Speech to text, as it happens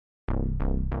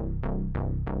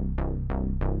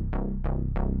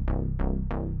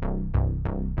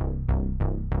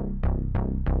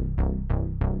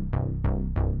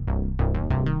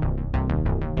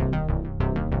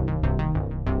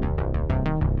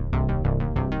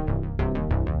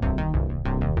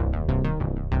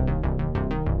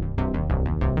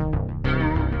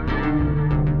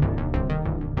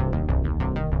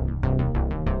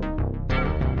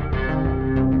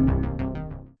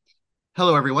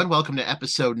Hello, everyone. Welcome to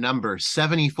episode number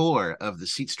 74 of the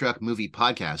Seatstruck Movie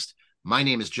Podcast. My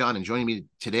name is John, and joining me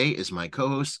today is my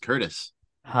co-host, Curtis.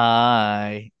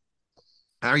 Hi.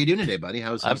 How are you doing today, buddy? I'm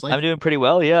How's I'm life? doing pretty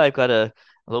well. Yeah, I've got a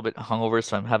little bit hungover,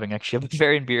 so I'm having actually a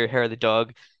Bavarian beer, hair of the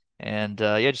dog, and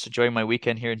yeah, just enjoying my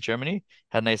weekend here in Germany.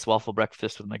 Had a nice waffle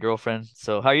breakfast with my girlfriend.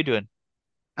 So how are you doing?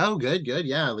 Oh, good, good.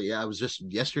 Yeah. I was just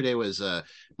yesterday was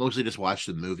mostly just watched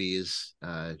the movies.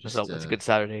 That's a good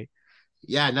Saturday.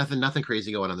 Yeah, nothing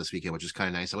crazy going on this weekend, which is kind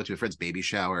of nice. I went to a friend's baby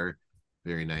shower.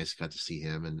 Very nice. Got to see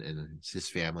him and his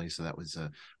family, so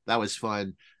that was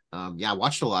fun. Yeah, I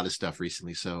watched a lot of stuff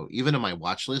recently. So even on my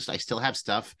watch list, I still have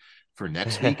stuff for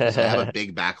next week because I have a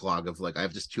big backlog of I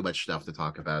have just too much stuff to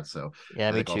talk about. So Yeah,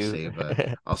 I me think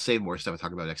too. I'll save more stuff to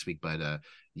talk about next week. But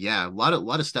yeah, a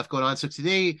lot of stuff going on. So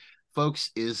today,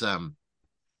 folks, is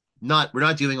not we're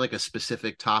not doing like a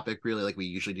specific topic really like we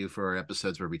usually do for our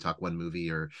episodes where we talk one movie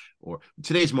or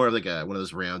today's more of like one of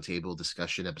those roundtable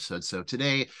discussion episodes. So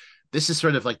today, this is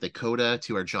sort of like the coda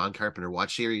to our John Carpenter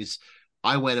watch series.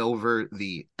 I went over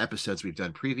the episodes we've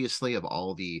done previously of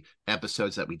all the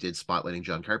episodes that we did spotlighting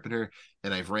John Carpenter,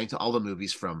 and I've ranked all the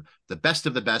movies from the best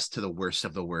of the best to the worst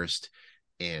of the worst,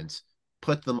 and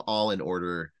put them all in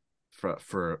order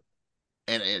for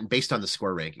and based on the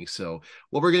score ranking. So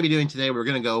what we're going to be doing today, we're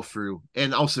going to go through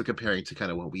and also comparing to kind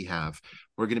of what we have.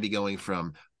 We're going to be going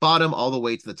from bottom all the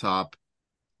way to the top,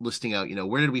 listing out,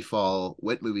 where did we fall,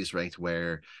 what movies ranked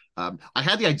where. I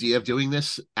had the idea of doing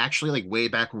this actually like way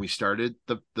back when we started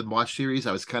the watch series.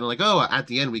 I was kind of like, oh, at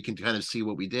the end we can kind of see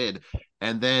what we did,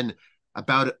 and then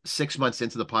about 6 months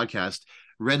into the podcast,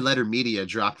 Red Letter Media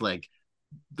dropped like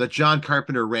the John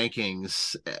Carpenter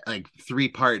rankings, like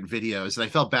 3-part videos, and I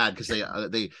felt bad because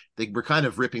they were kind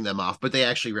of ripping them off, but they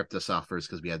actually ripped us off first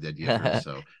because we had the idea first.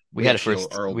 So We we had it actually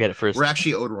first. are We had it we're first.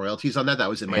 actually owed royalties on that. That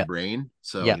was in my Yeah. brain,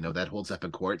 so Yeah. that holds up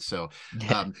in court. So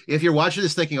if you're watching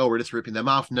this thinking, oh, we're just ripping them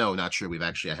off, no, not true.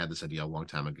 I had this idea a long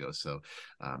time ago. So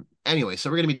anyway, so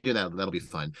we're gonna be doing that. That'll be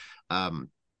fun.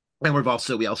 And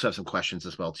we also have some questions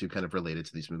as well too, kind of related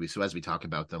to these movies. So as we talk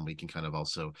about them, we can kind of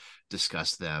also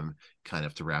discuss them kind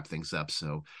of to wrap things up.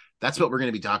 So that's what we're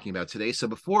going to be talking about today. So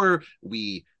before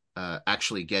we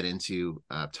actually get into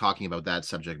talking about that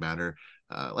subject matter,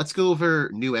 let's go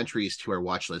over new entries to our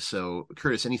watch list. So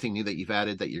Curtis, anything new that you've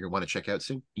added that you're going to want to check out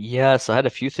soon? Yes, I had a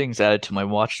few things added to my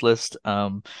watch list.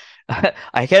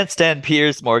 I can't stand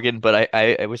Piers Morgan, but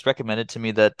I was recommended to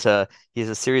me that he has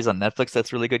a series on Netflix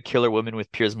that's really good, Killer Woman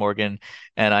with Piers Morgan.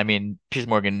 And I mean, Piers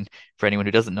Morgan, for anyone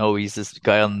who doesn't know, he's this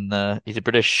guy he's a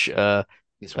British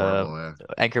He's uh horrible.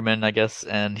 anchorman, I guess,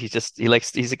 and he's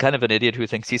a kind of an idiot who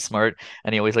thinks he's smart,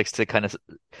 and he always likes to kind of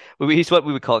he's what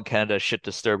we would call in Canada a shit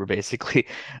disturber, basically.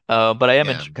 But I am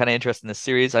Yeah. kind of interested in this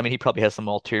series. I mean, he probably has some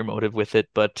ulterior motive with it,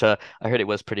 but I heard it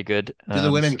was pretty good. Do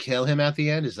the women kill him at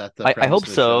the end? Is that the I premise hope of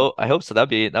the show? so. I hope so.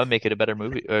 That would make it a better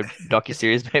movie or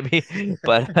docu-series maybe.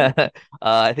 But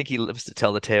I think he lives to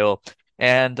tell the tale.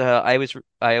 And I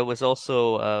was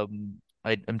also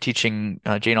I'm teaching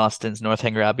Jane Austen's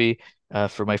Northanger Abbey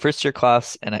for my first year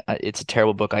class, and it's a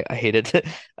terrible book. I hate it.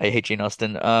 I hate Jane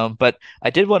Austen. But I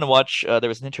did want to watch. There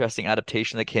was an interesting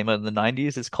adaptation that came out in the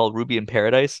 90s. It's called Ruby in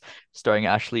Paradise, starring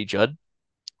Ashley Judd.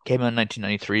 Came out in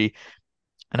 1993,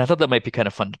 and I thought that might be kind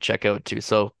of fun to check out too.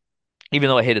 So even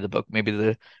though I hated the book, maybe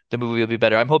the movie will be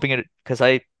better. I'm hoping it because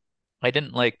I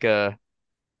didn't like I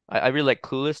really like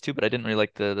Clueless too, but I didn't really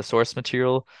like the source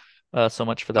material so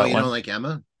much for Oh, that you don't one. like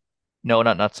Emma? No,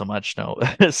 not so much, no.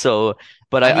 So,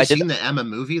 but Have you I did. seen the Emma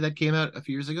movie that came out a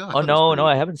few years ago? I Oh thought it was no,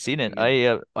 I haven't seen it. pretty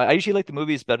good. I usually like the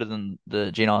movies better than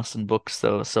the Jane Austen books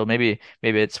though, so maybe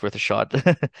it's worth a shot.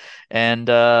 And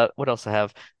what else I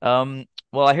have?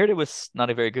 Well, I heard it was not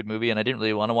a very good movie, and I didn't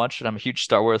really want to watch it. I'm a huge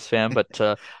Star Wars fan, but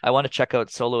I want to check out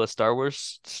Solo: A Star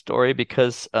Wars Story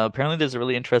because apparently there's a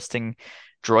really interesting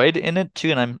droid in it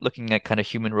too, and I'm looking at kind of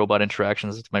human robot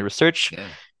interactions with my research. Yeah.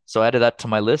 So I added that to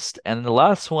my list. And the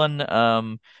last one,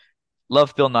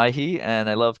 love Bill Nighy and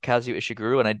I love Kazuo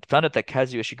Ishiguro. And I found out that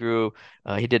Kazuo Ishiguro,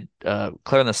 he did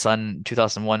Claire in the Sun in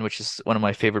 2001, which is one of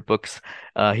my favorite books.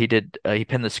 He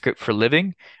penned the script for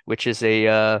Living, which is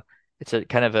it's a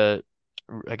kind of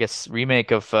I guess,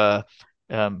 remake of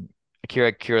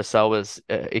Akira Kurosawa's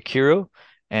Ikiru.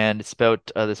 And it's about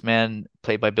this man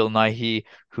played by Bill Nighy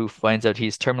who finds out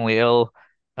he's terminally ill.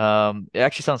 It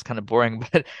actually sounds kind of boring,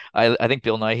 but I think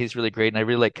Bill Nighy's really great, and I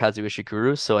really like Kazuo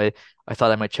Ishiguro, so I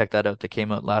thought I might check that out. That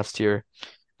came out last year.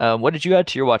 What did you add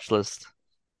to your watch list?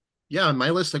 Yeah, on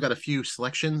my list, I got a few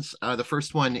selections. The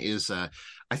first one is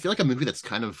I feel like a movie that's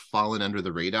kind of fallen under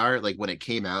the radar. Like when it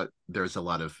came out, there's a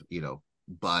lot of,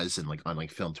 buzz and like on like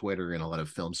film Twitter and a lot of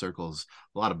film circles,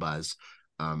 a lot of buzz.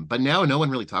 But now no one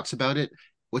really talks about it,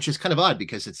 which is kind of odd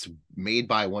because it's made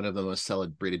by one of the most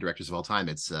celebrated directors of all time.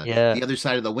 It's Yeah. The Other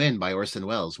Side of the Wind by Orson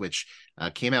Welles, which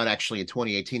came out actually in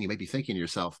 2018. You might be thinking to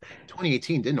yourself,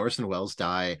 2018, didn't Orson Welles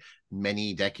die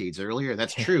many decades earlier?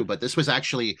 That's true, but this was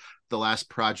actually the last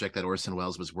project that Orson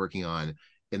Welles was working on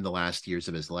in the last years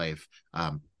of his life.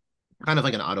 Kind of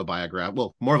like an autobiograph,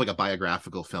 well, more of like a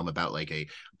biographical film about like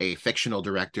a fictional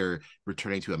director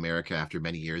returning to America after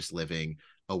many years living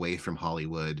away from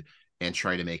Hollywood and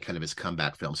trying to make kind of his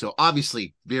comeback film. So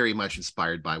obviously very much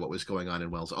inspired by what was going on in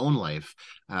Wells' own life.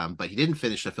 But he didn't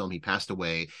finish the film. He passed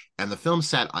away, and the film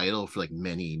sat idle for like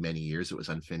many, many years. It was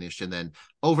unfinished. And then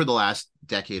over the last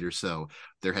decade or so,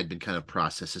 there had been kind of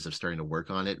processes of starting to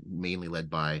work on it, mainly led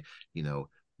by, you know,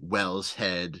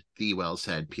 the Wells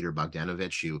head, Peter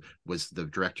Bogdanovich, who was the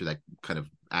director that kind of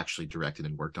actually directed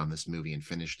and worked on this movie and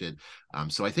finished it.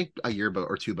 So I think a year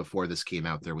or two before this came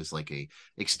out, there was like a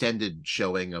extended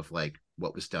showing of like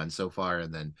what was done so far,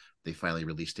 and then they finally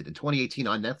released it in 2018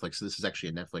 on Netflix. So this is actually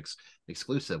a Netflix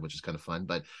exclusive, which is kind of fun.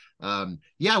 But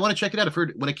yeah, I want to check it out. I've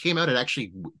heard when it came out, it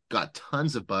actually got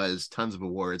tons of buzz, tons of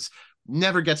awards.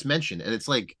 Never gets mentioned, and it's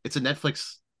like it's a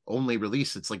Netflix only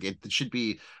release. It's like it should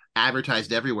be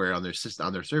advertised everywhere on their system,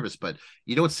 on their service, but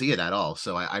you don't see it at all.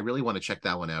 So I really want to check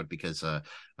that one out because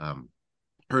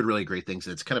heard really great things,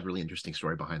 and it's kind of really interesting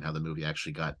story behind how the movie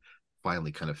actually got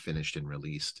finally kind of finished and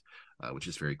released, which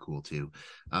is very cool too.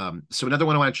 So another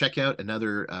one I want to check out,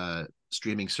 another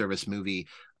streaming service movie.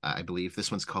 I believe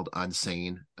this one's called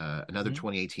Unsane, another Mhm.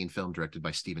 2018 film directed by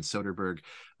Steven Soderbergh.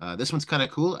 This one's kind of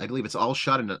cool. I believe it's all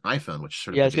shot on an iPhone, which is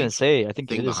sort of Yeah, I the was gonna big say, I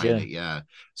think it thing is, behind yeah. it. Yeah.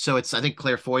 So it's, I think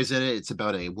Claire Foy's in it. It's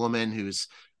about a woman who's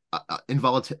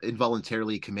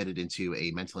involuntarily committed into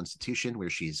a mental institution where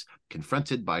she's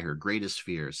confronted by her greatest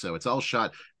fears. So it's all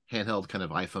shot handheld kind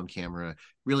of iPhone camera.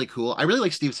 Really cool. I really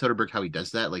like Steve Soderbergh how he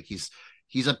does that. Like he's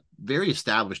a very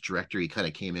established director. He kind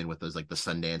of came in with those like the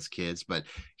Sundance Kids, but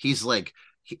he's like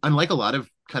unlike a lot of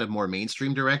kind of more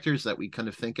mainstream directors that we kind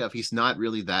of think of, he's not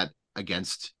really that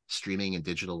against streaming and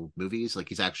digital movies. Like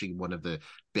he's actually one of the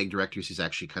big directors who's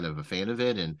actually kind of a fan of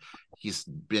it, and he's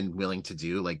been willing to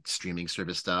do like streaming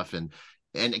service stuff and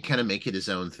kind of make it his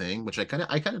own thing, which I kind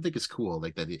of think is cool.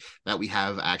 Like that we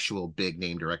have actual big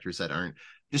name directors that aren't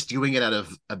just doing it out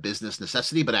of a business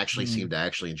necessity, but actually seem Mm, to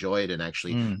actually enjoy it and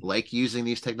actually mm. like using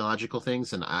these technological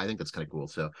things. And I think that's kind of cool.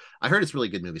 So I heard it's a really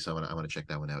good movie, so I want to check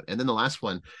that one out. And then the last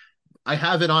one, I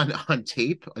have it on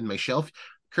tape on my shelf.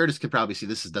 Curtis could probably see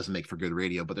this doesn't make for good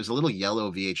radio, but there's a little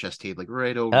yellow VHS tape like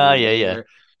right Ah, over yeah, yeah. there.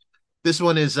 This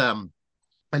one is a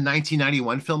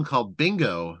 1991 film called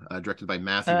Bingo, directed by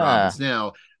Matthew Robbins. Ah.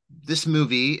 Now, this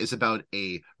movie is about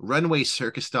a runway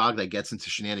circus dog that gets into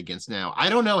shenanigans. Now, I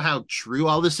don't know how true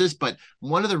all this is, but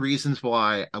one of the reasons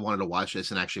why I wanted to watch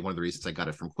this, and actually one of the reasons I got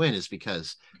it from Quinn, is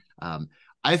because um,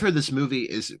 I've heard this movie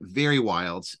is very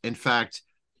wild. In fact,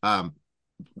 um,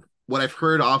 what I've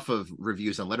heard off of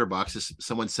reviews on Letterboxd is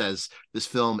someone says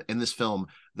in this film,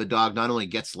 the dog not only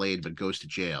gets laid but goes to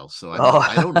jail. So I'm not.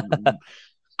 I Oh. don't.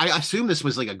 I assume this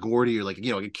was like a Gordy or like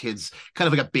like a kid's kind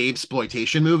of like a babe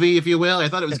exploitation movie, if you will. I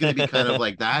thought it was going to be kind of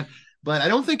like that, but I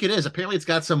don't think it is. Apparently, it's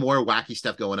got some more wacky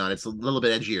stuff going on. It's a little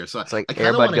bit edgier, so It's like I kind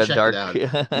of Airbud want to Gun check it Dark.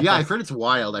 out. Yeah, I've heard it's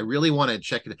wild. I really want to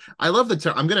check it. I love the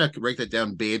term. I'm gonna write that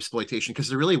down, babe exploitation, because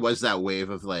there really was that wave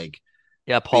of like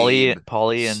Yeah, babe.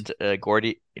 Polly and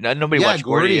Gordy. Nobody Yeah, watched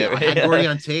Gordy. Gordy. I had Gordy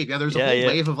on tape. Yeah, there's a Yeah, whole yeah.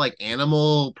 wave of like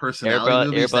animal personality Airbud,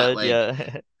 movies that Airbud, like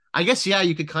yeah. I guess yeah,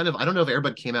 you could kind of I don't know if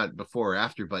Airbud came out before or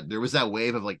after, but there was that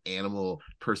wave of like animal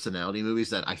personality movies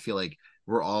that I feel like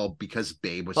were all because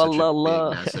Babe was La such a la big la.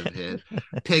 massive hit.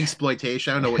 Pig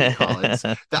exploitation, I don't know what you call it. It's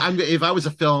that I'm if I was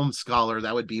a film scholar,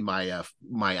 that would be my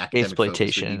academic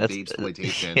focus would Exploitation. be That's Babe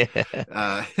exploitation. yeah.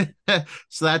 Uh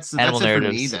so that's Animal it for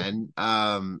me narratives. then.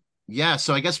 Yeah,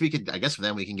 so I guess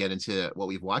then we can get into what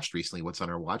we've watched recently, what's on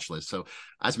our watch list. So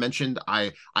as mentioned,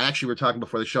 I actually were talking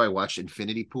before the show, I watched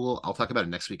Infinity Pool. I'll talk about it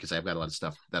next week because I've got a lot of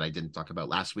stuff that I didn't talk about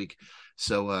last week.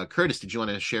 So Curtis, did you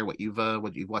want to share what you've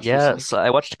watched Yeah, recently? so I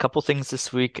watched a couple things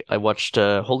this week. I watched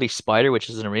Holy Spider, which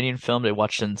is an Iranian film that I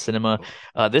watched in cinema.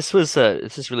 Oh, This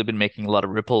has really been making a lot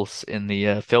of ripples in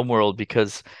the film world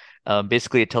because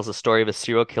basically it tells the story of a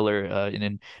serial killer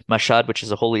in Mashhad, which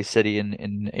is a holy city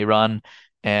in Iran,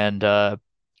 and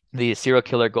the serial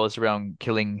killer goes around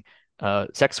killing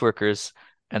sex workers,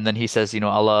 and then he says,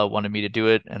 Allah wanted me to do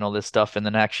it and all this stuff, and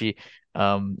then actually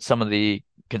some of the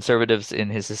conservatives in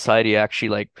his society actually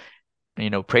like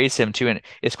praise him too. And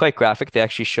it's quite graphic. They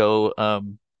actually show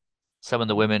some of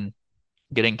the women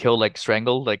getting killed, like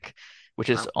strangled, like which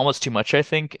is wow. almost too much, I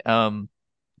think.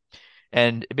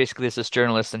 And basically, there's this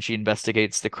journalist, and she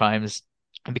investigates the crimes,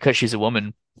 and because she's a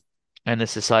woman, and the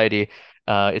society.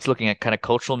 It's looking at kind of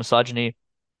cultural misogyny.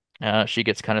 She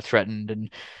gets kind of threatened, and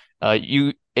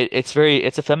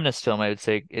it's a feminist film, I would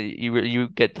say. You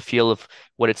get the feel of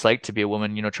what it's like to be a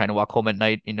woman, trying to walk home at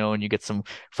night, and you get some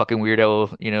fucking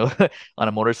weirdo, on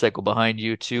a motorcycle behind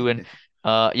you too. And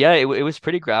yeah, it was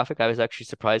pretty graphic. I was actually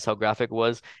surprised how graphic it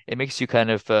was. It makes you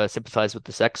kind of sympathize with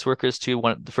the sex workers too.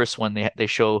 The first one they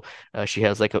show, she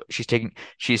has like she's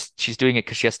doing it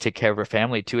because she has to take care of her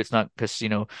family too. It's not because she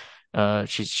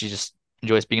just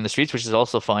enjoys being in the streets, which is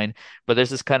also fine. But there's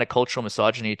this kind of cultural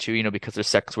misogyny too, because they're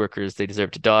sex workers, they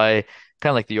deserve to die, kind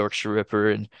of like the Yorkshire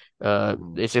Ripper. And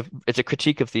Mhm. it's a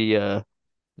critique of the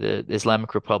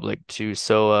Islamic Republic too.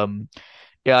 So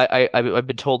yeah, I've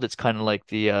been told it's kind of like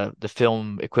the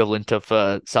film equivalent of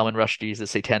Salman Rushdie's The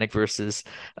Satanic Verses.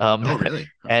 Um, Oh, really?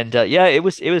 Huh. and yeah, it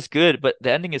was good, but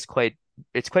the ending is quite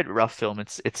a rough film.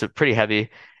 It's a pretty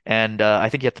heavy, and I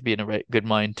think you have to be in a good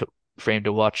mind to frame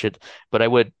to watch it. But I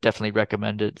would definitely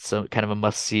recommend it. So kind of a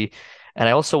must see. And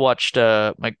I also watched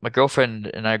my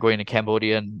girlfriend and I are going to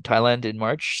Cambodia and Thailand in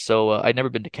March. So I'd never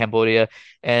been to Cambodia,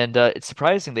 and it's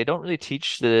surprising they don't really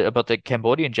teach about the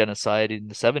Cambodian genocide in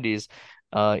the 70s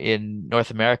in North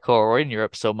America or in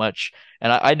Europe so much.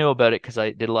 And I know about it because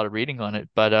I did a lot of reading on it,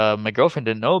 but my girlfriend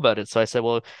didn't know about it. So I said,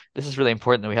 well, this is really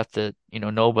important that we have to,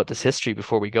 know about this history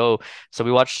before we go. So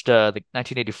we watched the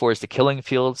 1984's The Killing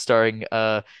Field, starring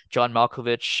John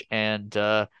Malkovich and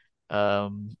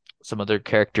um, some other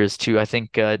characters too. I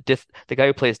think the guy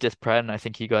who plays Dith Pran, I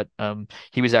think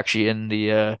he was actually in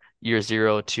the Year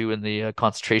Zero too in the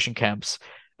concentration camps.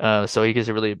 So he gives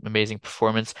a really amazing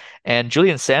performance. And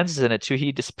Julian Sands is in it too.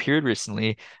 He disappeared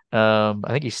recently. I think Oh,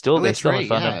 they that's still haven't right.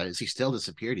 found him. Yeah. Is he still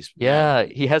disappeared? Yeah. Yeah,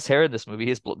 he has hair in this movie. He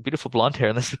has beautiful blonde hair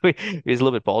in this movie. He's a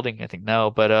little bit balding, I think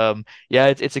now, but yeah,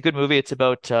 it's a good movie. It's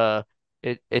about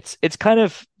it's kind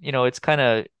of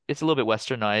it's a little bit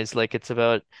westernized. Like it's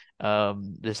about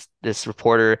this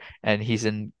reporter, and he's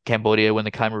in Cambodia when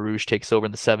the Khmer Rouge takes over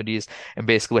in the 70s. And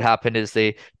basically what happened is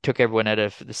they took everyone out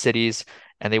of the cities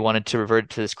and they wanted to revert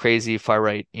to this crazy far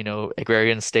right,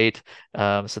 agrarian state.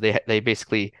 So they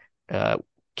basically uh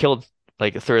killed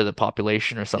like a third of the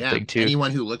population or Yeah. something too.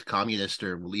 Anyone who looked communist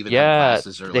or even had Yeah,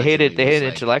 glasses or they hated allegedly they was hated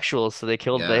like, intellectuals, so they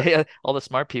killed yeah. all the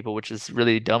smart people, which is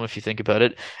really dumb if you think about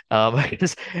it.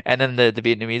 And then the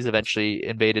Vietnamese eventually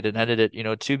invaded and ended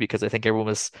it, too, because I think everyone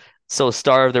was so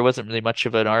starved there wasn't really much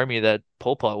of an army that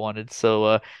Pol Pot wanted.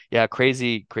 So yeah,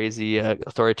 crazy, crazy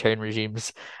authoritarian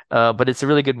regimes. But it's a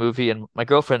really good movie, and my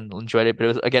girlfriend enjoyed it,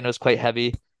 but it was quite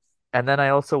heavy. And then I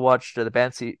also watched the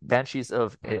Banshees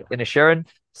of Inisherin.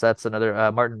 So that's another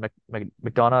Martin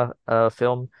McDonagh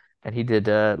film, and he did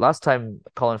last time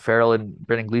Colin Farrell and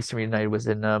Brendan Gleeson reunited was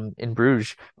in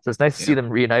Bruges. So it's nice to see Yeah. them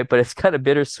reunite, but it's kind of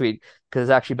bittersweet because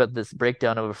it's actually about this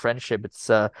breakdown of a friendship.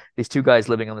 It's these two guys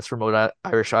living on this remote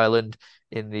Irish island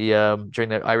in the during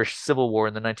the Irish Civil War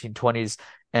in the 1920s,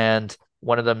 and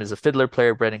one of them is a fiddler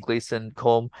player, Brendan Gleeson,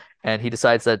 Colm, and he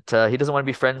decides that he doesn't want to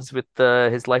be friends with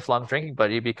his lifelong drinking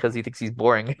buddy because he thinks he's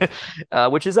boring,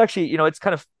 which is actually, it's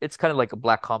kind of like a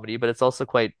black comedy, but it's also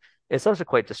quite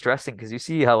distressing because you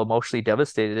see how emotionally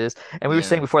devastated it is. And we were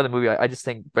saying Yeah. before the movie, I just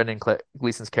think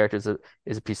Gleason's character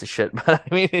is a piece of shit. But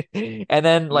I mean, and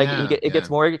then like Yeah. it gets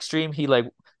Yeah. more extreme.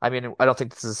 I mean, I don't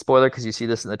think this is a spoiler because you see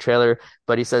this in the trailer,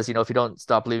 but he says, if you don't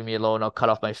stop leaving me alone, I'll cut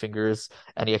off my fingers,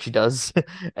 and he actually does.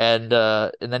 And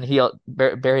then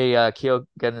Barry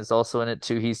Keoghan is also in it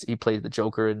too. He played the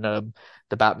Joker in the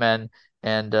Batman,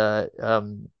 and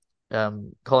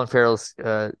Colin Farrell's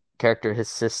character, his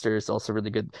sister, is also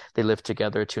really good. They live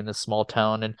together too in a small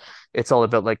town, and it's all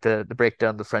about like the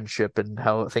breakdown of the friendship and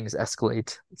how things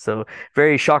escalate. So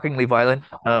very shockingly violent,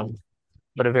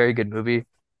 but a very good movie.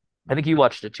 I think you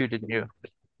watched it too, didn't you?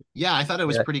 Yeah, I thought it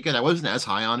was Yeah. pretty good. I wasn't as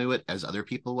high onto it as other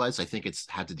people was. I think it's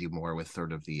had to do more with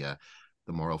sort of the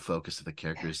moral focus of the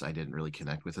characters I didn't really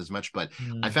connect with as much, but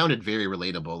I Mm. found it very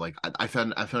relatable. Like I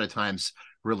found at times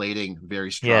relating very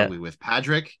Yeah. strongly with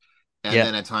Patrick, and Yeah.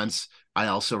 then at times I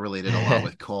also related a lot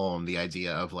with Colm, the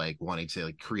idea of like wanting to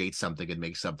like create something and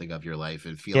make something of your life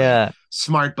and feeling Yeah.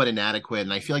 smart but inadequate.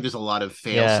 And I feel like there's a lot of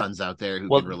fail Yeah. sons out there who can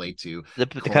Well, relate to the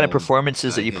kind of Colm,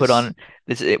 performances that you put his on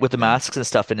with the yeah, masks and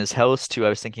stuff in his house too. I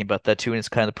was thinking about that too, and it's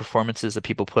kind of the performances that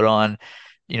people put on,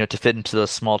 to fit into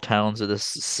those small towns or the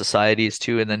societies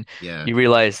too. And then yeah, you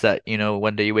realize that,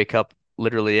 one day you wake up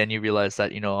literally and you realize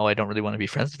that, oh, I don't really want to be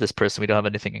friends with this person. We don't have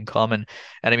anything in common.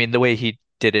 And I mean, the way he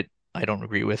did it I don't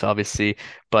agree with, obviously,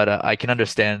 but I can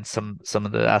understand some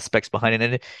of the aspects behind it.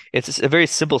 And it's just a very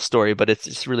simple story, but it's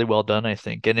just really well done, I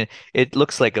think. And it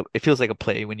looks like it feels like a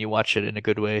play when you watch it in a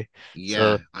good way.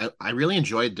 Yeah, So I really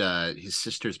enjoyed his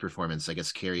sister's performance. I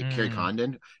guess Carrie mm,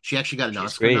 Condon. She actually got an she's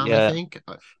Oscar great. nom, I Yeah. think.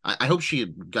 I hope she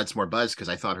gets more buzz because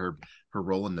I thought her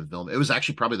role in the film. It was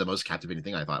actually probably the most captivating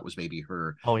thing I thought was maybe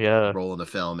her Oh yeah. role in the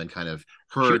film and kind of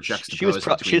her juxtaposed She between was the other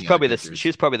probably she characters.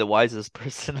 was probably the wisest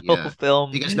person in the whole Yeah,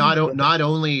 film. because But not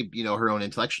only her own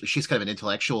intellectual, she's kind of an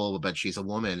intellectual, but she's a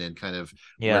woman and kind of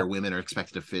yeah. where women are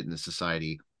expected to fit in the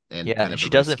society and Yeah, kind and of the she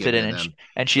rights doesn't fit given in, to them.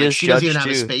 and she Like is she doesn't even judged have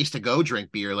a too. space to go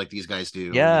drink beer like these guys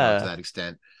do, to Yeah. that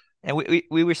extent. And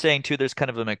we were saying too, there's kind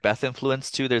of a Macbeth influence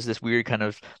too. There's this weird kind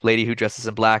of lady who dresses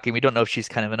in black, and we don't know if she's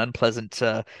kind of an unpleasant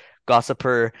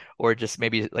gossiper or just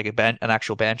maybe like an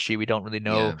actual banshee. We don't really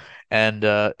know. Yeah. And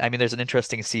I mean, there's an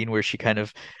interesting scene where she kind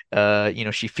of,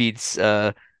 she feeds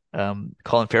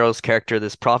Colin Farrell's character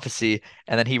this prophecy,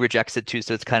 and then he rejects it too.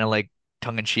 So it's kind of like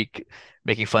tongue in cheek,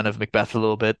 making fun of Macbeth a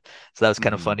little bit. So that was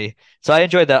kind of Hmm. funny. So I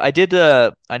enjoyed that. I did.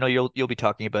 I know you'll be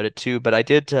talking about it too, but I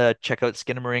did check out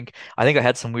Skinamarink. I think I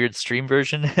had some weird stream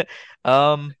version.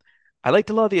 Um, I liked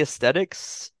a lot of the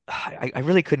aesthetics. I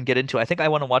really couldn't get into it. I think I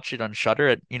want to watch it on Shudder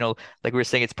at, like we were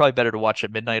saying, it's probably better to watch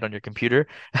at midnight on your computer.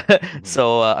 Hmm.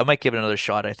 So I might give it another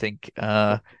shot, I think.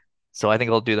 So I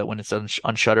think I'll do that when it's on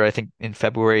Shudder, I think in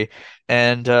February.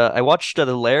 And I watched The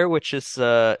Lair, which is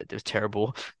it was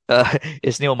terrible.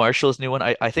 It's Neil Marshall's new one.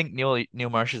 I think Neil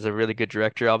Marshall is a really good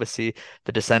director. Obviously,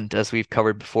 The Descent, as we've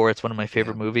covered before, it's one of my Yeah.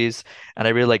 favorite movies, and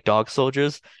I really like Dog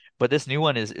Soldiers. But this new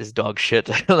one is dog shit.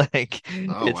 Like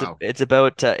Oh wow. it's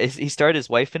about he starred his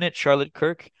wife in it, Charlotte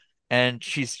Kirk, and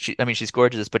I mean she's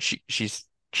gorgeous, but she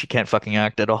can't fucking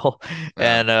act at all.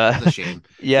 And That's a shame.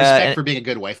 yeah, Respect and for being a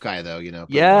good wife guy though,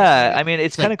 good wife guy. yeah, I mean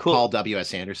it's It's kind of like cool. Paul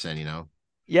W.S. Anderson.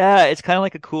 Yeah, it's kind of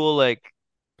like a cool like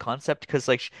concept because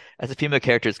like as a female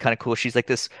character, it's kind of cool. She's like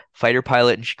this fighter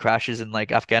pilot and she crashes in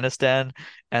like Afghanistan,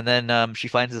 and then she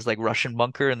finds this like Russian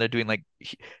bunker and they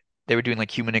were doing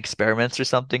like human experiments or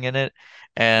something in it,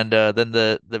 and then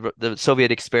the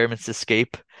Soviet experiments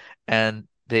escape, and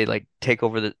they like take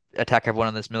over the attack everyone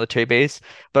on this military base.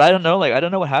 But I don't know, like I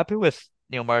don't know what happened with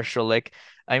Neil Marshall. Like,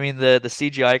 I mean, the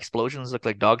CGI explosions look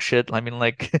like dog shit. I mean,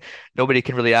 like nobody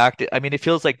can really act. I mean, it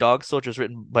feels like Dog Soldiers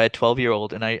written by a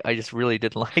 12-year-old, and I just really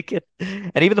didn't like it.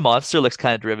 And even the monster looks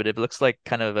kind of derivative. It looks like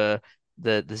kind of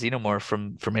the xenomorph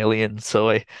from Alien. So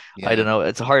I don't Yeah. know.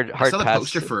 It's a I hard saw the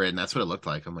poster pass. for it and that's what it looked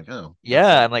like. I'm like, oh, that's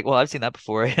Yeah, it. I'm like, well, I've seen that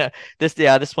before. Yeah,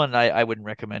 this one I wouldn't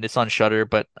recommend. It's on Shudder,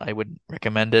 but I wouldn't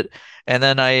recommend it. And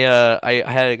then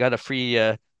I got a free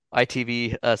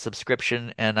ITV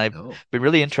subscription, and Oh.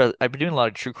 I've been doing a lot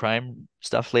of true crime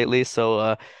stuff lately.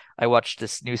 So I watched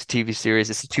this new TV series.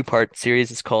 It's a two-part series.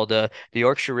 It's called The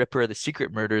Yorkshire Ripper: The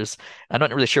Secret Murders. I'm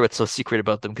not really sure what's so secret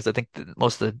about them because I think that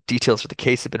most of the details for the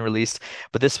case have been released.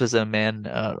 But this was a man,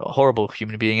 a horrible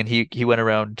human being, and he went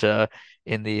around.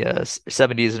 In the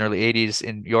 70s and early 80s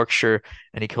in Yorkshire,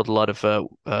 and he killed a lot of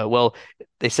well,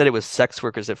 they said it was sex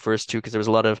workers at first too, because there was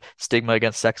a lot of stigma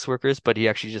against sex workers, but he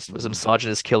actually just was a Mhm.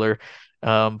 misogynist killer.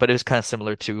 But it was kind of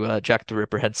similar to Jack the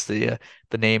Ripper, hence the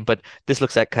name. But this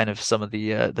looks at kind of some of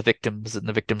the victims and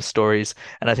the victim stories,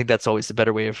 and I think that's always a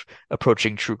better way of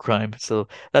approaching true crime. So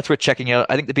that's worth checking out.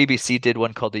 I think the BBC did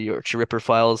one called the Yorkshire Ripper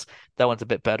Files. That one's a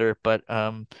bit better, but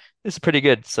this is pretty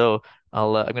good. So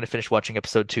I'm gonna finish watching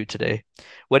episode 2 today.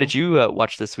 What did Cool. you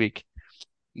watch this week?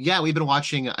 Yeah, we've been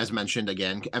watching, as mentioned,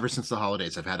 again, ever since the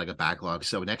holidays. I've had like a backlog.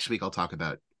 So next week I'll talk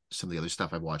about some of the other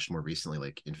stuff I've watched more recently,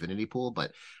 like Infinity Pool.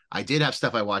 But I did have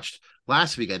stuff I watched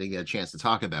last week I didn't get a chance to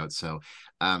talk about. So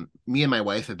me and my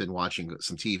wife have been watching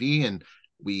some TV and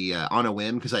we on a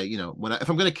whim because if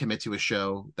I'm going to commit to a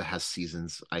show that has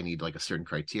seasons, I need like a certain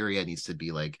criteria. It needs to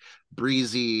be like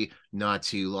breezy, not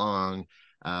too long.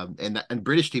 And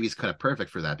British TV is kind of perfect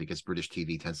for that because British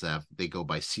TV tends to they go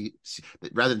by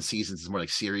rather than seasons, it's more like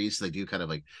series. They do kind of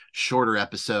like shorter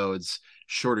episodes,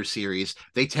 shorter series.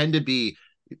 They tend to be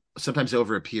sometimes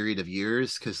over a period of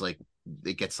years because like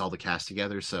it gets all the cast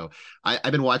together. So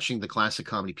I've been watching the classic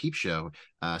comedy Peep Show,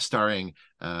 starring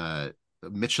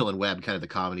Mitchell and Webb, kind of the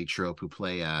comedy trope, who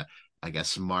play I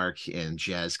guess Mark and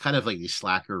Jez, kind of like these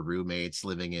slacker roommates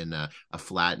living in a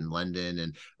flat in London,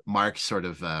 and Mark sort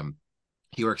of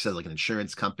he works at like an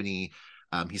insurance company.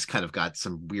 He's kind of got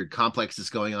some weird complexes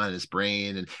going on in his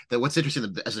brain, and that what's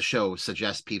interesting as the show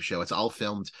suggests, Peep Show, it's all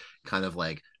filmed kind of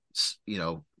like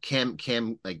camcord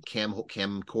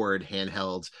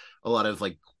handhelds, a lot of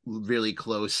like really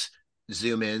close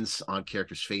zoom ins on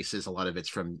characters' faces. A lot of it's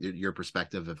from your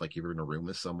perspective of like you were in a room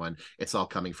with someone. It's all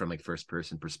coming from like first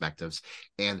person perspectives,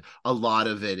 and a lot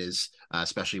of it is,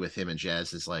 especially with him and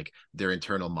Jazz, is like their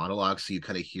internal monologues. So you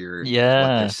kind of hear what they're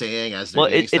Yeah. saying as they're Well,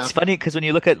 doing it's stuff. funny because when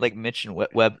you look at like Mitch and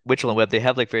Mitchell and Webb, they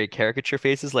have like very caricature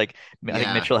faces. Like I think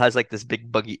Yeah, Mitchell has like this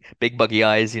big buggy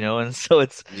eyes, and so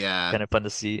it's yeah. kind of fun to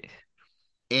see.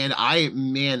 And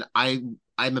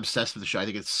I'm obsessed with the show. I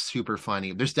think it's super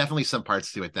funny. There's definitely some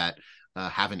parts to it that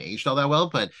haven't aged all that well,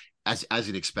 but as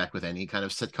you'd expect with any kind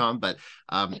of sitcom. But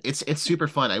it's super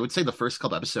fun. I would say the first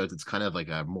couple episodes, it's kind of like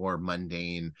a more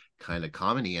mundane kind of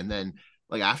comedy, and then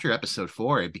like after episode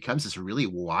 4, it becomes this really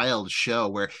wild show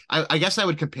where I guess I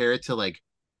would compare it to like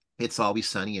It's Always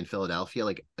Sunny in Philadelphia,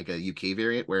 like a UK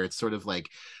variant, where it's sort of like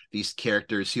these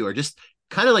characters who are just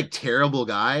kind of like terrible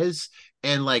guys,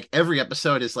 and like every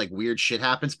episode is like weird shit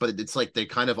happens, but it's like they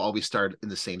kind of always start in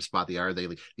the same spot they are. They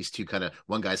like these two kind of,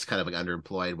 one guy's kind of like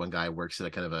underemployed, one guy works at a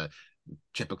kind of a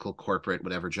typical corporate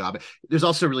whatever job. There's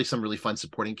also really some really fun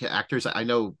supporting actors. I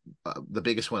know the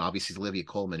biggest one obviously is Olivia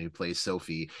Colman, who plays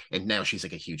Sophie, and now she's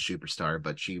like a huge superstar,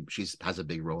 but she's has a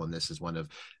big role in this as one of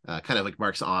kind of like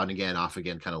Mark's on again off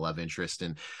again kind of love interest.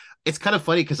 And it's kind of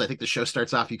funny because I think the show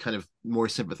starts off, you kind of more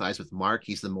sympathize with Mark.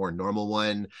 He's the more normal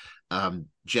one.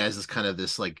 Jez is kind of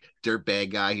this like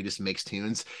dirtbag guy who just makes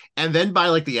tunes. And then by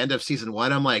like the end of season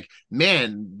 1, I'm like,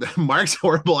 man, Mark's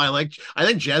horrible. I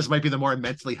think Jez might be the more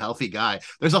mentally healthy guy.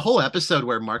 There's a whole episode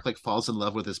where Mark like falls in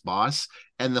love with his boss,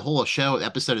 and the whole show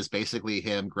episode is basically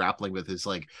him grappling with his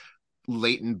like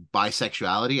latent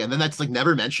bisexuality, and then that's like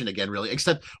never mentioned again really,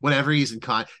 except whenever he's in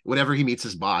whenever he meets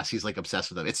his boss, he's like obsessed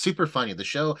with him. It's super funny. The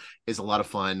show is a lot of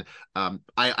fun. I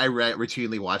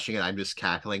routinely watching it, I'm just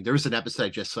cackling. There was an episode I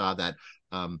just saw that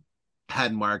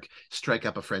had Mark strike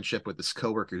up a friendship with this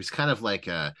coworker who's kind of like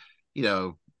a, you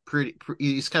know,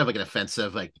 he's kind of like an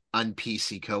offensive, like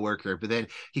un-PC coworker, but then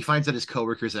he finds out his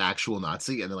coworker is an actual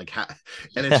Nazi, and then like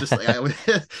and it's just like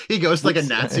he goes to like a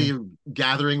Nazi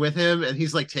gathering with him, and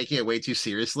he's like taking it way too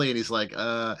seriously, and he's like,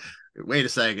 wait a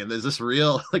second, is this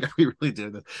real? Like, are we really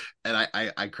doing this? And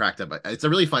I cracked up. It's a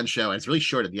really fun show, and it's really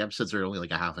short. The episodes are only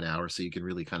like a half an hour, so you can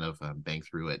really kind of bang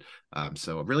through it.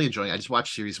 So I'm really enjoying it. I just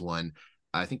watched series 1.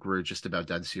 I think we're just about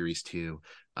done series 2.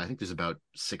 I think there's about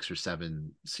 6 or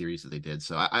 7 series that they did.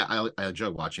 So I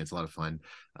enjoy watching. It's a lot of fun,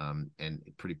 and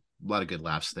a lot of good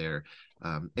laughs there.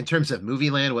 In terms of movie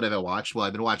land, what have I watched? Well,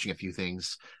 I've been watching a few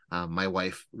things. My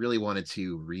wife really wanted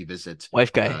to revisit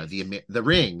Wife guy. the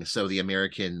Ring, so the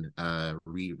American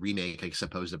remake, I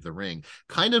suppose, of The Ring.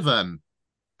 Kind of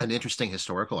an interesting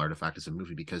historical artifact as a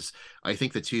movie, because I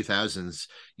think the 2000s,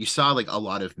 you saw like a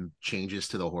lot of changes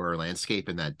to the horror landscape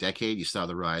in that decade. You saw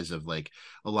the rise of like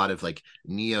a lot of like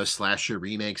neo slasher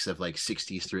remakes of like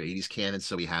 60s through 80s canon.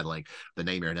 So we had like the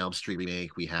Nightmare on Elm Street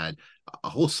remake. We had a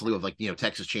whole slew of like,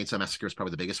 Texas Chainsaw Massacre is probably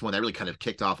the biggest one that really kind of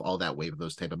kicked off all that wave of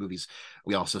those type of movies.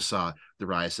 We also saw the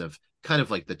rise of kind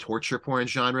of like the torture porn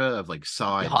genre of like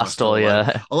Saw and Hostel. Hostel,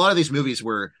 yeah. A lot of these movies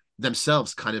were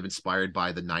themselves kind of inspired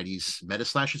by the 90s meta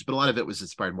slashers, but a lot of it was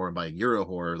inspired more by Euro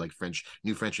horror, like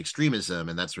new French extremism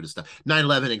and that sort of stuff.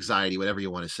 9/11 anxiety, whatever you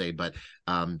want to say. But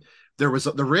The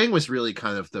Ring was really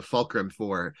kind of the fulcrum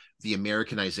for the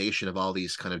Americanization of all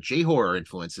these kind of J horror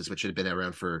influences, which had been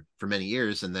around for many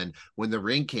years. And then when The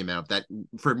Ring came out, that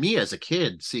for me as a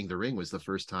kid, seeing The Ring was the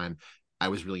first time I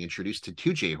was really introduced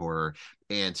to J horror.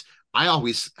 And I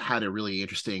always had a really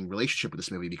interesting relationship with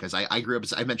this movie because I grew up,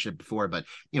 I mentioned it before, but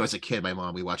as a kid, my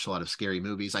mom, we watched a lot of scary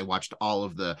movies. I watched all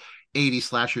of the 80s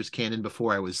slashers canon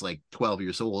before I was like 12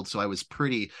 years old. So I was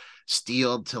pretty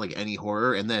steeled to like any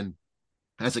horror. And then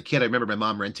as a kid, I remember my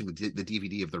mom renting the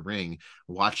DVD of The Ring,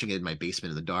 watching it in my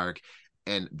basement in the dark.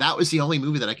 And that was the only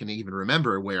movie that I can even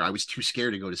remember where I was too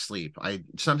scared to go to sleep.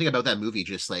 Something about that movie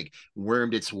just like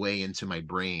wormed its way into my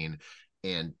brain,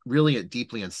 and really it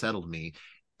deeply unsettled me.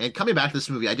 And coming back to this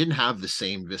movie, I didn't have the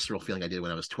same visceral feeling I did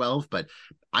when I was 12, but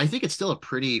I think it's still a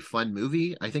pretty fun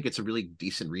movie. I think it's a really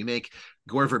decent remake.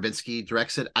 Gore Verbinski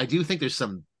directs it. I do think there's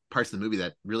some parts of the movie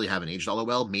that really haven't aged all that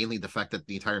well, mainly the fact that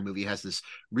the entire movie has this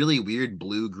really weird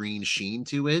blue-green sheen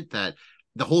to it, that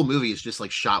the whole movie is just like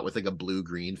shot with like a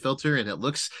blue-green filter, and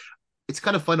it's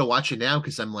kind of fun to watch it now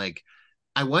because I'm like,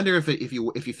 I wonder if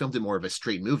you filmed it more of a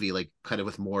straight movie, like kind of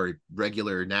with more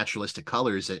regular naturalistic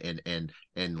colors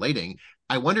and lighting,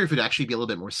 I wonder if it'd actually be a little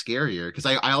bit more scarier. Because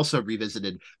I also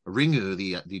revisited Ringu,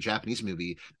 the Japanese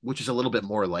movie, which is a little bit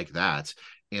more like that.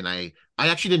 And I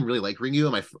actually didn't really like Ringu.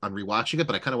 I'm rewatching it,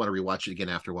 but I kind of want to rewatch it again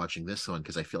after watching this one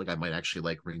because I feel like I might actually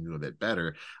like Ringu a bit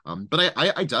better. But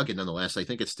I dug it nonetheless. I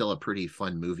think it's still a pretty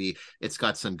fun movie. It's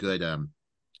got some good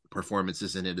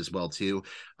performances in it as well too.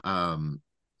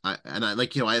 I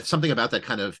like, I have something about that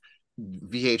kind of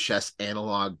VHS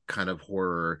analog kind of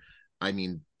horror. I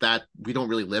mean, that we don't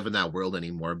really live in that world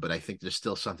anymore, but I think there's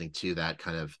still something to that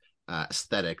kind of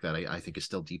aesthetic that I think is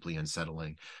still deeply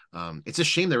unsettling. It's a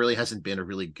shame there really hasn't been a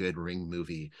really good Ring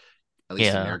movie, at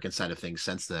least the Yeah. American side of things,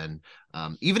 since then.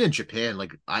 Even in Japan,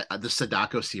 like the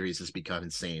Sadako series has become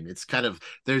insane. It's kind of,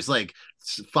 there's like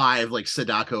five like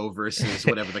Sadako versus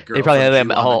whatever the They probably girl have from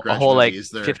them Ju-on, the a Grudge whole like movies.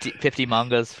 They're 50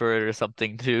 mangas for it or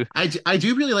something too. I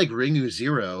do really like Ringu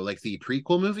Zero, like the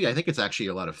prequel movie. I think it's actually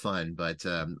a lot of fun, but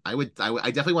I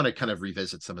definitely want to kind of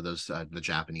revisit some of those the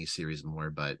Japanese series more.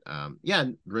 But yeah,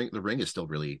 the Ring is still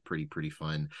really pretty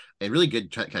fun and really good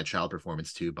kind of child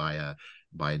performance too by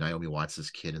Naomi Watts'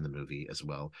 kid in the movie as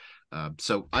well.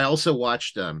 So I also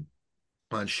watched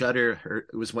on Shutter.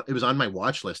 It was on my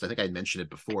watch list. I think I mentioned it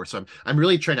before. So I'm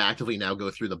really trying to actively now go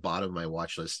through the bottom of my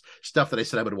watch list, stuff that I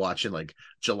said I would watch in like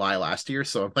July last year.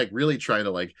 So I'm like really trying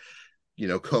to like,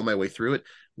 comb my way through it.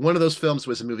 One of those films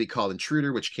was a movie called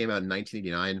Intruder, which came out in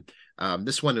 1989.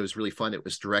 This one, it was really fun. It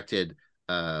was directed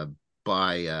by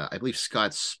I believe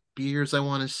Scott Spears, I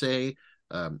want to say.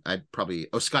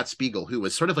 Scott Spiegel, who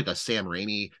was sort of like a Sam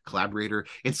Raimi collaborator,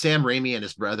 and Sam Raimi and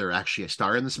his brother are actually a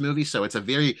star in this movie. So it's a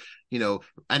very,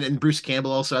 and Bruce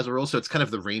Campbell also has a role. So it's kind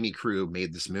of the Raimi crew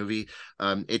made this movie.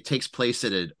 It takes place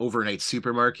at an overnight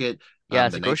supermarket, Yeah,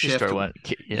 it's the a night grocery shift. store one.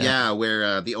 Yeah. Yeah,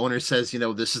 where the owner says,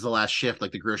 this is the last shift,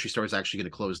 like the grocery store is actually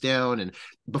going to close down. And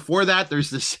before that, there's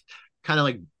this kind of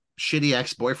like shitty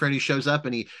ex-boyfriend who shows up,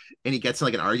 and he gets in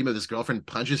like an argument with his girlfriend,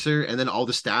 punches her, and then all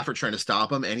the staff are trying to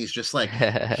stop him, and he's just like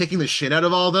kicking the shit out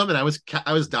of all of them. And I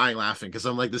was dying laughing because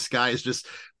I'm like, this guy is just,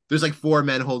 there's like four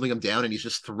men holding him down, and he's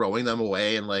just throwing them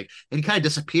away, and he kind of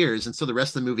disappears. And so the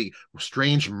rest of the movie,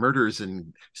 strange murders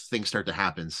and things start to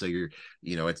happen. So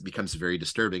it becomes very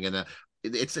disturbing. And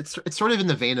it's sort of in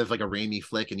the vein of like a Raimi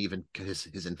flick, and even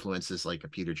his influences like a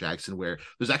Peter Jackson, where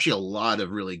there's actually a lot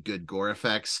of really good gore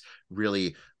effects,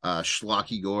 really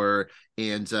schlocky gore.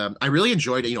 And I really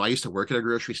enjoyed it. I used to work at a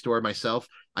grocery store myself.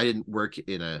 I didn't work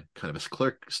in a kind of a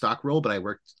clerk stock role, but I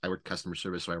worked customer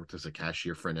service, so I worked as a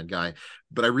cashier front end guy.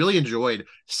 But I really enjoyed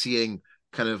seeing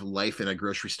kind of life in a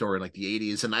grocery store in like the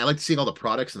 80s, and I like seeing all the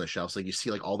products on the shelves. Like you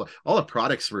see like all the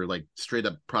products were like straight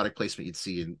up product placement you'd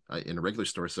see in a regular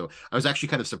store. So I was actually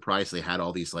kind of surprised they had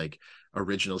all these like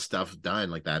original stuff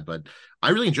done like that. But I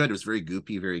really enjoyed it. It was very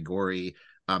goopy, very gory,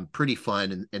 pretty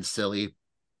fun and silly.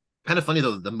 Kind of funny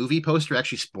though, the movie poster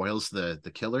actually spoils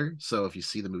the killer. So if you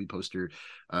see the movie poster,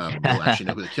 you'll actually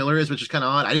know who the killer is, which is kind of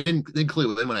odd. I didn't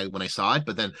clue in when I saw it,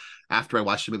 but then after I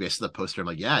watched the movie, I saw the poster. I'm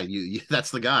like, yeah, you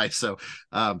that's the guy. So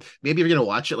maybe if you're gonna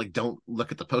watch it, like don't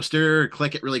look at the poster,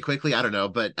 click it really quickly. I don't know,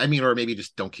 but I mean, or maybe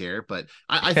just don't care. But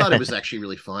I thought it was actually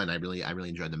really fun. I really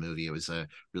enjoyed the movie. It was a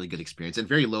really good experience and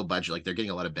very low budget. Like they're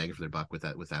getting a lot of bang for their buck with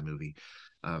that movie.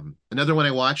 Another one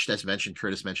I watched, as mentioned,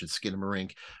 Curtis mentioned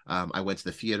Skinamarink. I went to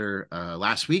the theater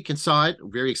last week and saw it.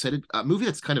 Very excited. A movie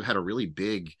that's kind of had a really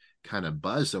big kind of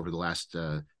buzz over the last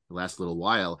little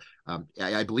while.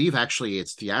 I believe actually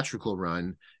its theatrical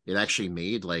run, it actually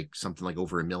made like something like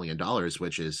over $1 million,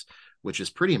 which is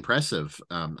pretty impressive.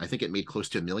 I think it made close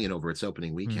to $1 million over its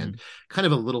opening weekend. Mm, Kind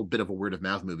of a little bit of a word of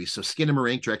mouth movie. So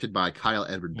Skinamarink, directed by Kyle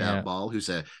Edward yeah. Ball, who's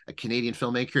a Canadian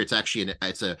filmmaker. It's actually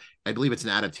I believe it's an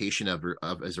adaptation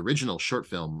of his original short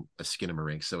film, A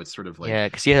Skinamarink. So it's sort of like Yeah,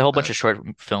 because he had a whole bunch uh, of short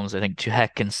films, I think, to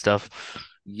Heck and stuff.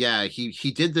 yeah,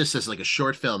 he did this as like a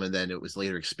short film, and then it was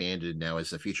later expanded now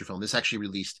as a feature film. This actually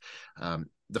released.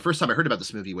 The first time I heard about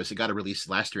this movie was it got a release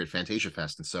last year at Fantasia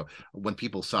Fest, and so when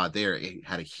people saw it there, it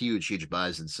had a huge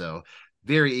buzz, and so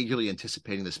very eagerly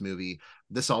anticipating this movie.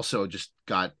 This also just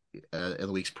got in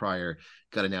the weeks prior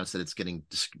got announced that it's getting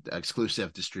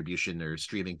exclusive distribution or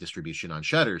streaming distribution on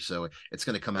Shutter, so it's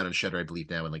going to come out on Shutter, I believe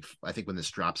now, and like I think when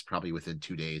this drops, probably within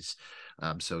 2 days.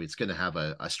 So it's going to have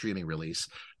a streaming release.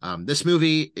 This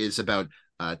movie is about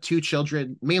two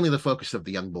children, mainly the focus of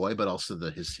the young boy, but also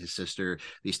his sister.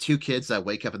 These two kids that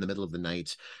wake up in the middle of the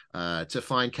night to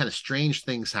find kind of strange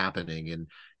things happening. And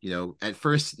at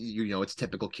first, it's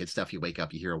typical kid stuff. You wake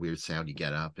up, you hear a weird sound, you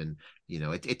get up, and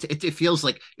it feels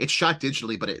like it's shot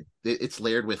digitally, but it's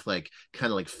layered with like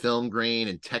kind of like film grain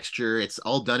and texture. It's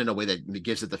all done in a way that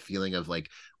gives it the feeling of like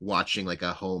watching like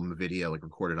a home video, like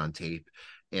recorded on tape.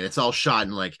 And it's all shot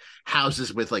in like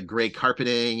houses with like gray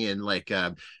carpeting and like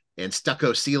and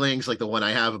stucco ceilings, like the one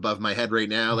I have above my head right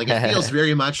now. Like it feels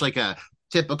very much like a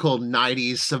typical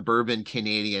 90s suburban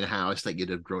Canadian house that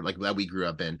you'd have grown like that we grew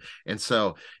up in. And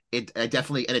so it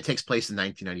definitely, and it takes place in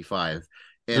 1995.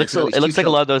 and it's got these It two looks like a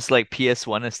children. lot of those like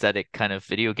PS1 aesthetic kind of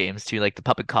video games too, like the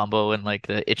Puppet Combo and like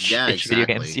the Yeah, itch video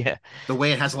games. exactly. Yeah. The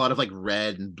way it has a lot of like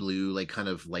red and blue, like kind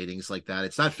of lightings like that.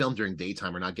 It's not filmed during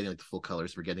daytime. We're not getting like the full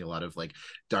colors. We're getting a lot of like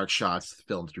dark shots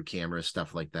filmed through cameras,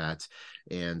 stuff like that.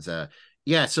 And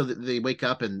yeah, so they wake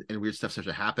up and weird stuff starts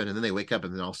to happen, and then they wake up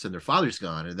and then all of a sudden their father's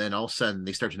gone, and then all of a sudden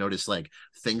they start to notice like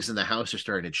things in the house are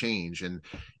starting to change. And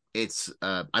it's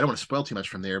I don't want to spoil too much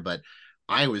from there, but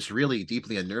I was really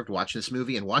deeply unnerved watching this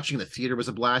movie, and watching the theater was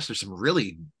a blast. There's some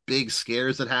really big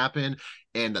scares that happen,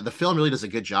 and the film really does a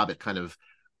good job at kind of.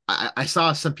 I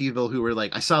saw some people who were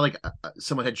like, I saw like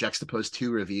someone had juxtaposed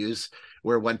two reviews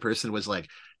where one person was like,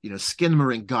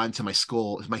 Skinamarink got into my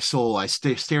soul. I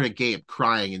stared at Gabe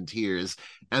crying in tears.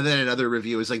 And then another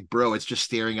review is like, bro, it's just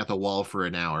staring at the wall for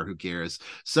an hour. Who cares?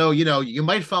 So, you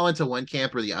might fall into one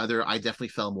camp or the other. I definitely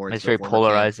fell more into It's the very former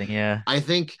camp. polarizing, yeah. I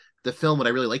think the film, what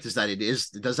I really liked is that it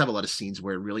does have a lot of scenes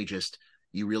where it really just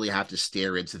you really have to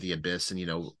stare into the abyss,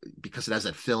 and because it has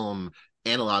that film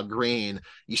analog grain,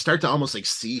 you start to almost like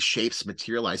see shapes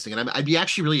materializing. And I'd be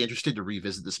actually really interested to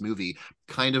revisit this movie,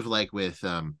 kind of like with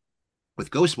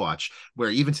Ghostwatch, where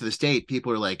even to this day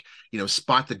people are like,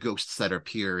 spot the ghosts that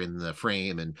appear in the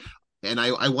frame. And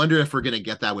I wonder if we're going to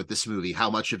get that with this movie, how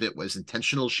much of it was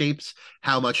intentional shapes,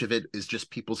 how much of it is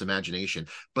just people's imagination.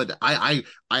 But I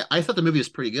thought the movie was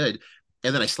pretty good.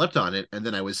 And then I slept on it, and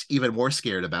then I was even more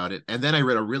scared about it. And then I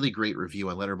read a really great review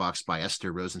on Letterboxd by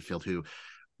Esther Rosenfield, who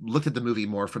looked at the movie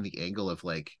more from the angle of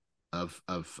like of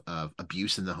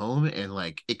abuse in the home, and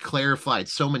like it clarified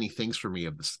so many things for me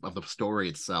of the story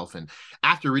itself. And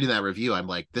after reading that review, I'm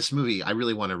like, this movie I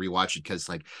really want to rewatch it, because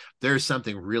like there's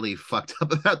something really fucked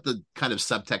up about the kind of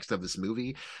subtext of this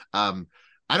movie. I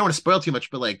don't want to spoil too much,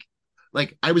 but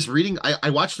like I was reading, I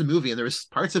watched the movie and there was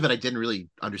parts of it I didn't really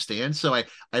understand. So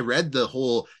I read the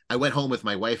whole, I went home with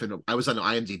my wife and I was on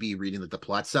IMDb reading like the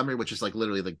plot summary, which is like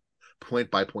literally like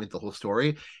point by point the whole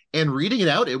story. And reading it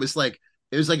out, it was like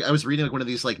I was reading like one of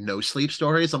these like no sleep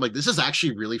stories. I'm like, this is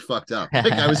actually really fucked up.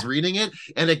 Like I was reading it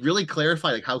and it really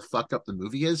clarified like how fucked up the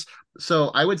movie is. So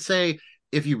I would say,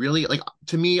 if you really like,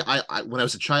 to me, I when I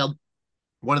was a child,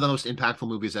 one of the most impactful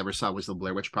movies I ever saw was the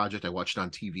Blair Witch Project. I watched it on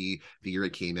TV the year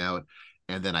it came out.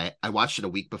 And then I watched it a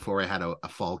week before I had a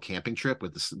fall camping trip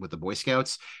with the Boy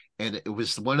Scouts. And it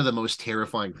was one of the most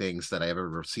terrifying things that I have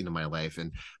ever seen in my life.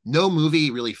 And no movie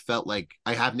really felt like,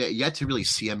 I have yet to really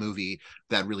see a movie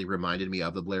that really reminded me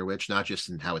of the Blair Witch, not just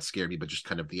in how it scared me, but just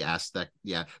kind of the aspect,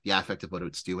 yeah, the affect of what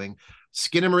it's doing.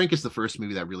 Skinamarink is the first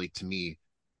movie that really, to me,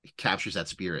 captures that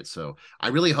spirit. So I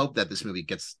really hope that this movie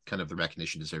gets kind of the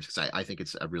recognition it deserves, because I think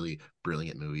it's a really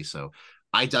brilliant movie. So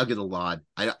I dug it a lot.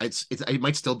 It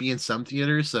might still be in some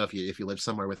theaters. So if you live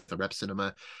somewhere with the rep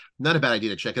cinema, not a bad idea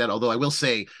to check it out. Although I will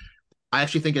say, I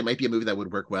actually think it might be a movie that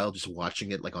would work well just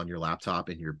watching it like on your laptop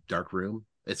in your dark room.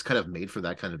 It's kind of made for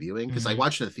that kind of viewing, because I Hmm.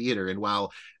 watched it in the theater, and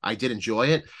while I did enjoy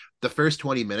it, the first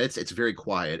 20 minutes it's very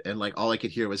quiet, and like all I could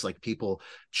hear was like people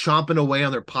chomping away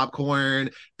on their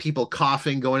popcorn, people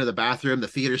coughing, going to the bathroom. The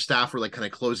theater staff were like kind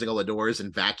of closing all the doors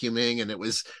and vacuuming, and it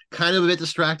was kind of a bit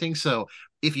distracting. So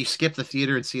if you skip the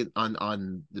theater and see it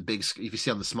on the big, if you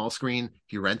see it on the small screen,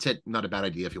 if you rent it, not a bad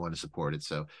idea if you want to support it.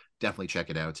 So definitely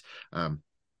check it out.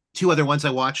 Two other ones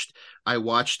I watched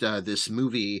this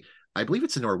movie, I believe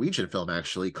it's a Norwegian film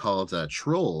actually, called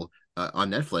Troll, on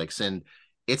Netflix. And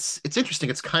it's interesting.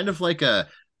 It's kind of like a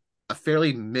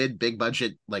fairly mid big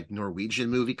budget like Norwegian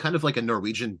movie, kind of like a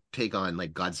Norwegian take on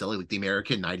like Godzilla, like the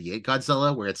American 98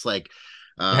 Godzilla, where it's like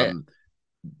um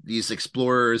these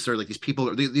explorers, or like these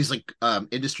people, these like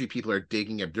industry people are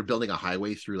they're building a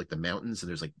highway through like the mountains, and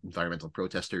there's like environmental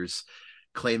protesters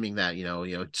claiming that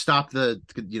stop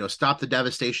the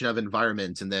devastation of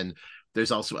environment. And then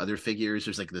there's also other figures.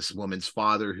 There's like this woman's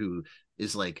father who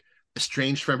is like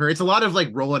estranged from her. It's a lot of like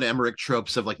Roland Emmerich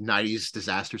tropes of like 90s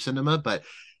disaster cinema, but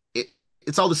it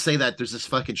it's all to say that there's this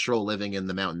fucking troll living in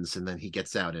the mountains, and then he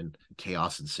gets out and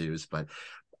chaos ensues. But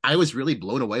I was really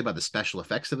blown away by the special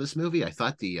effects of this movie. I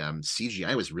thought the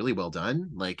CGI was really well done.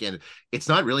 Like, and it's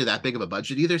not really that big of a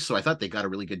budget either, so I thought they got a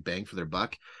really good bang for their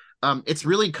buck. It's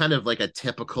really kind of like a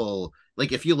typical,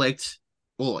 like if you liked,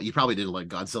 well, you probably didn't like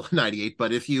Godzilla 98,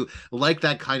 but if you like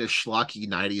that kind of schlocky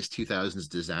 90s 2000s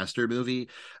disaster movie,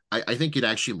 I think you'd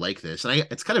actually like this. And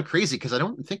it's kind of crazy because I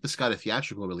don't think this got a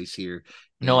theatrical release here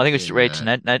No, I in think it's in right to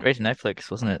right to Netflix,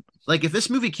 wasn't it? like if this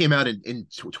movie came out in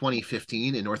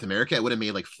 2015 in North America, it would have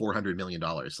made like $400 million.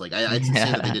 Like it's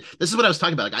insane that they Yeah. did. This is what I was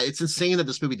talking about. Like it's insane that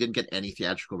this movie didn't get any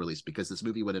theatrical release, because this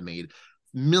movie would have made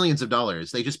millions of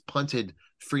dollars. They just punted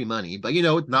free money. But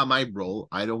not my role.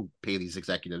 I don't pay these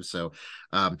executives. So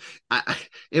um,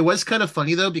 it was kind of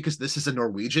funny though, because this is a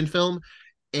Norwegian film,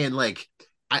 and like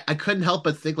I couldn't help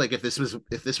but think like if this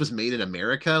was made in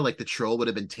America, like the troll would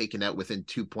have been taken out within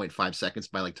 2.5 seconds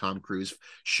by like Tom Cruise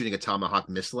shooting a tomahawk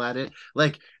missile at it.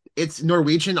 Like it's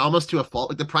Norwegian almost to a fault.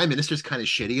 Like the prime minister's kind of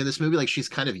shitty in this movie. Like she's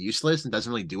kind of useless and doesn't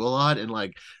really do a lot. And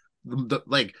like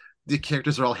like the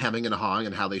characters are all hemming and hawing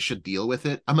and how they should deal with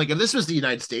it. I'm like, if this was the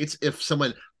United States, if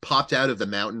someone popped out of the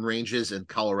mountain ranges in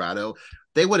Colorado,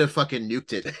 they would have fucking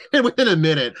nuked it within a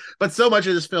minute. But so much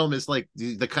of this film is like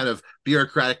the kind of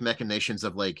bureaucratic machinations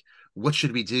of like, what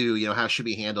should we do? You know, how should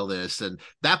we handle this? And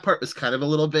that part was kind of a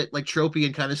little bit like tropey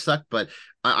and kind of sucked, but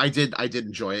I did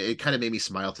enjoy it. It kind of made me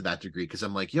smile to that degree because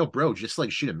I'm like, yo, bro, just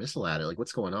like shoot a missile at it. Like,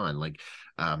 what's going on? Like,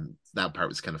 that part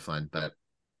was kind of fun, but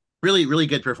really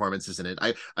good performances in it.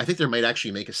 I think there might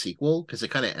actually make a sequel because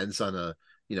it kind of ends on a,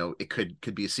 you know, it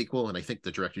could be a sequel, and I think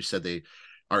the director said they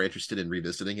are interested in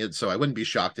revisiting it. So I wouldn't be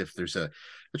shocked if there's a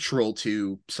Troll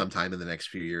 2 sometime in the next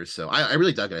few years. So I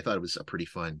really dug it. I thought it was a pretty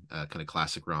fun kind of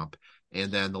classic romp.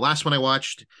 And then the last one I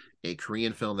watched, a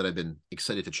Korean film that I've been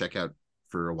excited to check out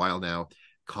for a while now,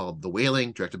 called The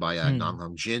Wailing, directed by Nam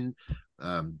Hong Jin.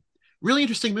 Really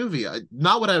interesting movie.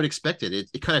 Not what I would expected.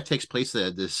 It kind of takes place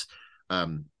at this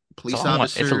police It's a long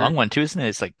officer. one too, isn't it?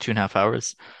 It's like 2.5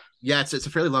 hours. Yeah, it's a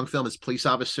fairly long film. This police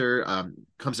officer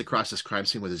comes across this crime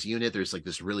scene with his unit. There's like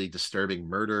this really disturbing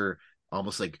murder,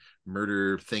 almost like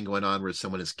murder thing going on where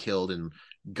someone is killed and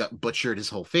got butchered his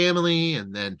whole family,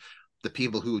 and then the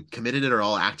people who committed it are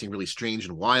all acting really strange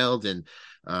and wild, and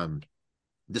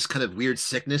this kind of weird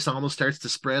sickness almost starts to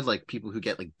spread. Like people who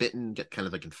get like bitten get kind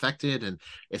of like infected, and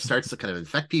it starts to kind of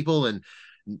infect people. And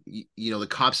you know, the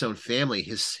cop's own family,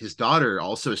 his daughter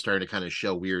also is starting to kind of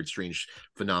show weird strange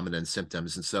phenomena and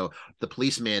symptoms, and so the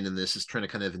policeman in this is trying to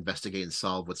kind of investigate and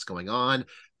solve what's going on.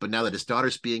 But now that his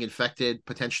daughter's being infected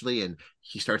potentially, and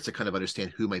he starts to kind of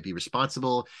understand who might be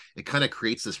responsible, it kind of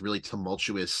creates this really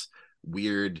tumultuous,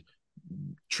 weird,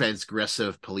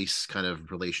 transgressive police kind of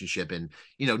relationship. And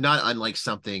you know, not unlike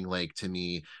something like, to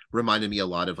me, reminded me a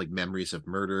lot of like Memories of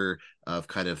Murder, of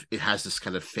kind of, it has this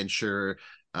kind of Fincher,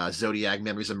 Zodiac,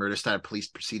 Memories of Murder style police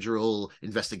procedural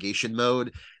investigation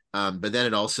mode, but then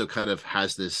it also kind of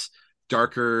has this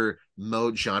darker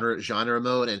mode, genre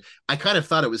mode. And I kind of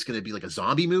thought it was going to be like a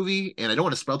zombie movie, and I don't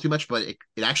want to spoil too much, but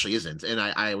it actually isn't. And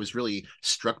I was really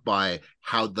struck by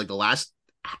how like the last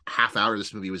half hour of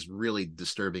this movie was really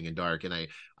disturbing and dark, and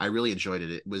I really enjoyed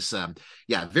it. It was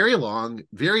yeah, very long,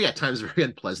 very at times very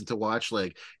unpleasant to watch.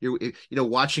 Like you know,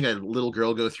 watching a little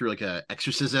girl go through like a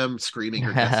exorcism screaming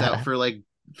her guts out for like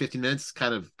 15 minutes,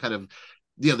 kind of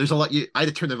you know, there's a lot. I had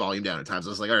to turn the volume down at times.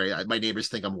 I was like, all right, my neighbors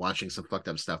think I'm watching some fucked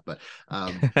up stuff, but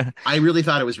I really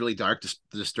thought it was really dark,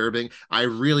 disturbing. I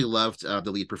really loved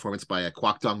the lead performance by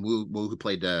Kwak Dong Woo, who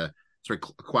played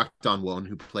Kwak Don Won,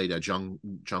 who played Jung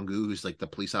Gu, who's like the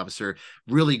police officer.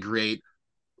 Really great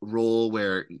role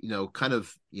where, you know, kind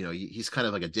of, you know, he's kind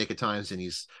of like a dick at times, and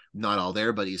he's not all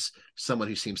there, but he's someone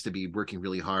who seems to be working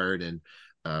really hard. And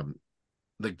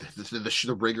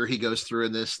the rigor he goes through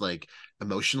in this, like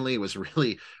emotionally, was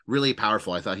really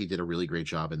powerful. I thought he did a really great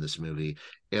job in this movie,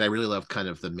 and I really loved kind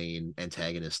of the main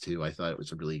antagonist too. I thought it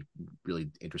was a really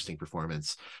interesting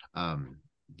performance.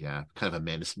 Yeah, kind of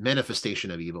a manifestation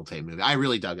of evil type movie. I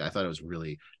really dug it. I thought it was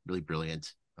really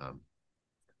brilliant.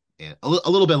 And a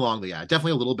little bit long, but yeah,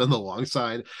 definitely a little bit on the long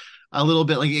side. A little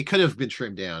bit, like, it could have been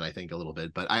trimmed down, I think, a little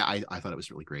bit, but I thought it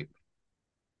was really great.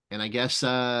 And I guess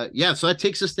yeah, so that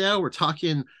takes us now. We're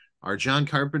talking our John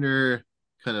Carpenter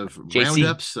kind of JC.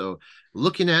 roundup. So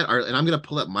looking at our, and I'm gonna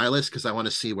pull up my list because I want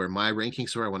to see where my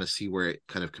rankings were. I want to see where it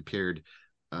kind of compared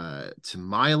to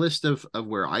my list of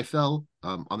where I fell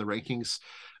on the rankings.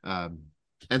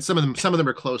 And some of them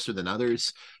are closer than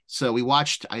others. So we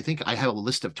watched, I think I have a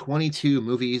list of 22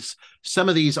 movies. Some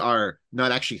of these are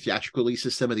not actually theatrical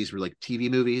releases. Some of these were like TV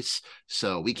movies.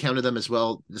 So we counted them as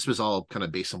well. This was all kind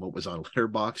of based on what was on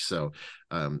Letterboxd. So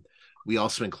we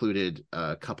also included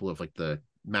a couple of like the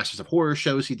Masters of Horror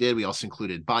shows he did. We also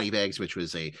included Body Bags, which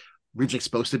was originally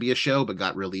supposed to be a show, but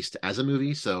got released as a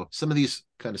movie. So some of these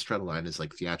kind of straddle line as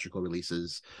like theatrical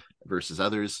releases versus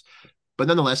others. But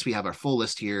nonetheless, we have our full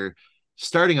list here,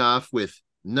 starting off with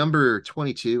number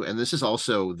 22. And this is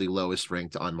also the lowest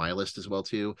ranked on my list as well,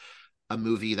 too. A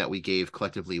movie that we gave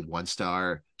collectively 1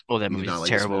 star. Oh, that We did not movie's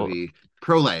like this terrible. movie.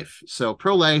 Pro-Life. So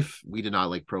Pro-Life, we did not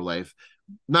like Pro-Life.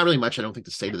 Not really much, I don't think,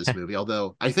 to say to this movie,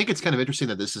 although I think it's kind of interesting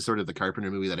that this is sort of the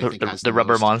Carpenter movie that I think has The the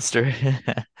rubber most, monster.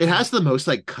 it has the most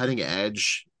like cutting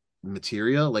edge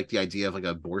material, like the idea of like an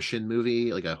abortion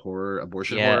movie, like a horror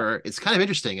abortion Yeah, horror. It's kind of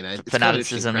interesting, and it's kind of an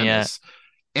interesting fanaticism. Yeah. premise.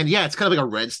 And yeah, it's kind of like a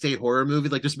red state horror movie.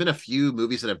 Like there's been a few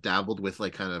movies that have dabbled with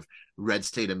like kind of red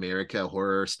state America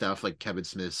horror stuff, like Kevin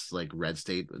Smith's like Red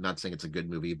State. I'm not saying it's a good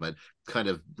movie, but kind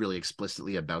of really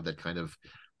explicitly about that kind of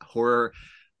horror.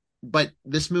 But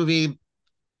this movie,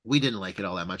 we didn't like it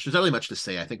all that much. There's not really much to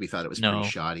say. I think we thought it was pretty No.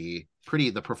 shoddy. Pretty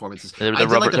the performances. The I the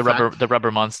did like rubber the the rubber fact. the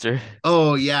rubber monster.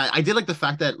 Oh yeah, I did like the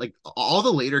fact that like all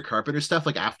the later Carpenter stuff,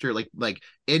 like after like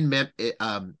in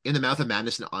the Mouth of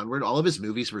Madness and onward, all of his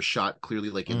movies were shot clearly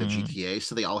like in the Mm. GTA,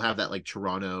 so they all have that like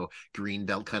Toronto green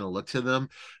belt kind of look to them.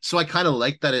 So I kind of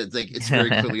like that it's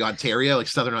very clearly Ontario, like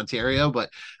Southern Ontario. But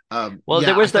Well,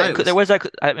 yeah, I thought it there was was that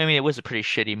I mean it was a pretty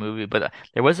shitty movie, but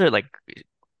there was a like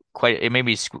quite it made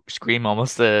me scream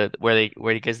almost the where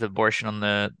he gets the abortion on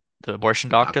the abortion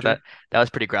doctor Doctor. that was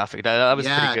pretty graphic. That was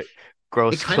pretty Yeah, good.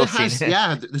 it Gross kind kill of scene. has,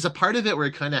 yeah, there's a part of it where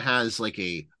it kind of has like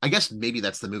I guess maybe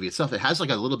that's the movie itself. It has like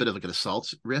a little bit of like an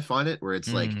assault riff on it where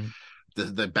it's like Mm.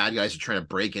 the bad guys are trying to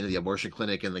break into the abortion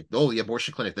clinic and like, oh, the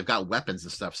abortion clinic, they've got weapons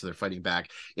and stuff, so they're fighting back.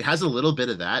 It has a little bit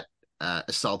of that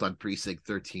assault on Precinct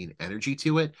 13 energy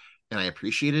to it, and I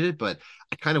appreciated it, but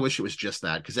I kind of wish it was just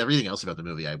that because everything else about the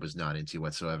movie I was not into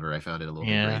whatsoever. I found it a little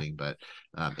bit Yeah. grating, but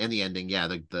and the ending, yeah,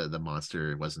 the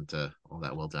monster wasn't all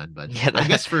that well done. But Yeah, I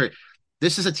guess that, for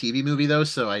this is a TV movie though,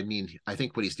 so I mean, I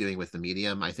think what he's doing with the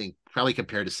medium, I think probably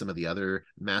compared to some of the other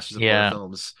masters of horror yeah.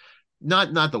 films,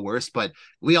 not the worst, but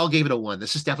we all gave it a one.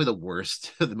 This is definitely the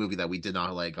worst the movie that we did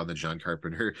not like on the John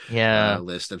Carpenter Yeah.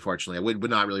 list. Unfortunately, I would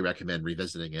not really recommend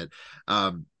revisiting it.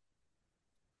 Um,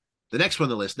 the next one on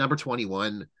the list, number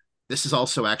 21. This is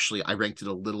also actually I ranked it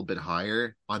a little bit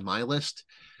higher on my list.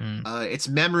 Mm.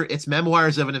 It's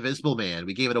Memoirs of an Invisible Man.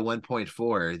 We gave it a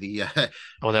 1.4. The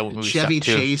Oh, that movie Chevy sucked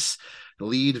too. Chase, the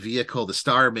lead vehicle, the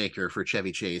star maker for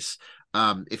Chevy Chase.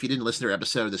 If you didn't listen to our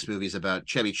episode, this movie is about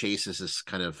Chevy Chase is this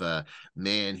kind of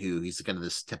man who he's kind of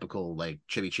this typical like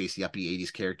Chevy Chase, the uppy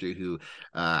 80s character who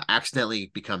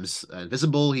accidentally becomes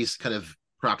invisible. He's kind of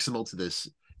proximal to this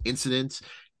incident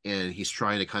and he's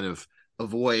trying to kind of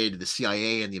avoid the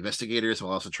CIA and the investigators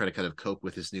while also trying to kind of cope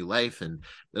with his new life. And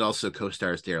it also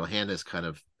co-stars Daryl Hannah as kind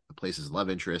of plays his love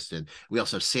interest. And we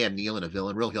also have Sam Neill in a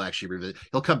villain role.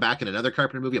 He'll come back in another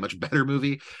Carpenter movie, a much better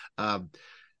movie. Um,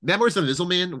 Memoirs of an Invisible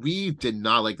Man, we did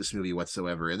not like this movie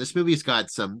whatsoever. And this movie's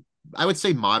got some, I would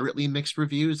say, moderately mixed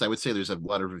reviews. I would say there's a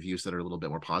lot of reviews that are a little bit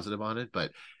more positive on it,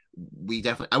 but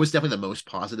I was definitely the most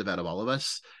positive out of all of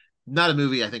us. Not a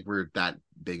movie I think we're that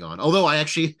big on. Although I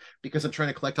actually, because I'm trying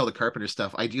to collect all the Carpenter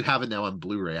stuff, I do have it now on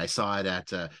Blu-ray. I saw it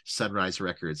at Sunrise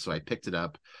Records, so I picked it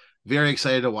up. Very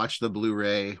excited to watch the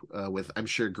Blu-ray with, I'm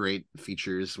sure, great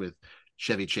features with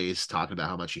Chevy Chase talking about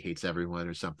how much he hates everyone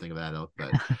or something of that ilk.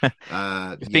 But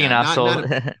Just being an yeah, asshole.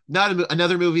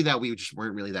 another movie that we just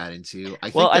weren't really that into. I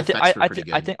Well, think the effects were pretty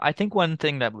good. I think one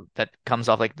thing that comes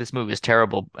off like this movie is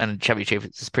terrible and Chevy Chase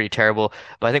is pretty terrible.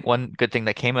 But I think one good thing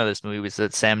that came out of this movie was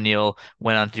that Sam Neill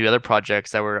went on to do other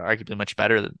projects that were arguably much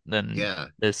better than Yeah,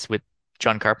 this with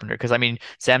John Carpenter. Because I mean,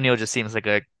 Sam Neill just seems like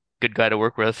a good guy to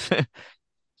work with.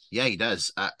 yeah, he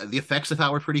does. The effects I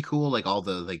thought were pretty cool. Like all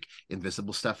the like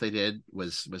invisible stuff they did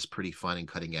was pretty fun and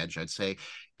cutting edge, I'd say.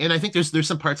 And I think there's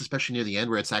some parts, especially near the end,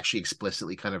 where it's actually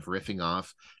explicitly kind of riffing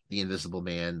off the Invisible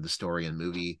Man, the story and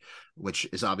movie, which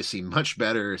is obviously much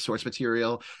better source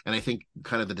material. And I think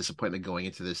kind of the disappointment going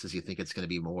into this is you think it's going to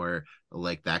be more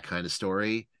like that kind of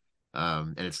story.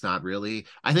 And it's not really.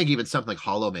 I think even something like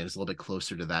Hollow Man is a little bit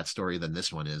closer to that story than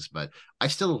this one is, but I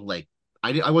still like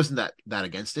I wasn't that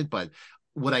against it, but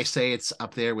would I say it's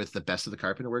up there with the best of the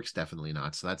Carpenter works? Definitely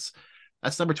not. So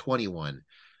that's number 21.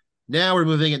 Now we're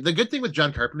moving in. The good thing with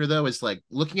John Carpenter though is like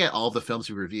looking at all the films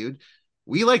we reviewed,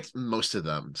 we liked most of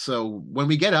them. So when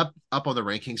we get up on the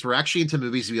rankings, we're actually into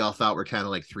movies we all thought were kind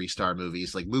of like 3-star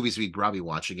movies, like movies we'd probably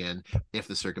watch again if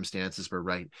the circumstances were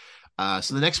right.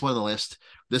 So the next one on the list,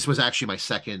 this was actually my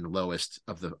second lowest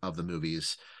of the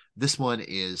movies. This one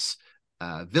is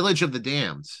Village of the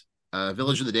Damned.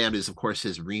 Village of the Damned is, of course,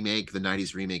 his remake, the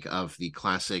 90s remake of the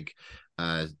classic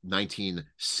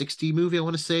 1960 movie, I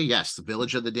want to say. Yes, The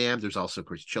Village of the Damned. There's also, of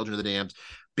course, Children of the Damned,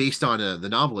 based on the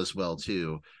novel as well,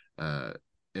 too. Uh,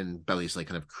 and about these like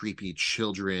kind of creepy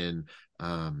children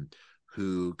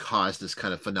who cause this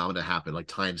kind of phenomena to happen, like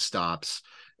time stops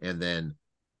and then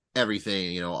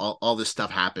everything, all this stuff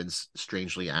happens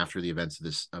strangely after the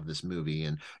events of this movie,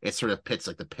 and it sort of pits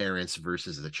like the parents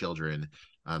versus the children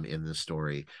in the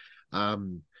story.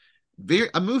 um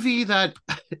a movie that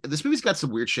this movie's got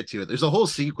some weird shit to it. There's a whole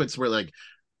sequence where like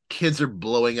kids are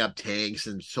blowing up tanks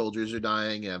and soldiers are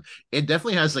dying. It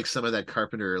definitely has like some of that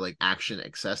Carpenter like action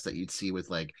excess that you'd see with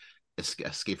like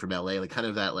Escape from LA, like kind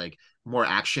of that like more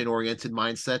action oriented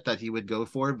mindset that he would go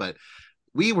for. But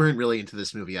we weren't really into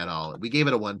this movie at all. We gave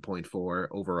it a 1.4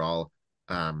 overall.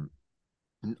 Um,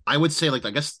 I would say like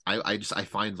I guess I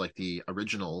find like the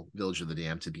original Village of the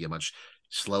Damned to be a much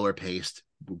slower paced,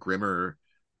 grimmer.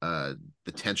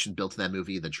 The tension built in that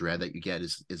movie, the dread that you get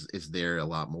is there a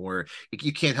lot more.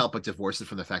 You can't help but divorce it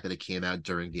from the fact that it came out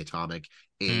during the atomic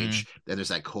Mm, age. Then there's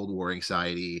that Cold War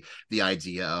anxiety, the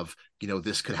idea of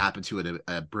this could happen to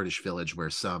a British village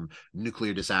where some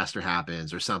nuclear disaster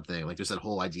happens or something. Like there's that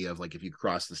whole idea of like if you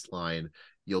cross this line,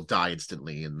 you'll die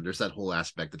instantly, and there's that whole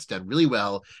aspect that's done really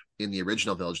well in the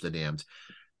original Village of the Damned.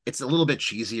 It's a little bit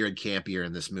cheesier and campier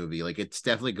in this movie. Like it's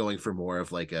definitely going for more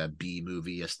of like a B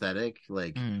movie aesthetic.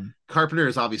 Like mm. Carpenter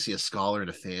is obviously a scholar and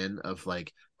a fan of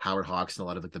like Howard Hawks and a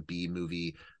lot of like the B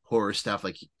movie horror stuff.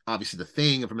 Like obviously The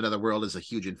Thing from Another World is a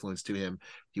huge influence to him.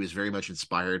 He was very much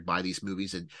inspired by these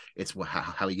movies, and it's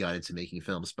how he got into making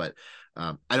films. But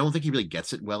I don't think he really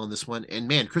gets it well in this one. And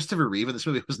man, Christopher Reeve in this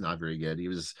movie was not very good.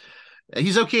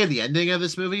 He's okay at the ending of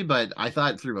this movie, but I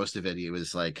thought through most of it he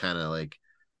was like kind of like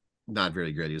not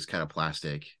very good. He was kind of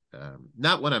plastic.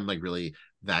 Not one I'm like really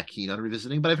that keen on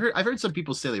revisiting, but I've heard some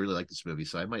people say they really like this movie,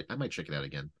 so I might check it out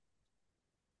again.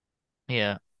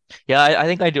 Yeah. Yeah, I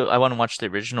think I do. I want to watch the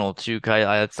original too.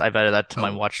 I've added that to my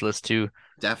Oh, watch list too.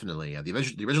 definitely. Yeah, the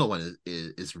original one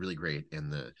is really great,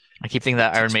 and I keep thinking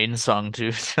that Iron Maiden song too.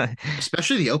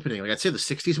 especially the opening. Like I'd say the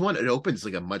 '60s one, it opens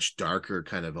like a much darker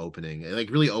kind of opening. It like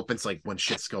really opens like when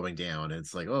shit's going down, and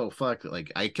it's like oh fuck.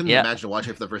 Like I couldn't Yeah. imagine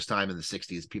watching it for the first time in the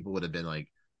 '60s. People would have been like,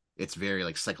 it's very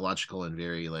like psychological and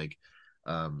very like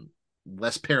um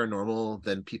less paranormal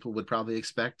than people would probably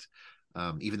expect.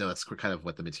 Even though that's kind of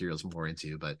what the material is more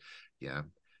into. But yeah.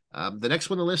 The next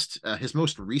one on the list, his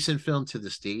most recent film to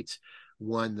this date,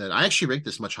 one that I actually ranked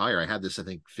this much higher. I had this, I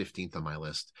think, 15th on my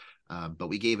list. But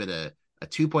we gave it a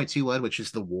 2.21, which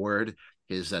is The Ward,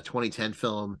 his 2010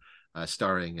 film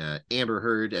starring Amber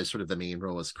Heard as sort of the main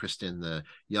role as Kristen, the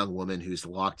young woman who's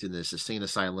locked in this insane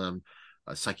asylum,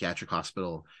 a psychiatric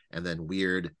hospital, and then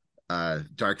weird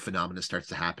dark phenomena starts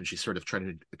to happen. She's sort of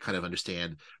trying to kind of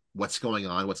understand what's going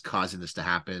on, what's causing this to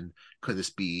happen. Could this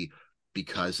be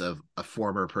because of a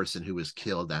former person who was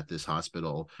killed at this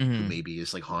hospital who Hmm. maybe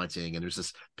is like haunting? And there's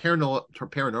this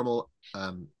paranormal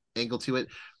angle to it.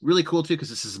 Really cool too, because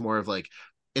this is more of like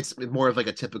it's more of like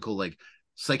a typical like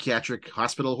psychiatric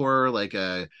hospital horror, like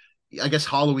I guess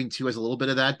Halloween 2 has a little bit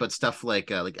of that, but stuff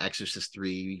like Exorcist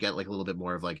 3, you get like a little bit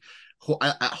more of like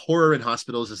horror in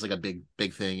hospitals is like a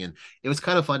big thing. And it was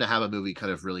kind of fun to have a movie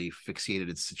kind of really fixated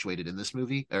and situated in this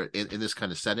movie or in this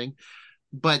kind of setting.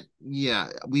 But yeah,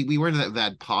 we weren't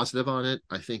that positive on it.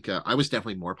 I think I was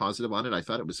definitely more positive on it. I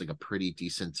thought it was like a pretty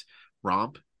decent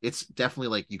romp. It's definitely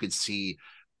like you could see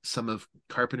some of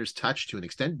Carpenter's touch to an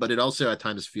extent, but it also at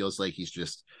times feels like he's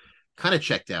just kind of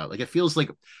checked out. Like it feels like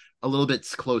a little bit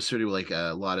closer to like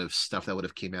a lot of stuff that would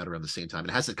have came out around the same time.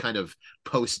 It has a kind of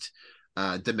post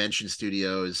Dimension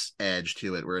Studios edge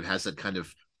to it, where it has that kind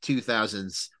of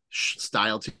 2000s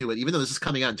style to it. Even though this is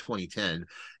coming out in 2010,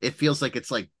 it feels like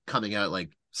it's like coming out like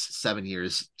 7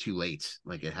 years too late.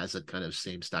 Like it has that kind of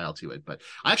same style to it. But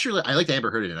I liked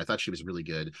Amber Heard in it. I thought she was really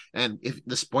good. And if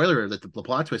the spoiler that the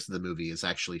plot twist of the movie is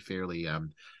actually fairly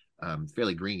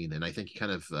green, and I think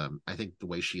kind of I think the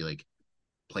way she like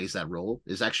plays that role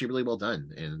is actually really well done.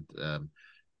 And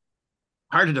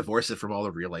hard to divorce it from all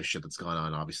the real life shit that's gone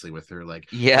on, obviously, with her. Like,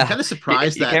 I'm Yeah. kind of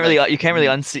surprised You that, can't really like, you can't really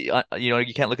unsee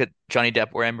you can't look at Johnny Depp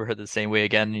or Amber Heard the same way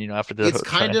again, after it's the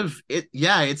kind of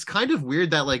yeah, it's kind of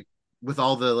weird that, like, with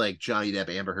all the like Johnny Depp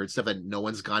Amber Heard stuff, that no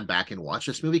one's gone back and watched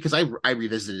this movie because I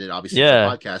revisited it obviously for the Yeah.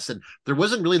 podcast, and there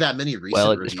wasn't really that many Well,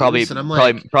 recent it's probably reviews, and I'm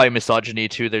probably like, probably misogyny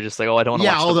too. They're just like, oh, I don't want to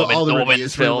yeah, watch all the the woman's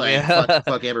reviews were film. like Yeah.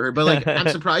 fuck Amber Heard, but like I'm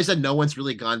surprised that no one's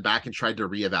really gone back and tried to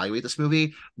reevaluate this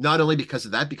movie. Not only because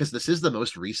of that, because this is the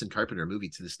most recent Carpenter movie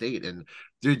to this date, and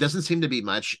there doesn't seem to be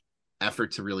much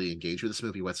effort to really engage with this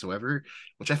movie whatsoever,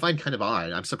 which I find kind of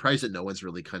odd. I'm surprised that no one's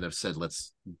really kind of said,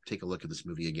 let's take a look at this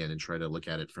movie again and try to look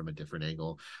at it from a different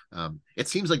angle. It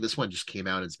seems like this one just came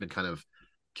out and it's been kind of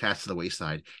cast to the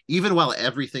wayside, even while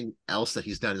everything else that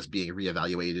he's done is being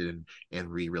reevaluated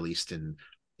and re-released in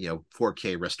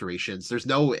 4K restorations.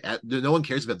 No one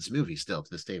cares about this movie still to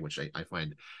this day, which I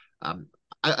find um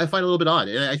I find a little bit odd.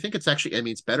 And I think it's actually, I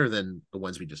mean, it's better than the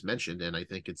ones we just mentioned, and I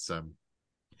think it's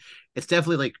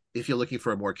definitely like if you're looking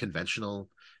for a more conventional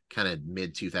kind of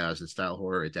mid 2000 style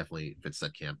horror, it definitely fits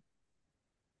that camp.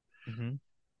 Hmm.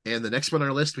 And the next one on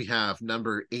our list, we have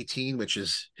number 18, which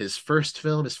is his first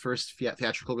film, his first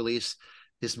theatrical release.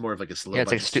 his more of like a Yeah, low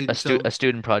it's like budget student a film.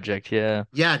 student project. Yeah.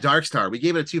 Yeah, Dark Star. We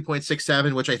gave it a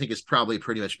 2.67, which I think is probably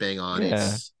pretty much bang on.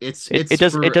 Yeah. It's for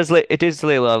It does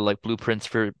lay a lot of like blueprints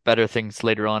for better things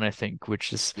later on, I think,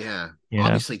 which is yeah. yeah.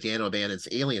 Obviously Dan O'Bannon's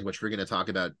Alien, which we're going to talk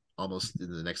about almost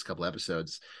in the next couple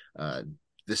episodes. Uh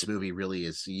this movie really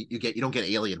is you don't get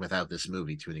Alien without this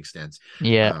movie to an extent.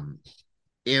 Yeah. Um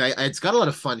and it's got a lot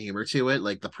of fun humor to it.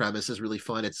 Like the premise is really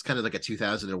fun. It's kind of like a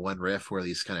 2001 riff where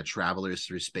these kind of travelers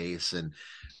through space and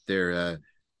they're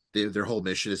their whole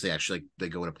mission is they actually like they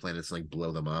go into planets and like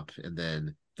blow them up, and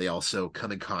then they also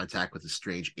come in contact with a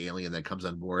strange alien that comes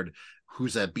on board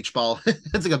who's a beach ball.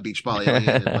 It's like a beach ball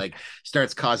alien and like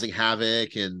starts causing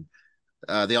havoc. And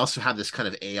they also have this kind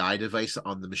of AI device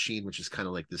on the machine, which is kind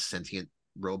of like this sentient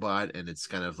robot, and it's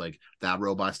kind of like that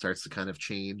robot starts to kind of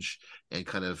change and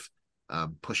kind of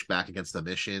push back against the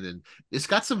mission. And it's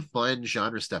got some fun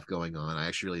genre stuff going on. I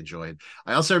actually really enjoyed.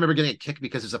 I also remember getting a kick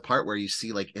because there's a part where you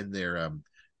see like in their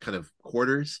kind of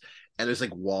quarters, and there's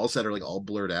like walls that are like all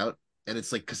blurred out, and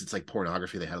it's like because it's like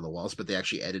pornography they had on the walls, but they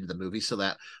actually edited the movie so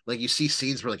that like you see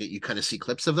scenes where like you kind of see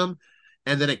clips of them,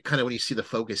 and then it kind of when you see the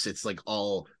focus it's like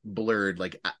all blurred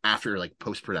like after like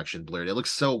post-production blurred. It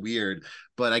looks so weird,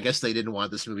 but I guess they didn't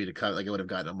want this movie to cut, like it would have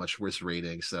gotten a much worse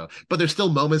rating. So but there's still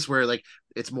moments where like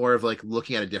it's more of like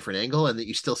looking at a different angle and that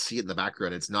you still see it in the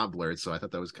background, it's not blurred. So I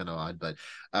thought that was kind of odd, but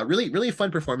really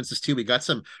fun performances too. We got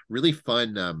some really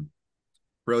fun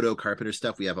Proto Carpenter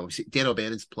stuff. We have obviously Dan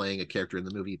O'Bannon's playing a character in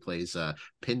the movie. He plays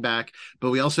Pinback, but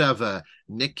we also have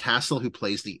Nick Castle who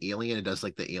plays the alien and does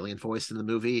like the alien voice in the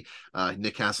movie.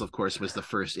 Nick Castle, of course, was the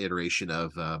first iteration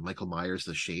of Michael Myers,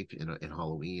 the Shape in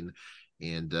Halloween,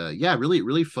 and yeah,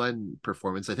 really fun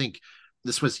performance. I think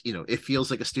this was, it feels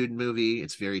like a student movie.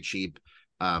 It's very cheap.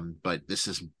 But this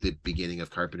is the beginning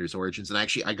of Carpenter's origins. And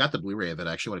actually, I got the Blu-ray of it.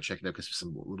 I actually want to check it out because there's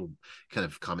some little kind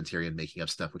of commentary and making up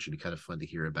stuff, which would be kind of fun to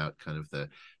hear about kind of the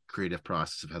creative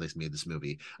process of how they made this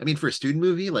movie. I mean, for a student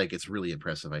movie, like it's really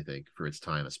impressive, I think, for its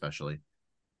time, especially.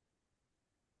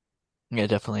 Yeah,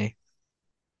 definitely.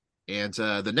 And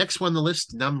the next one on the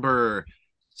list, number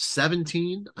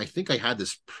 17. I think I had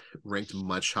this ranked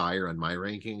much higher on my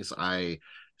rankings. I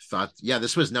thought, yeah,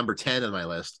 this was number 10 on my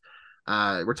list.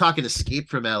 We're talking Escape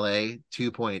from LA,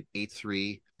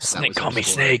 2.83. That Snake, was our call me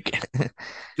score. Snake.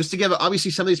 Just to give,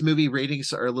 obviously, some of these movie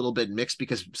ratings are a little bit mixed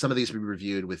because some of these we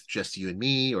reviewed with just you and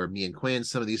me or me and Quinn.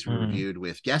 Some of these we Mm. reviewed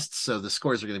with guests. So the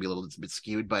scores are going to be a little bit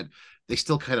skewed, but they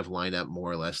still kind of line up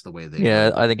more or less the way they Yeah,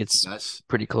 would I think with it's us.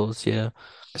 pretty close. Yeah.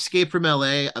 Escape from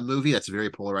LA, a movie that's very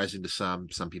polarizing to some.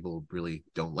 Some people really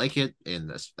don't like it,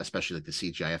 and especially like the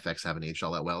CGI effects haven't aged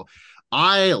all that well.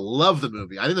 I love the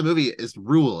movie. I think the movie is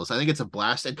rules. I think it's a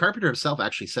blast. And Carpenter himself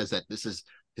actually says that this is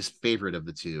his favorite of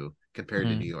the two compared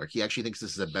to New Mm. York. He actually thinks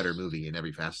this is a better movie in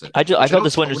every facet, I which I felt don't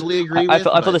this one just totally agree with, I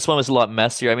felt but this one was a lot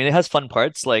messier. I mean, it has fun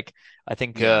parts. Like I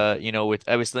think yeah, with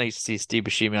I was nice to see Steve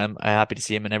Buscemi. I'm happy to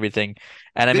see him and everything.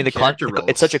 And I mean good character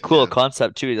it's such roles. a cool Yeah,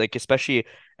 concept too. Like especially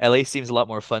LA seems a lot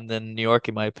more fun than New York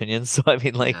in my opinion. So I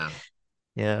mean like yeah.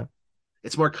 yeah.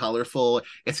 It's more colorful.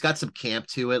 It's got some camp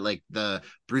to it, like the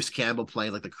Bruce Campbell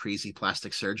playing like the crazy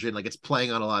plastic surgeon. Like it's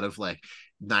playing on a lot of like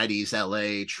 90s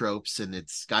LA tropes, and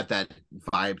it's got that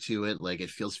vibe to it. Like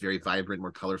it feels very vibrant,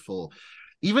 more colorful.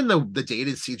 Even though the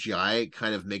dated CGI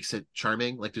kind of makes it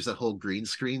charming. Like there's that whole green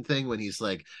screen thing when he's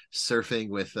like surfing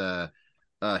with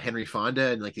Henry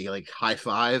Fonda and like they like high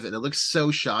five, and it looks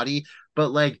so shoddy. But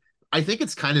like I think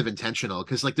it's kind of intentional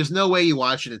because like there's no way you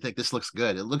watch it and think this looks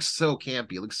good. It looks so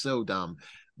campy, it looks so dumb.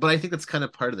 But I think that's kind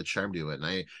of part of the charm to it.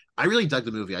 And I really dug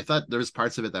the movie. I thought there was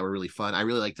parts of it that were really fun. I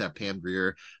really liked that Pam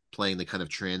Grier playing the kind of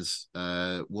trans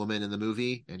woman in the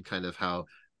movie, and kind of how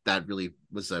that really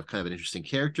was a kind of an interesting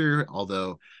character.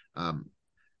 Although um,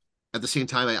 at the same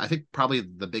time, I think probably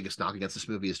the biggest knock against this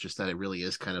movie is just that it really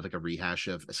is kind of like a rehash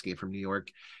of Escape from New York.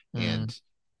 Mm. And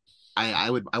I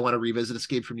want to revisit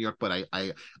Escape from New York, but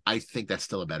I think that's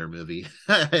still a better movie.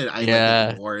 I like it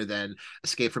Yeah. more than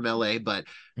Escape from LA, but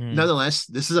Mm. nonetheless,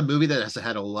 this is a movie that has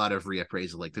had a lot of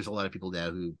reappraisal. Like there's a lot of people now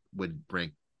who would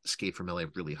rank Escape from LA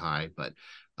really high, but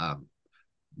um,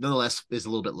 nonetheless is a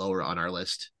little bit lower on our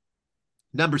list.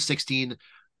 Number 16,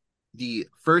 the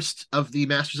first of the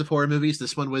Masters of Horror movies.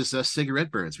 This one was Cigarette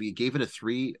Burns. We gave it a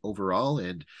 3 overall,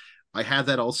 and I had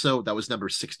that also. That was number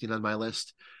 16 on my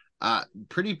list.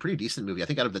 Pretty decent movie. I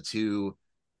think out of the two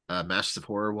Masters of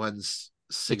Horror ones,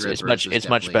 Cigarette Burns was It's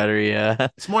much definitely, better, yeah.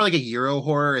 it's more like a Euro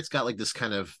horror. It's got like this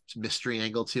kind of mystery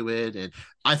angle to it, and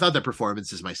I thought the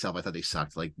performances myself, I thought they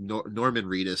sucked. Like Norman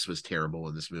Reedus was terrible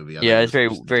in this movie. I thought Yeah, he it's was the very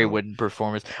worst of the very two. wooden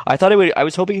performance. I thought it would I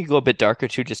was hoping it could go a bit darker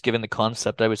too, just given the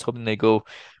concept. I was hoping they go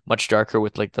much darker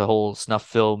with like the whole snuff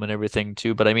film and everything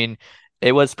too. But I mean,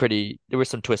 It was pretty. There were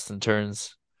some twists and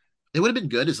turns. It would have been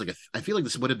good as like I feel like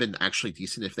this would have been actually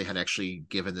decent if they had actually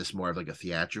given this more of like a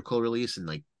theatrical release and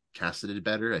like casted it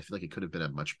better. I feel like it could have been a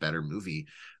much better movie.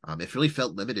 It really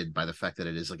felt limited by the fact that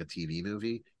it is like a TV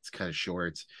movie. It's kind of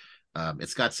short.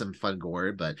 It's got some fun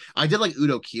gore, but I did like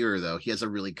Udo Kier though. He has a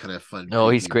really kind of fun, Oh,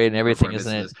 he's creepy great and everything, performance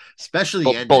isn't in it? this, especially the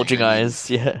ending. Bulging I mean, eyes.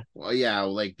 Yeah. well, yeah,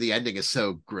 like the ending is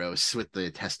so gross with the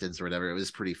intestines or whatever. It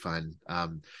was pretty fun.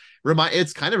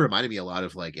 It's kind of reminded me a lot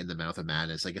of like In the Mouth of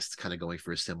Madness. I guess it's kind of going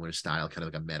for a similar style, kind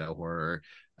of like a meta horror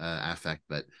affect.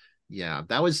 But yeah,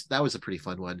 that was a pretty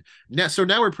fun one. Now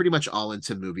we're pretty much all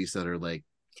into movies that are like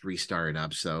 3 star and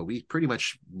up. So we pretty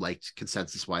much liked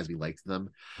consensus wise, we liked them.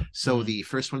 So Mm. the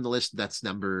first one on the list, that's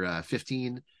number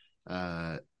 15,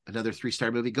 another 3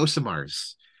 star movie, Ghost of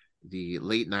Mars, the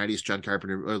late 90s John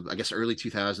Carpenter, or I guess early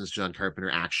 2000s John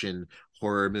Carpenter action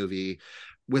horror movie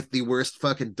with the worst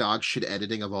fucking dog shit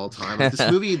editing of all time. Like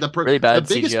this movie, Really the bad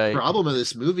biggest CGI. problem of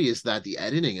this movie is that the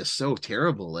editing is so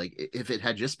terrible. Like if it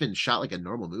had just been shot like a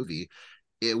normal movie,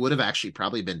 it would have actually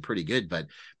probably been pretty good. But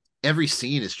every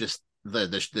scene is just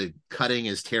the cutting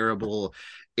is terrible.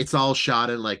 It's all shot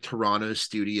in like Toronto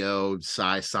studio,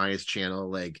 science channel,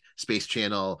 like Space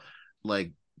Channel,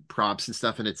 like props and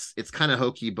stuff, and it's kind of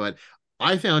hokey, but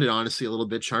I found it honestly a little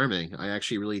bit charming. I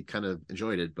actually really kind of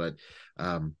enjoyed it, but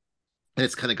and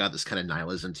it's kind of got this kind of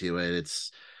nihilism to it.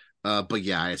 It's but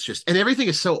yeah, it's just, and everything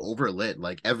is so overlit.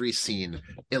 Like every scene,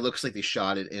 it looks like they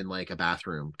shot it in like a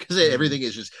bathroom because Mm. everything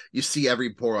is just, you see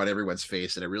every pore on everyone's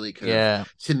face, and it really could have, Yeah.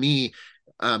 to me,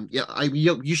 yeah, I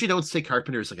usually don't say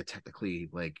Carpenter is like a technically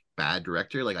like bad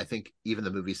director. Like I think even the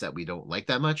movies that we don't like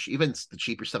that much, even the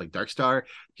cheaper stuff like Dark Star,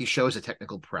 he shows a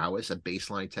technical prowess, a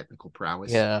baseline technical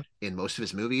prowess Yeah. in most of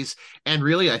his movies. And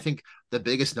really, I think the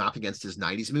biggest knock against his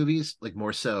 '90s movies, like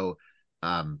more so,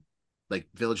 um, like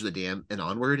Village of the Dam and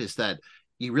onward, is that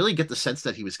you really get the sense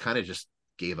that he was kind of just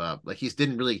gave up. Like he's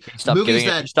didn't really He the stopped movies giving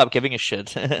it. He that, stopped giving a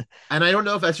shit. and I don't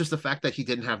know if that's just the fact that he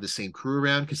didn't have the same crew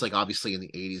around, because like obviously in the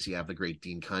 '80s you have the great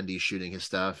Dean Cundy shooting his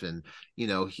stuff, and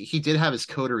he did have his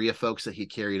coterie of folks that he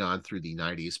carried on through the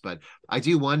 '90s. But I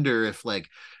do wonder if like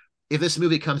if this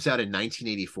movie comes out in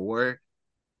 1984,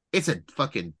 it's a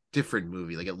fucking different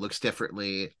movie. Like it looks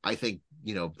differently. I think,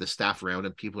 the staff around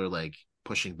him, people are like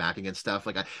pushing back against stuff.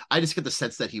 Like I just get the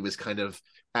sense that he was kind of,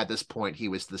 at this point, he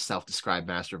was the self-described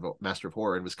master of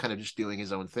horror and was kind of just doing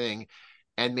his own thing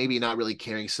and maybe not really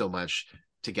caring so much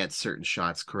to get certain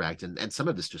shots correct. And some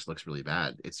of this just looks really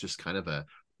bad. It's just kind of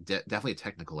definitely a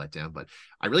technical letdown, but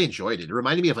I really enjoyed it. It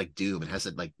reminded me of like Doom. It has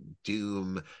that like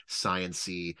Doom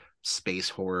sciency space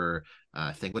horror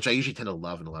thing, which I usually tend to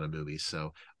love in a lot of movies.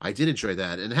 So I did enjoy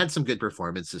that, and it had some good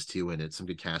performances too in it, some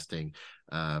good casting.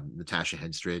 Natasha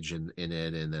Henstridge in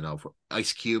it, and then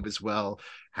Ice Cube as well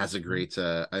has a great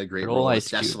Good old role as Ice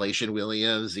Cube. Desolation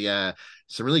Williams. Yeah,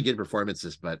 some really good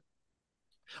performances. But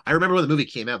I remember when the movie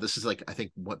came out. This is like, I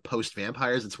think, what, post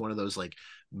Vampires. It's one of those like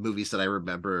movies that I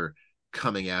remember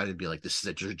coming out and be like, this is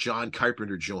a John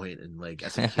Carpenter joint. And like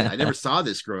as a kid, I never saw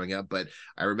this growing up, but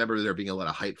I remember there being a lot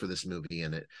of hype for this movie,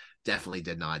 and it definitely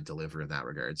did not deliver in that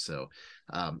regard. So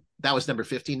that was number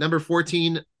 15. Number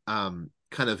 14, kind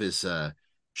of his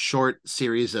short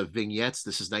series of vignettes.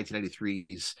 This is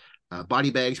 1993's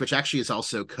Body Bags, which actually is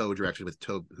also co-directed with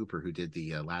Tobe Hooper, who did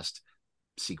the last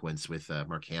sequence with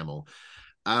Mark Hamill.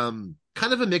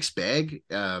 Kind of a mixed bag.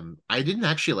 I didn't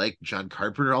actually like John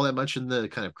Carpenter all that much in the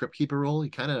kind of crypt keeper role.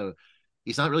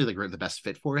 He's not really the best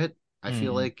fit for it. I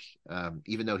feel Mm. like,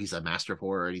 even though he's a master of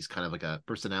horror and he's kind of like a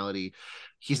personality,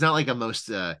 he's not like a most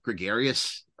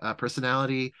gregarious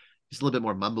personality. He's a little bit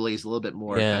more mumbly. He's a little bit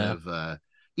more kind Yeah. of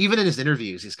even in his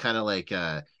interviews, he's kind of like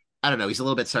I don't know. He's a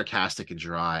little bit sarcastic and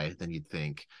dry than you'd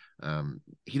think.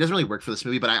 He doesn't really work for this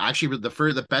movie, but I actually,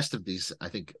 the best of these, I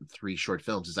think, 3 short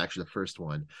films is actually the first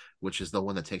one, which is the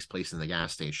one that takes place in the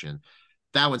gas station.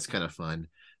 That one's kind of fun.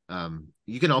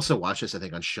 You can also watch this, I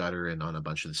think, on Shudder and on a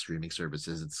bunch of the streaming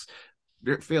services. It's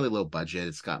fairly low budget.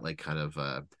 It's got like kind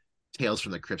of Tales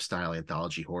from the Crypt style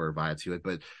anthology horror vibe to it,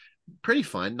 but pretty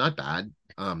fun, not bad.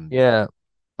 Yeah.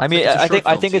 I It's like mean, it's a short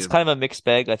I film think it's too. kind of a mixed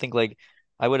bag. I think like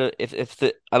I would have if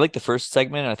the I like the first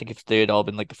segment. I think if they had all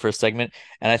been like the first segment,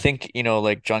 and I think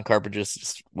like John Carpenter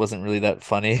just wasn't really that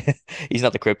funny. He's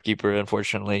not the Crypt Keeper,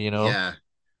 unfortunately. Yeah,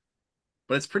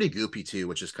 but it's pretty goopy too,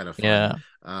 which is kind of fun. Yeah.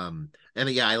 And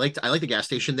yeah, I like the gas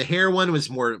station. The hair one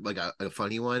was more like a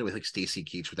funny one with like Stacy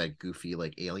Keach with that goofy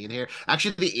like alien hair.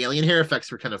 Actually, the alien hair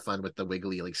effects were kind of fun with the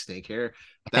wiggly like snake hair.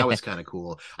 That was kind of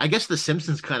cool. I guess The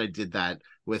Simpsons kind of did that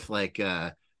with like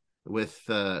the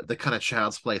kind of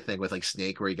child's play thing with like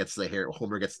Snake, where he gets the hair,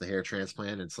 Homer gets the hair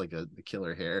transplant, and it's like the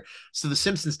killer hair. So The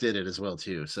Simpsons did it as well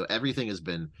too. So everything has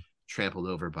been trampled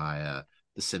over by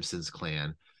the Simpsons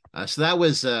clan. So that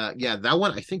was yeah, that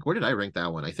one. I think, where did I rank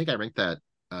that one? I think I ranked that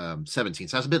 17.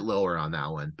 So I was a bit lower on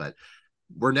that one, but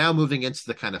we're now moving into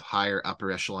the kind of higher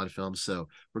upper echelon films. So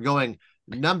we're going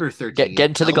number Get 13,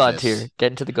 into the god tier. Elvis.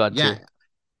 Get into the god Yeah, tier.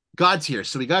 God tier.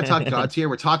 So we got to talk God tier.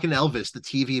 We're talking Elvis, the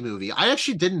TV movie. I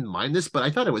actually didn't mind this, but I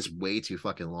thought it was way too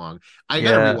fucking long. I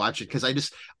got to Yeah. rewatch it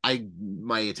because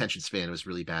my attention span was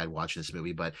really bad watching this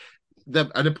movie. But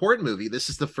an important movie. This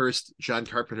is the first John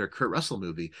Carpenter, Kurt Russell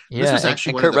movie. This Yeah, was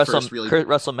actually and one of the first really, Kurt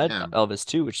Russell met yeah, Elvis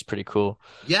too, which is pretty cool.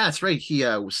 yeah, that's right. He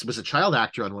was a child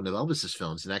actor on one of Elvis's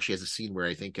films, and actually has a scene where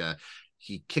I think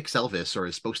he kicks Elvis, or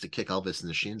is supposed to kick Elvis in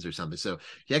the shins or something. So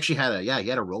he actually had he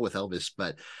had a role with Elvis,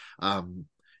 but um,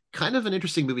 kind of an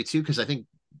interesting movie too, because I think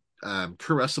Kurt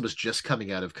Russell was just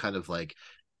coming out of kind of like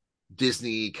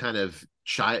Disney kind of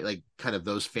like kind of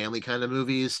those family kind of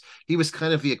movies. He was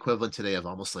kind of the equivalent today of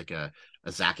almost like a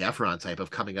Zac Efron type of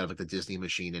coming out of like the Disney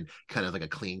machine and kind of like a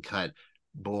clean cut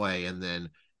boy, and then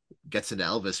gets into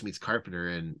Elvis meets Carpenter,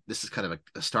 and this is kind of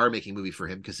a star-making movie for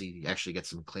him because he actually gets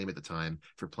some acclaim at the time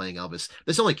for playing Elvis.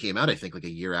 This only came out, I think, like a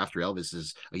year or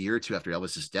two after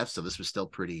Elvis's death, so this was still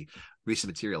pretty recent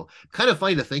material. Kind of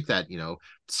funny to think that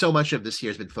so much of this year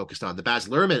has been focused on the Baz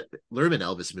Luhrmann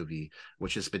Elvis movie,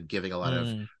 which has been giving a lot of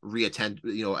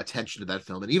Mm. attention to that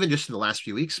film, and even just in the last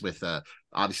few weeks with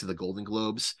obviously the Golden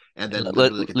Globes, and And then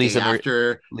literally like a day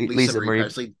after Lisa Lisa Marie Marie,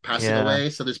 Presley passing yeah. away.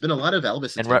 So there's been a lot of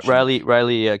Elvis And attention.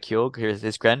 Riley Keough,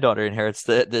 his granddaughter inherits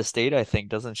the estate, I think,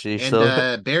 doesn't she? And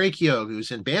So, Barry Keogh,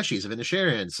 who's in Banshees of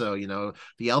Inisherin. So,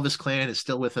 the Elvis clan is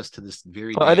still with us to this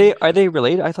very oh, day. are they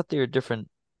related? I thought they were different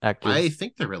I actors.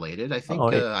 think they're related.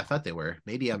 Oh, I thought they were. oh.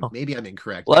 Maybe I'm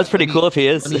incorrect, Well, that's but pretty cool if he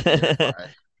let is. me I verify.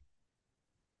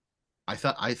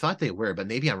 I thought they were, but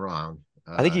maybe I'm wrong.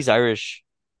 think he's Irish.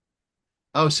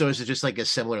 Oh, so is it just like a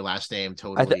similar last name?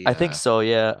 Totally. I think so.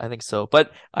 Yeah, I think so.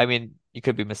 But I mean, you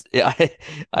could be Yeah,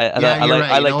 Yeah, you're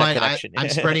right. I like that I connection. I'm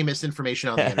spreading misinformation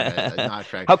on the internet. Not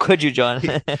correct. How could you, John?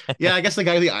 Yeah, I guess the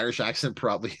guy with the Irish accent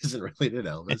probably isn't related to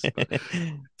Elvis, but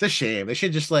it's a shame. They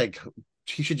should just like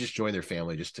he should just join their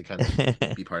family just to kind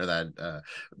of be part of that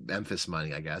Memphis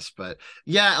money, I guess. But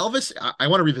yeah, Elvis, I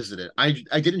want to revisit it.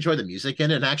 I did enjoy the music in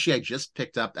it, and actually I just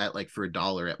picked up at like for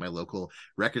 $1 at my local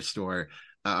record store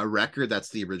a record that's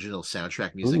the original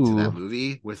soundtrack music to that Ooh,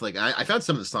 movie with like I found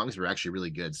some of the songs were actually really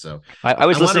good. So I I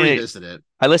was want to listening. revisit it.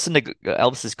 I listened to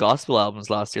Elvis's gospel albums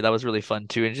last year. That was really fun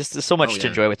too, and just so Oh much to yeah.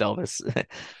 enjoy with Elvis.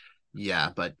 Yeah,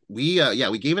 but we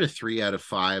gave it a 3 out of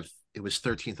 5. It was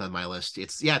 13th on my list.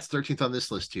 It's 13th on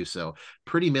this list too. So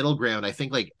pretty middle ground. I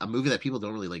think like a movie that people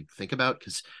don't really like think about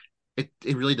because it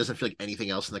really doesn't feel like anything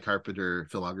else in the Carpenter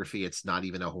filmography. It's not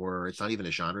even a horror. It's not even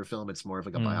a genre film. It's more of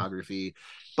like a Mm, biography.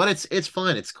 But it's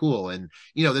fun. It's cool. And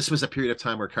this was a period of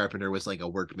time where Carpenter was like a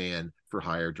workman for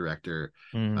hire director.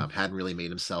 mm. Hadn't really made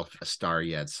himself a star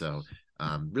yet. So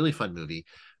really fun movie.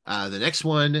 The next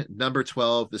one, number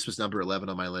 12. This was number 11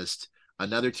 on my list.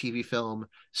 Another TV film. Oh,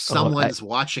 Someone's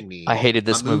Watching I Me. hated A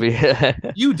this movie. movie.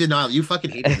 You did not. You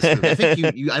fucking hated this movie. I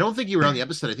think I don't think you were on the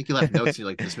episode. I think you left notes and you're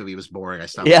like, this movie was boring. I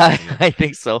stopped Yeah, watching it. I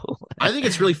think so. I think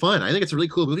it's really fun. I think it's a really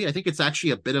cool movie. I think it's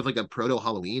actually a bit of like a proto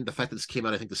Halloween. The fact that this came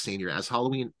out, I think, the same year as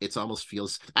Halloween, it's almost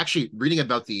feels actually reading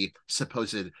about the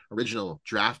supposed original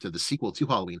draft of the sequel to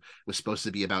Halloween was supposed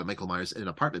to be about Michael Myers in an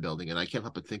apartment building. And I can't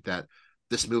help but think that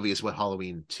this movie is what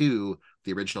Halloween 2,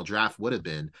 the original draft, would have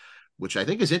been, which I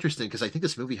think is interesting because I think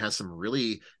this movie has some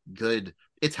really good,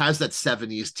 it has that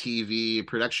 70s TV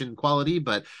production quality,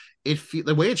 but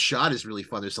the way it's shot is really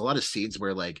fun. There's a lot of scenes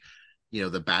where like,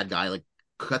 the bad guy like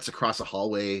cuts across a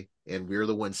hallway and we're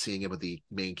the ones seeing it, but the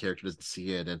main character doesn't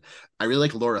see it. And I really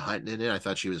like Laura Hutton in it. I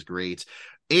thought she was great.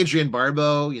 Adrienne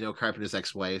Barbeau, Carpenter's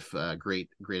ex-wife, great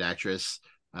actress.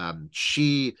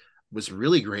 She was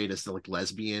really great as the like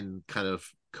lesbian kind of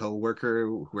co-worker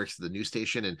who works at the news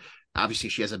station, and obviously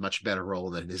she has a much better role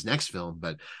than his next film,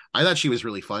 but I thought she was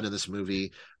really fun in this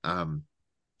movie.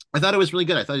 I thought it was really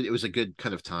good. I thought it was a good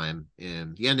kind of time,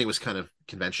 and the ending was kind of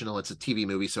conventional. It's a TV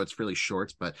movie, so it's really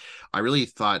short, but I really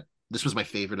thought this was my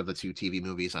favorite of the two TV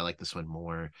movies. I like this one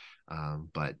more.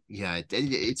 But yeah,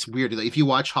 it's weird. If you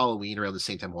watch Halloween around the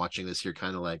same time watching this, you're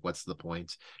kind of like, what's the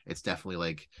point? It's definitely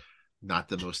like not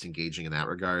the most engaging in that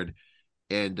regard.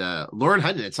 And Lauren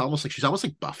Hutton, it's almost like she's almost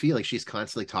like Buffy, like she's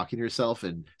constantly talking to herself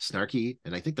and snarky,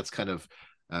 and I think that's kind of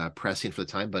prescient for the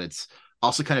time, but it's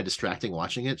also kind of distracting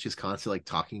watching it. She's constantly like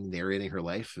talking, narrating her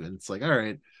life, and it's like, all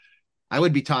right, I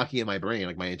would be talking in my brain,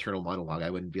 like my internal monologue. I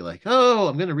wouldn't be like, oh,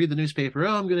 I'm gonna read the newspaper,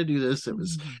 oh, I'm gonna do this.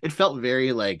 It felt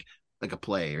very like a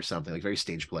play or something, like very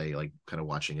stage play, like kind of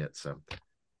watching it. So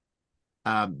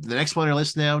The next one on our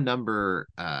list now, number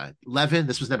 11.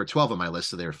 This was number 12 on my list,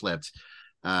 so they were flipped.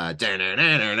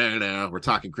 We're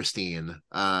talking Christine.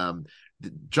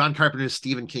 John Carpenter's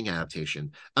Stephen King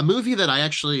adaptation, a movie that I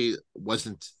actually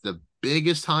wasn't the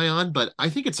biggest high on, but I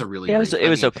think it's a really Yeah, great. it I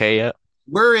was mean, okay. Yeah.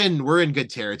 we're in good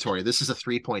territory. This is a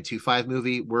 3.25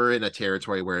 movie. We're in a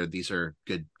territory where these are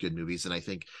good movies, and I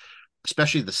think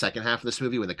especially the second half of this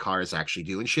movie when the car is actually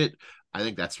doing shit. I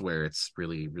think that's where it's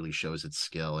really shows its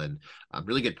skill and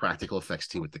really good practical effects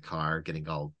too with the car getting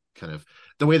all kind of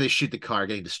the way they shoot the car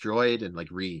getting destroyed and like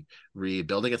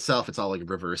rebuilding itself. It's all like a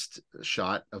reversed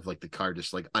shot of like the car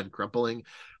just like uncrumpling.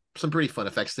 Some pretty fun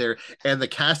effects there, and the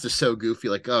cast is so goofy.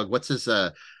 Like, oh, what's his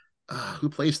who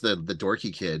plays the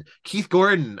dorky kid? Keith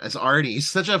Gordon as Arnie. He's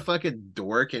such a fucking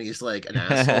dork, and he's like an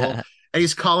asshole. And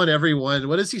he's calling everyone,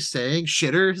 what is he saying?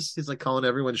 Shitters. He's like calling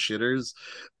everyone shitters.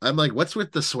 I'm like, what's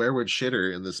with the swear word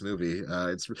shitter in this movie?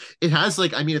 It has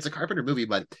like, I mean, it's a Carpenter movie,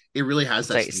 but it really has It's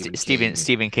that like Stephen King.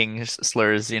 Stephen King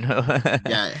slurs, you know.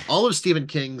 Yeah, all of Stephen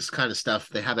King's kind of stuff,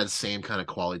 they have that same kind of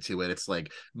quality to it. It's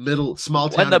like middle small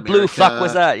When town the blue fuck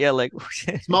was America. that? Yeah, like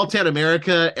Small town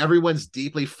America, everyone's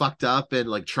deeply fucked up and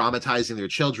like traumatizing their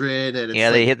children, and it's yeah,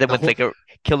 they like hit them the with whole like a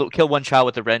kill one child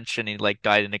with a wrench and he like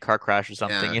died in a car crash or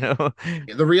something, yeah. you know.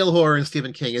 The real horror in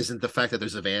Stephen King isn't the fact that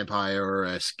there's a vampire or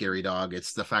a scary dog.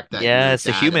 It's the fact that Yeah, your it's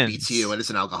the dad beats you humans. and is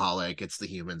an alcoholic. It's the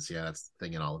humans. Yeah, that's the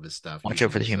thing in all of his stuff Watch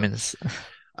out for usually. the So humans.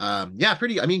 yeah,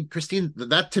 pretty. I mean, Christine,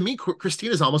 that to me,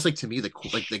 Christine is almost like to me the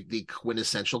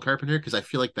quintessential Carpenter, because I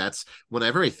feel like that's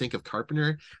whenever I think of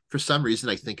Carpenter, for some reason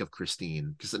I think of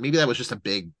Christine, because maybe that was just a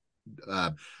big uh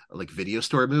like video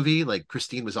store movie. Like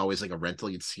Christine was always like a rental,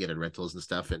 you'd see it at rentals and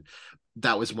stuff, and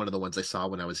that was one of the ones I saw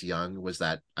when I was young. Was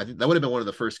that I think that would have been one of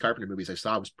the first Carpenter movies I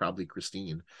saw, was probably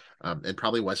Christine, and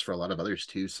probably was for a lot of others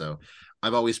too. So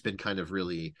I've always been kind of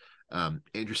really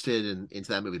interested into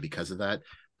that movie because of that.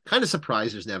 Kind of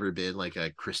surprised there's never been like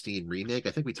a Christine remake.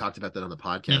 I think we talked about that on the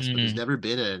podcast, but there's Mm, never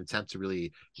been an attempt to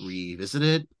really revisit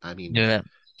it. I mean, yeah.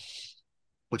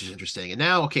 which is interesting. And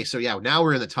now, okay, so yeah, now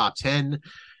we're in the top 10.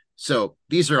 So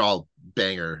these are all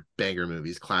banger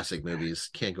movies, classic movies.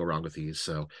 Can't go wrong with these.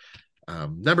 So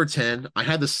number 10, I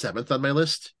had the seventh on my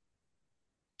list.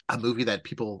 A movie that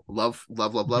people love.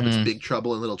 It's Mm, Big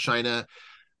Trouble in Little China.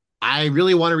 I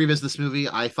really want to revisit this movie.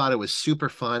 I thought it was super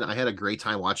fun. I had a great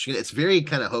time watching it. It's very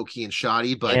kind of hokey and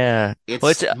shoddy, but yeah.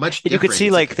 Well, it's it's much you could different. see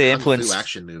It's like like a the kung fu influence.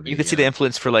 action You movie. could see the Yeah.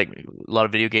 influence for like a lot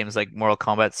of video games, like Mortal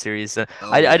Kombat series.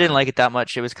 Oh I didn't yeah. like it that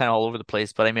much. It was kind of all over the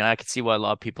place. But I mean, I could see why a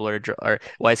lot of people are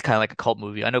why it's kind of like a cult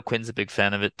movie. I know Quinn's a big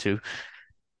fan of it too.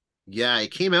 Yeah,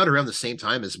 it came out around the same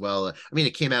time as well. I mean,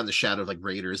 it came out in the shadow of like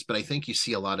Raiders, but I think you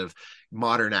see a lot of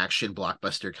modern action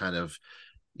blockbuster kind of,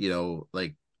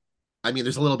 like I mean,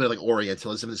 there's a little bit of like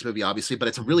Orientalism in this movie, obviously, but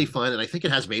it's really Mhm. fun. And I think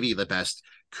it has maybe the best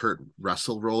Kurt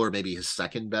Russell role, or maybe his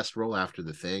second best role after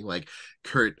The Thing. Like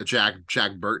Jack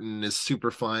Burton is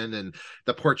super fun, and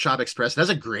the Pork Chop Express, it has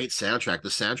a great soundtrack. The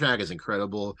soundtrack is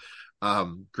incredible.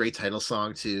 Great title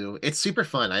song too. It's super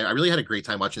fun. I really had a great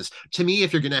time watching this. To me,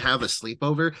 if you're gonna have a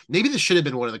sleepover, maybe this should have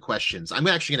been one of the questions. I'm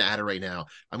actually gonna add it right now.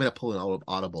 I'm gonna pull an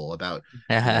audible about,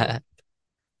 you know,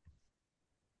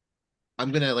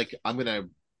 I'm gonna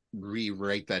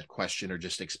rewrite that question or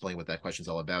just explain what that question's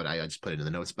all about. I just put it in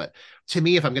the notes. But to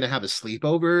me, if I'm gonna have a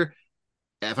sleepover,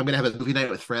 if I'm gonna have a movie night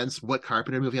with friends, what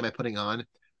Carpenter movie am I putting on?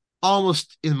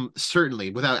 Almost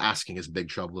certainly without asking is Big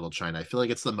Trouble Little China. I feel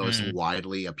like it's the most Mm,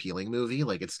 widely appealing movie.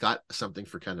 Like it's got something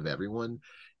for kind of everyone.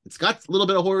 It's got a little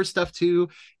bit of horror stuff too.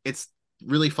 It's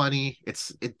really funny.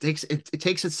 It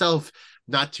takes itself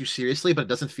not too seriously, but it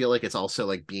doesn't feel like it's also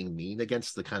like being mean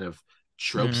against the kind of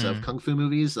tropes of mm. kung fu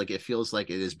movies. Like it feels like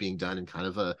it is being done in kind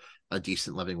of a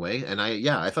decent loving way. And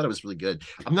I thought it was really good.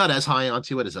 I'm not as high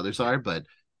onto it as others are, but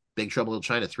Big Trouble in Little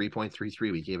China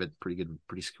 3.33. We gave it pretty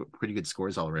good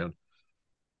scores all around.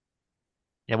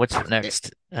 Yeah, what's Eh,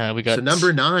 next? We So got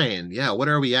number 9, yeah, what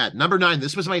are we at? Number 9.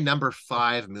 This was my number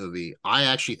 5 movie. I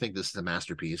actually think this is a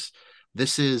masterpiece.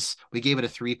 We gave it a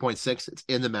 3.6. It's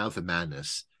In the Mouth of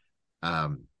Madness.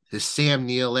 His Sam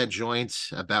Neill led joint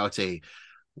about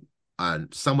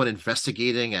someone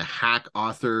investigating a hack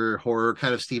author horror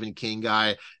kind of Stephen King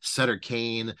guy. Sutter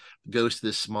Kane goes to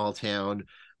this small town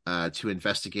to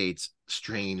investigate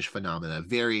strange phetnomena,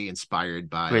 very inspired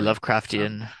by very like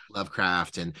Lovecraftian.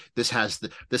 Lovecraft. And this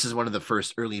is one of the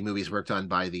first early movies worked on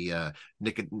by the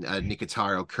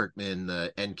Nicotaro Kirkman,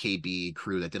 the NKB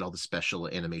crew that did all the special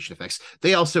animation effects.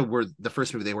 They also were the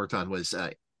first movie they worked on was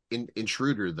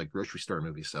Intruder, the grocery store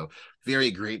movie. So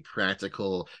very great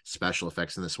practical special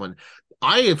effects in this one.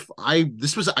 I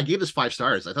gave this 5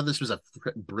 stars. I thought this was a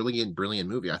brilliant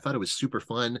movie. I thought it was super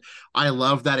fun. I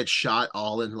love that it's shot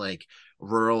all in like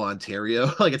rural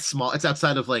Ontario. Like it's small, it's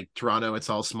outside of like Toronto, it's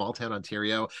all small town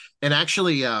Ontario. And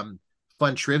actually,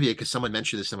 fun trivia, because someone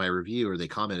mentioned this in my review, or they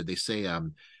commented, they say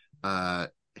uh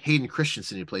Hayden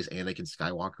Christensen, who plays Anakin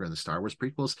Skywalker in the Star Wars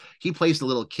prequels, he plays the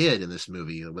little kid in this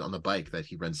movie on the bike that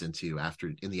he runs into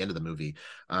after in the end of the movie.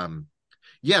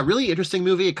 Yeah, really interesting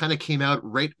movie. It kind of came out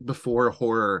right before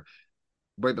horror,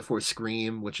 right before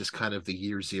Scream, which is kind of the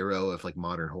year zero of like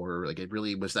modern horror. Like it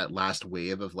really was that last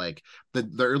wave of like the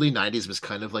early 90s was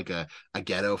kind of like a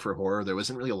ghetto for horror. There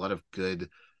wasn't really a lot of good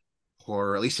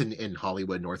horror, at least in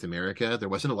Hollywood, North America. There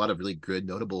wasn't a lot of really good,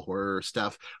 notable horror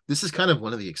stuff. This is kind of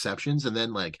one of the exceptions. And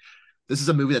then like this is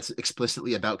a movie that's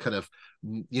explicitly about kind of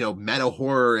meta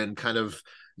horror and kind of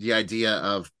the idea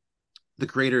of the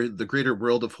greater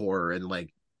world of horror. And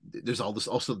like there's all this,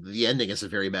 also the ending is a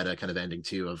very meta kind of ending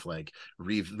too, of like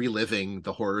reliving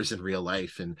the horrors in real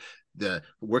life and the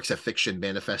works of fiction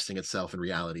manifesting itself in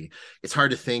reality. It's hard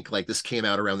to think like this came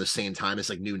out around the same time as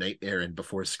like New Nightmare and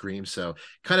before Scream. So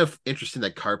kind of interesting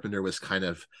that Carpenter was kind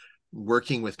of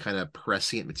working with kind of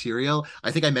prescient material.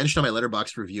 I think I mentioned on my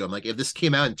Letterboxd review, I'm like, if this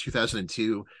came out in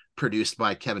 2002, produced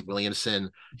by Kevin Williamson,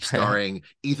 starring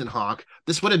Ethan Hawke,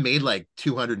 this would have made like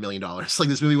 $200 million. Like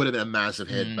this movie would have been a massive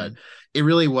hit, but it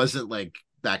really wasn't like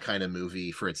that kind of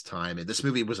movie for its time. And this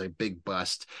movie was a big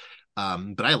bust.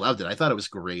 But I loved it. I thought it was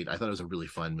great. I thought it was a really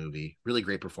fun movie. Really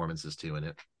great performances too in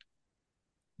it.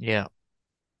 Yeah.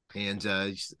 And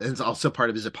it's also part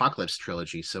of his Apocalypse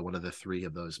trilogy. So one of the 3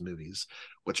 of those movies,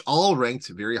 which all ranked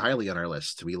very highly on our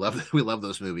list. We love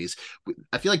those movies.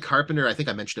 I feel like Carpenter, I think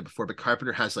I mentioned it before, but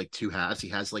Carpenter has like 2 halves. He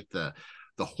has like the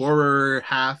horror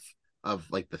half of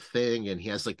like The Thing, and he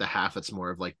has like the half that's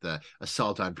more of like the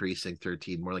Assault on Precinct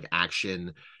 13, more like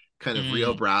action, kind of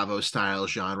Rio Mm. Bravo style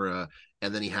genre.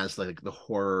 And then he has like the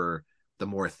horror, the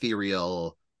more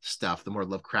ethereal stuff, the more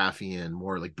Lovecraftian,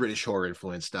 more like British horror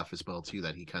influenced stuff as well too,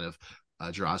 that he kind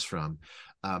of draws from.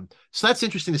 So that's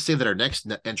interesting to say that our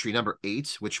next entry, number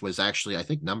 8, which was actually I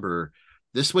think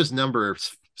this was number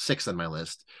 6 on my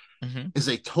list, Hmm. is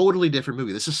a totally different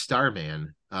movie. This is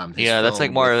Starman, his Yeah, that's like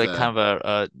film more with like kind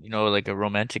of like a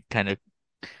romantic kind of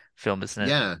film, isn't it?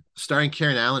 yeah, starring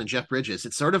Karen Allen and Jeff Bridges.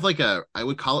 It's sort of like I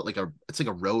would call it like it's like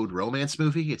a road romance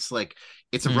movie. It's a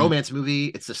Mm. romance movie,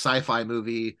 it's a sci-fi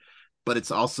movie, but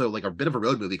it's also like a bit of a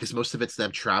road movie because most of it's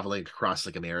them traveling across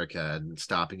like America and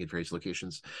stopping at various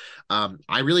locations.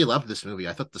 I really loved this movie.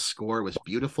 I thought the score was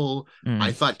beautiful.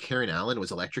 I Mm. thought Karen Allen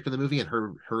was electric in the movie, and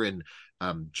her and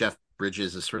Jeff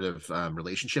Bridges' sort of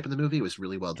relationship in the movie was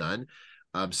really well done.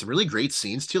 Some really great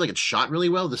scenes too. Like it's shot really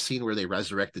well. The scene where they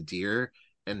resurrect the deer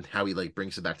and how he like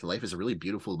brings it back to life is a really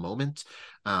beautiful moment.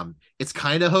 It's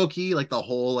kind of hokey, like the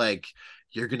whole like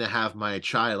you're gonna have my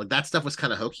child, like that stuff was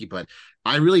kind of hokey, but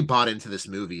I really bought into this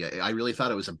movie. I really thought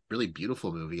it was a really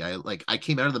beautiful movie. I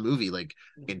came out of the movie like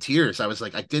in tears. I was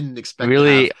like, I didn't expect to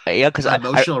Really, have yeah, because an I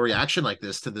emotional reaction like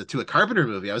this to a Carpenter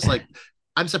movie. I was like,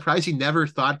 I'm surprised he never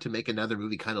thought to make another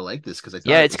movie kind of like this, because I thought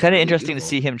yeah, it it's was kind of really interesting to beautiful.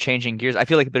 see him changing gears. I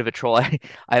feel like a bit of a troll.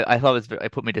 I thought I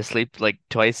put me to sleep like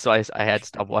twice, so I had to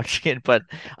stop watching it. But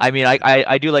I mean,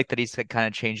 I do like that he's kind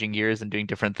of changing gears and doing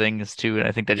different things too, and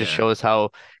I think that just Yeah. shows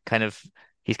how kind of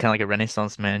he's kind of like a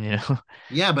Renaissance man, you know?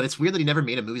 Yeah, but it's weird that he never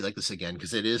made a movie like this again,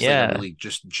 because it is like a Yeah. really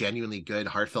just genuinely good,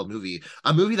 heartfelt movie.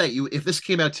 A movie that if this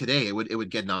came out today, it would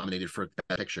get nominated for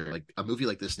Best Picture. Like a movie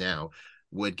like this now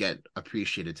would get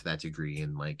appreciated to that degree,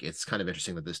 and like it's kind of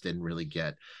interesting that this didn't really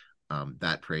get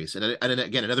that praise. And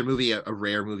again, another movie, a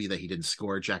rare movie that he didn't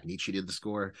score. Jack Nietzsche did the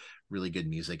score. Really good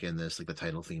music in this. Like the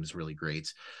title theme is really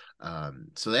great.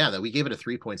 So yeah, that we gave it a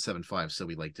 3.75, so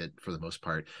we liked it for the most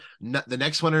part. The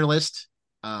next one on our list,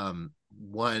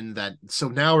 one that so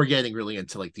now we're getting really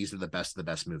into like these are the best of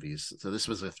the best movies. So this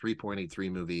was a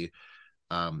 3.83 movie.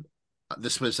 um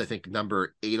this was I think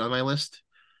number 8 on my list.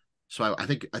 So I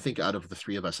think out of the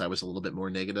 3 of us I was a little bit more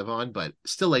negative on, but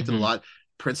still liked it a Hmm. lot.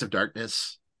 Prince of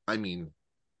Darkness, I mean,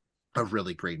 a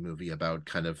really great movie about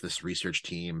kind of this research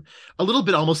team, a little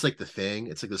bit almost like The Thing.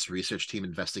 It's like this research team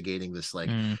investigating this like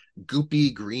Mm.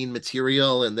 goopy green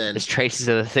material, and then There's traces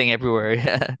of the thing everywhere.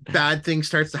 Yeah. bad thing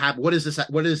starts to happen. What is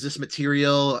this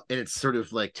material? And it's sort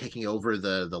of like taking over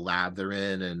the lab they're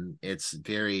in, and it's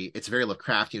very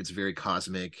Lovecraftian, it's very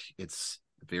cosmic, it's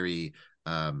very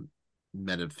um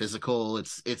metaphysical.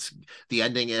 It's the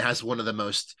ending, it has one of the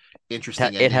most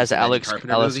interesting It has endings of any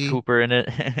Carpenter Alice movie. Cooper in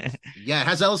it. Yeah, it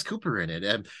has Alice Cooper in it.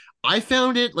 And I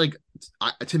found it like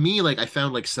to me, like I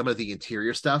found like some of the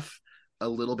interior stuff a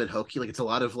little bit hokey. Like it's a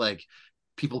lot of like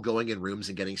people going in rooms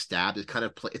and getting stabbed. It kind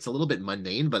of it's a little bit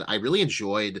mundane, but I really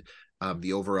enjoyed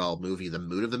the overall movie, the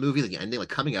mood of the movie, the ending, like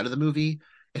coming out of the movie.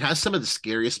 It has some of the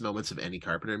scariest moments of any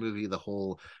Carpenter movie. The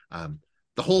whole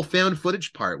found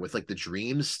footage part with like the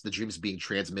dreams being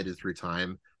transmitted through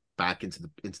time back into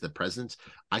the present.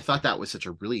 I thought that was such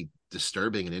a really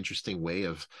disturbing and interesting way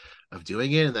of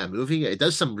doing it in that movie. It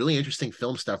does some really interesting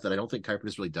film stuff that I don't think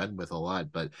Carpenter's really done with a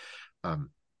lot. But um,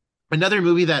 another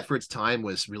movie that for its time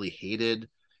was really hated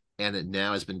and it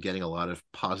now has been getting a lot of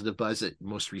positive buzz. It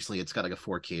most recently it's got like a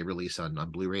 4K release on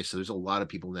Blu-ray, so there's a lot of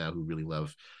people now who really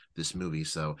love this movie.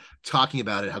 So talking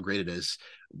about it, how great it is,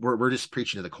 we're just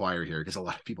preaching to the choir here because a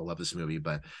lot of people love this movie.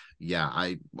 But yeah,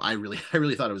 I really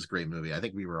thought it was a great movie. I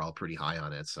think we were all pretty high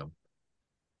on it. So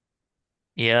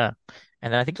Yeah.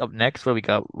 And then I think up next, what we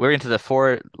got, we're into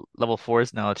the level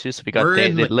fours now too. So we got we're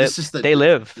in like this is the they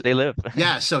live.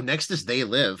 yeah. So next is They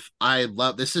Live. I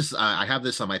love this is I have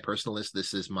this on my personal list.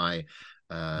 This is my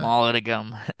Mall of the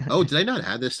gum. oh, did I not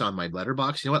add this on my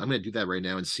letterbox? You know what? I'm going to do that right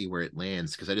now and see where it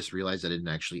lands because I just realized I didn't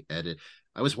actually edit.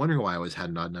 I was wondering why I always had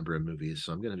an odd number of movies,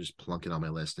 so I'm going to just plunk it on my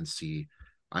list and see.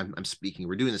 I'm speaking.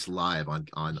 We're doing this live on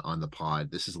the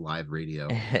pod. This is live radio.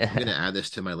 I'm going to add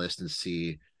this to my list and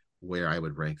see where I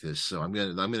would rank this. So I'm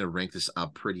gonna rank this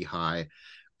up pretty high.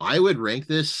 I would rank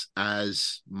this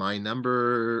as my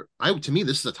number. I to me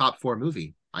this is a top 4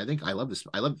 movie. I think I love this.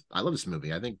 I love this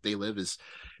movie. I think They Live is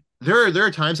there are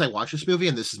times I watch this movie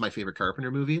and this is my favorite Carpenter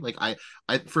movie. Like I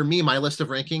for me my list of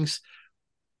rankings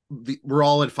we're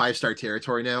all in 5-star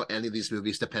territory now. Any of these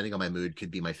movies depending on my mood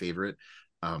could be my favorite.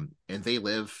 And They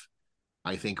Live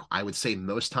I think I would say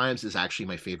most times is actually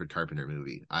my favorite Carpenter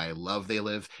movie. I love They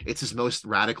Live. It's his most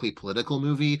radically political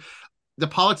movie. The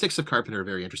politics of Carpenter are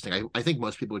very interesting. I think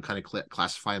most people would kind of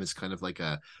classify him as kind of like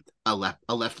a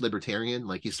left libertarian.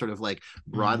 Like he's sort of like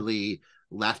Mm, broadly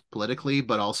left politically,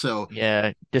 but also yeah,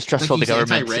 like distrustful of the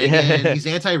government. He's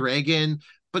anti-Reagan,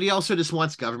 but he also just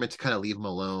wants government to kind of leave him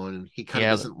alone. He kind of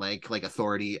Yeah, doesn't like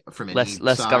authority from any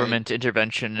less side. government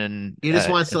intervention and He just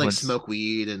wants to like influence. smoke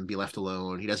weed and be left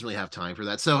alone. He doesn't really have time for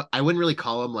that. So I wouldn't really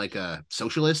call him like a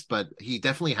socialist, but he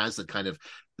definitely has the kind of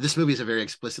this movie is a very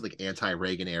explicit like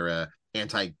anti-Reagan era,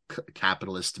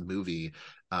 anti-capitalist movie.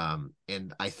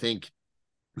 And I think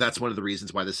that's one of the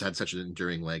reasons why this had such an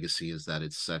enduring legacy is that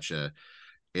it's such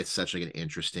like an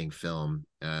interesting film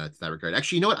to that regard.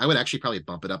 Actually, you know what? I would actually probably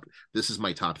bump it up. This is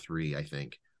my top 3, I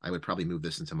think. I would probably move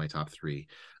this into my top 3.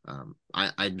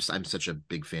 I'm such a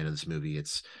big fan of this movie.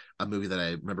 It's a movie that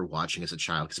I remember watching as a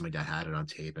child because my dad had it on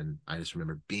tape, and I just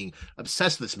remember being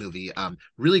obsessed with this movie.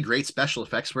 Really great special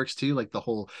effects works too, like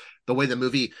the way the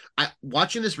movie. I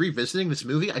watching this revisiting this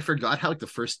movie, I forgot how like the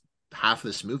first half of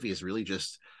this movie is really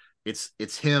just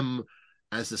it's him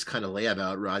as this kind of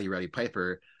layabout, Roddy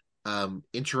Piper,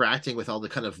 interacting with all the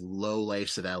kind of low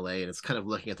lives of LA, and it's kind of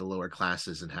looking at the lower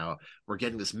classes and how we're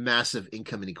getting this massive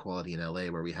income inequality in LA,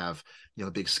 where we have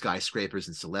big skyscrapers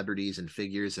and celebrities and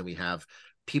figures, and we have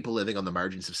people living on the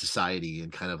margins of society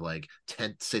in kind of like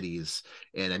tent cities.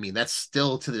 And I mean that's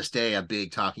still to this day a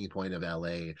big talking point of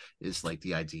LA is like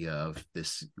the idea of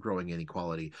this growing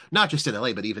inequality, not just in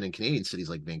LA but even in Canadian cities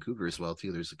like Vancouver as well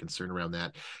too. There's a concern around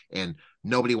that, and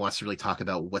nobody wants to really talk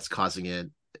about what's causing it,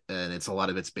 and it's a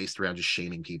lot of it's based around just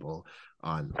shaming people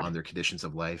on their conditions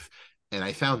of life. And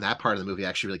I found that part of the movie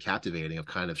actually really captivating, of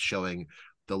kind of showing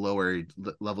the lower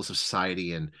levels of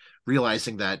society and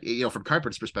realizing that from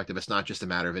Carpenter's perspective it's not just a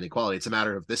matter of inequality, it's a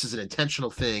matter of this is an intentional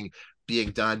thing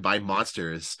being done by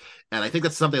monsters. And I think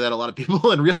that's something that a lot of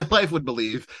people in real life would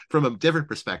believe from a different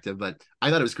perspective. But I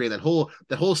thought it was great, that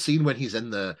whole scene when he's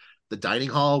in the dining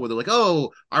hall where they're like,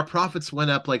 oh, our profits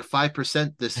went up like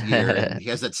 5% this year. And he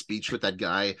has that speech with that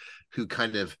guy who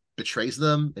kind of betrays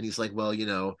them. And he's like, well, if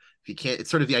you can't, it's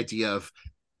sort of the idea of,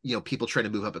 people trying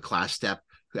to move up a class step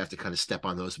who have to kind of step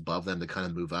on those above them to kind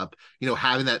of move up,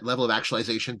 having that level of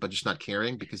actualization, but just not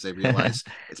caring because they realize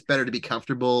it's better to be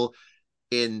comfortable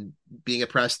in being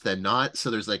oppressed than not. So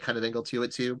there's like kind of angle to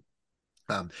it too.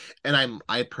 Um, and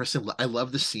I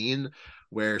love the scene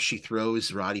where she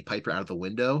throws Roddy Piper out of the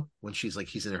window when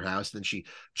he's in her house, and then she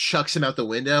chucks him out the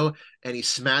window and he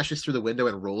smashes through the window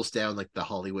and rolls down like the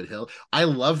Hollywood Hill. I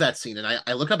love that scene. And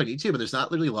I look up on YouTube and there's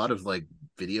not really a lot of like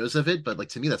videos of it, but like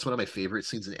to me, that's one of my favorite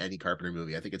scenes in any Carpenter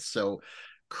movie. I think it's so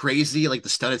crazy. Like the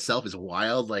stunt itself is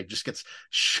wild, like just gets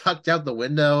chucked out the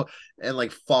window and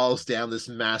like falls down this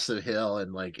massive hill,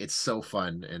 and like it's so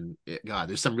fun. And God,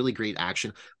 there's some really great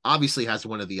action. Obviously has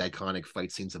one of the iconic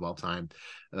fight scenes of all time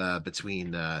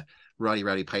between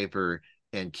Roddy Piper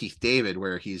and Keith David,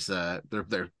 where he's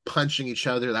they're punching each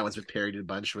other. That one's been parodied a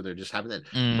bunch, where they're just having that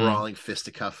Mm, brawling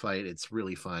fisticuff fight. It's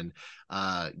really fun.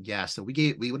 Yeah. So we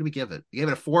what did we give it? We gave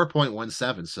it a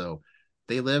 4.17. So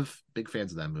They Live, big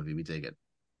fans of that movie. We dig it.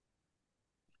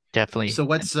 definitely. So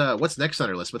what's next on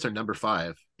our list? What's our number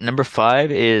five? Number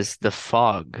five is The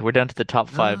Fog. We're down to the top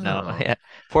five now. Oh, Yeah.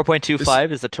 this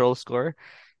 4.25 is the total score.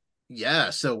 yeah.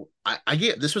 So I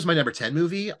get this was my number 10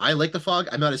 movie. I like The Fog.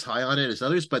 I'm not as high on it as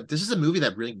others, but this is a movie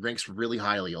that really ranks really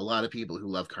highly. A lot of people who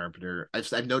love Carpenter.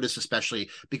 I've noticed, especially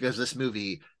because this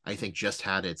movie I think just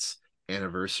had its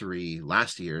anniversary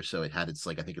last year, so it had its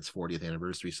like I think its 40th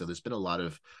anniversary. So there's been a lot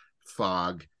of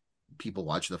Fog people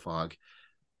watching The Fog.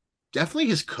 Definitely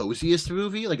his coziest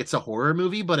movie. Like it's a horror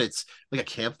movie, but it's like a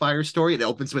campfire story. It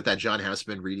opens with that John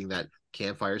Houseman reading that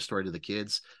campfire story to the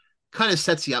kids. Kind of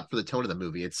sets you up for the tone of the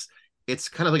movie. It's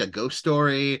kind of like a ghost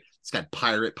story. It's got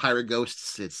pirate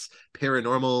ghosts. It's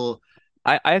paranormal.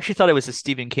 I actually thought it was a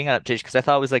Stephen King adaptation because I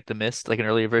thought it was like The Mist, like an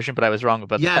earlier version, but I was wrong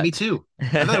about Yeah, that. me too.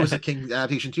 I thought it was a King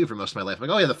adaptation too for most of my life. I'm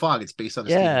like, oh yeah, The Fog. It's based on a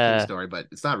Stephen King Yeah. story, but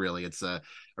it's not really. It's a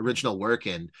original work,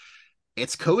 and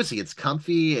it's cozy, it's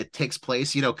comfy, it takes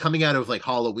place, coming out of like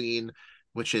Halloween,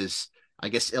 which is I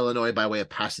guess Illinois by way of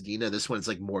Pasadena. This one's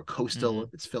like more coastal. Mm.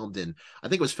 It's filmed in I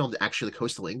think it was filmed actually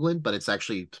coastal England, but it's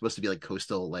actually supposed to be like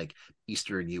coastal like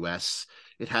eastern US.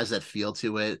 It has that feel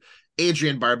to it.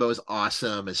 Adrian Barbeau is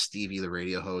awesome as Stevie, the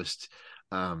radio host.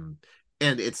 Um,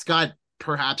 and it's got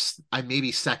perhaps I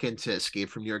maybe second to Escape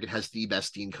from New York. It has the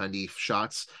best Dean Cundy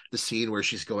shots. The scene where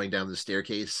she's going down the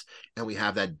staircase, and we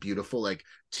have that beautiful like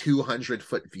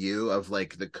 200-foot view of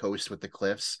like the coast with the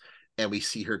cliffs, and we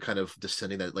see her kind of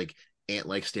descending that like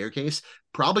ant-like staircase.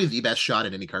 Probably the best shot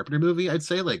in any Carpenter movie, I'd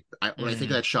say. Like when I think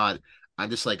of Mm. that shot,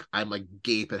 I'm like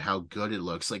gape at how good it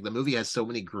looks. Like the movie has so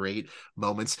many great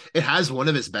moments. It has one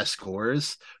of its best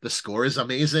scores. The score is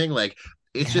amazing. Like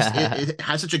it's just it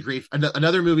has such a great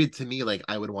another movie to me like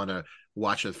I would want to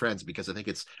watch with friends because I think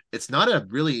it's not a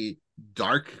really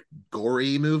dark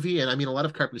gory movie, and I mean a lot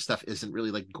of Carpenter stuff isn't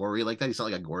really like gory like that. He's not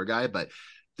like a gore guy, but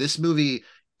this movie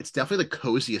it's definitely the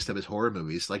coziest of his horror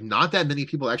movies. Like not that many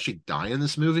people actually die in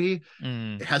this movie.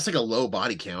 Mm. It has like a low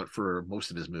body count for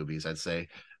most of his movies, I'd say.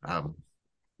 um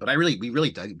but we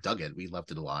really dug it. We loved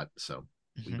it a lot, so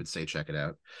we Mhm. would say check it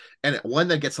out. And one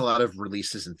that gets a lot of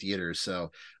releases in theaters.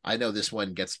 So I know this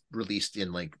one gets released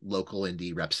in like local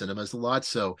indie rep cinemas a lot.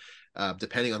 So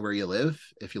depending on where you live,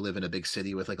 if you live in a big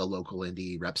city with like a local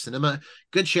indie rep cinema,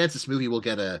 good chance this movie will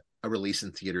get a release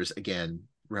in theaters again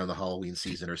around the Halloween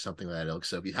season or something like that ilk.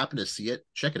 So if you happen to see it,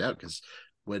 check it out because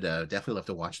would definitely love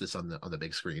to watch this on the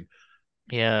big screen.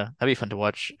 Yeah, that'd be fun to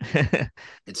watch.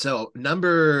 And so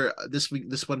number this week,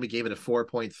 this one we gave it a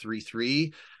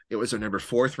 4.33. It was our number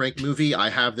fourth ranked movie. I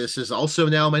have this as also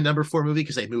now my number four movie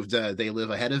because I moved They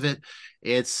Live ahead of it.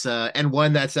 It's and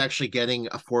one that's actually getting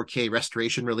a 4K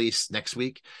restoration release next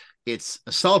week. It's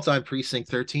Assault on Precinct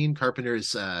 13,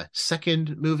 Carpenter's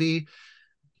second movie.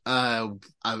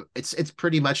 It's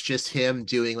pretty much just him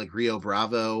doing like Rio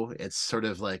Bravo. It's sort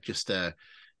of like just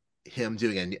him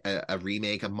doing a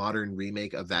remake, a modern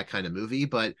remake of that kind of movie,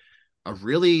 but a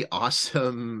really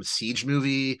awesome siege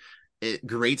movie.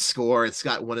 Great score. It's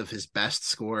got one of his best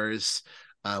scores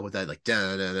with that like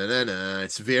da da da da da.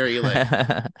 It's very like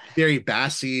very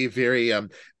bassy, very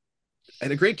and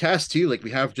a great cast too. Like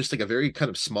we have just like a very kind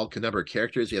of small number of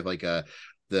characters. You have like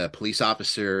the police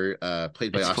officer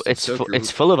played by Austin Stoker.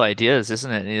 It's full of ideas,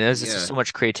 isn't it? There's just Yeah, so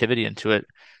much creativity into it.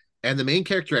 and the main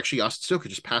character actually Austin Stoker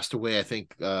just passed away. I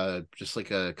think just like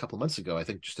a couple months ago. I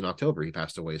think just in October he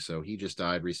passed away. So he just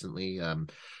died recently. And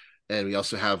we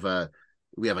also have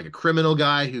we have like a criminal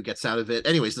guy who gets out of it.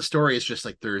 Anyways, the story is just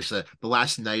like there's the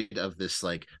last night of this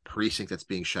like precinct that's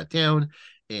being shut down,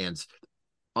 and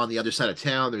on the other side of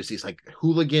town there's these like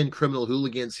criminal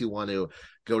hooligans who want to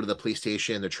go to the police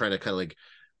station. They're trying to kind of like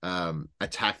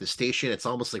attack the station. It's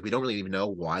almost like we don't really even know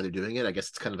why they're doing it. I guess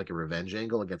it's kind of like a revenge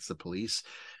angle against the police.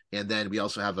 And then we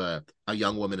also have a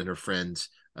young woman and her friend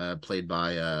played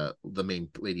by the main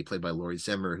lady played by Laurie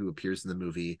Zimmer, who appears in the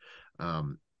movie,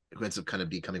 who ends up kind of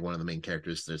becoming one of the main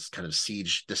characters. This kind of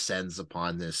siege descends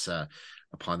upon this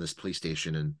police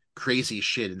station, and crazy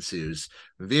shit ensues.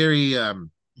 Very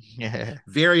Yeah.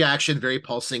 very action, very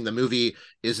pulsing. The movie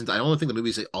isn't I don't think the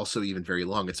movie's also even very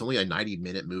long. It's only a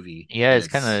 90-minute movie, Yeah, and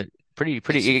it's kind of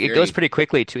it's it goes very pretty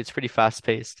quickly too. It's pretty fast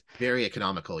paced. very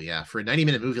economical. Yeah, for a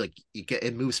 90-minute movie, like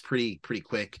it moves pretty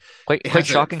quick. It Quite has a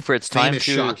shocking for its time famous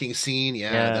too. shocking scene.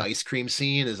 Yeah, the Yeah. ice cream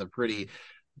scene is a Mm. pretty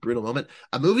brutal moment.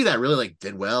 A movie that really like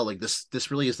did well. Like this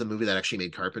really is the movie that actually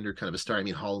made Carpenter kind of a star. I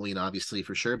mean, Halloween obviously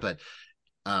for sure, but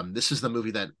this is the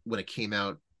movie that when it came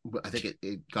out I think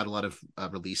it got a lot of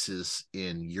releases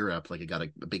in Europe. Like it got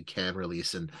a big Cannes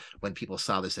release, and when people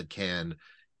saw this at Cannes,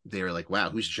 they were like, "Wow,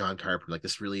 who's John Carpenter? Like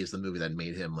this really is the movie that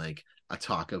made him like a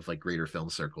talk of like greater film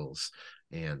circles."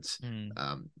 And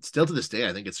Mm. still to this day,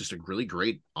 I think it's just a really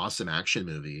great, awesome action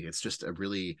movie. It's just a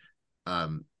really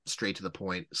straight to the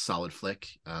point, solid flick.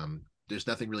 There's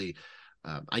nothing really.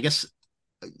 I guess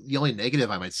the only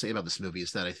negative I might say about this movie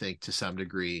is that I think to some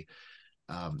degree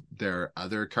there are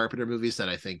other Carpenter movies that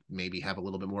I think maybe have a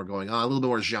little bit more going on, a little bit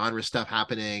more genre stuff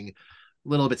happening, a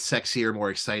little bit sexier, more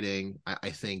exciting.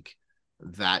 I think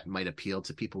that might appeal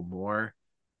to people more,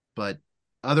 but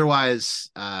otherwise,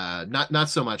 not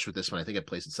so much with this one. I think it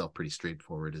plays itself pretty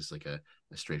straightforward as like a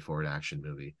straightforward action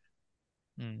movie.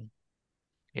 Mm.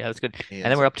 Yeah, that's good. And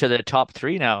then And we're up to the top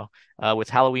three now. With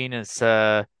Halloween is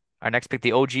our next pick,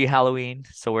 the OG Halloween.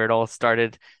 So where it all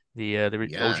started, the yeah,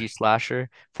 OG slasher.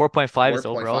 4.5 is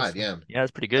overall. 4.5, So yeah. yeah,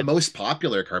 it's pretty The good. most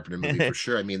popular Carpenter movie for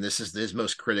sure. I mean, this is his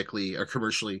most critically or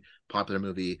commercially popular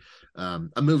movie.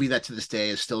 A movie that to this day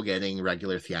is still getting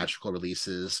regular theatrical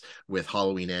releases, with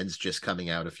Halloween Ends just coming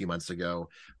out a few months ago.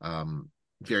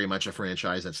 Very much a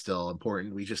franchise that's still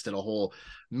important. We just did a whole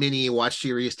mini watch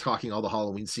series talking all the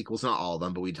Halloween sequels, not all of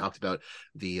them, but we talked about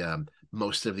the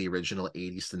most of the original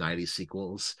 80s to 90s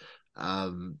sequels.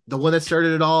 The one that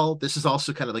started it all. This is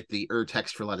also kind of like the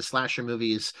text for a lot of slasher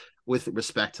movies with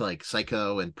respect to like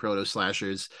Psycho and proto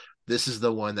slashers. This is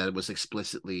the one that was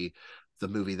explicitly the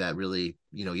movie that really,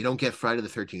 you don't get Friday the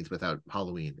 13th without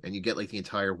Halloween, and you get like the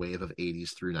entire wave of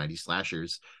 80s through 90s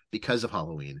slashers because of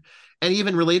Halloween. And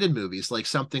even related movies like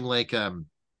something like a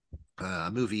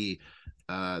movie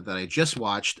that I just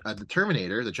watched, The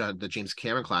Terminator, the James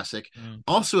Cameron classic, Mm.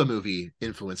 also a movie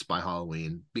influenced by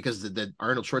Halloween because the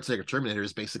Arnold Schwarzenegger Terminator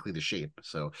is basically the shape.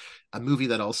 So a movie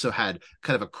that also had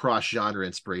kind of a cross genre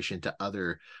inspiration to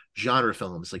other genre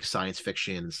films like science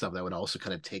fiction and stuff that would also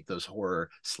kind of take those horror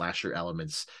slasher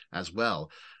elements as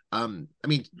well. I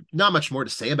mean, not much more to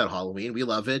say about Halloween. We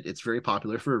love it. It's very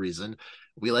popular for a reason.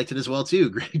 We liked it as well too.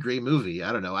 Great movie.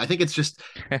 I don't know. I think it's just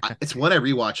it's one I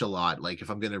rewatch a lot. Like if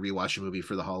I'm going to rewatch a movie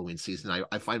for the Halloween season,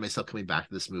 I find myself coming back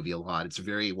to this movie a lot. It's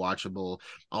very watchable.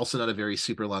 Also, not a very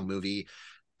super long movie.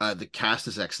 The cast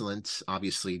is excellent.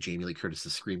 Obviously, Jamie Lee Curtis, the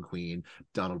Scream Queen,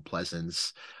 Donald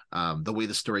Pleasance. The way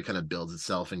the story kind of builds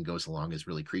itself and goes along is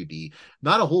really creepy.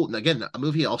 Not a whole, again, a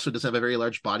movie also doesn't have a very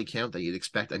large body count that you'd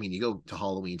expect. I mean, you go to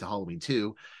Halloween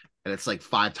 2, and it's like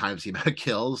 5 times the amount of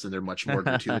kills, and they're much more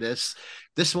gratuitous.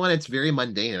 This one, it's very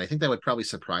mundane, and I think that would probably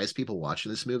surprise people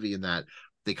watching this movie in that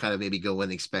they kind of maybe go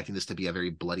in expecting this to be a very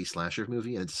bloody slasher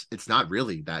movie, and it's not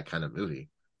really that kind of movie.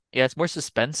 Yeah, it's more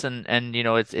suspense and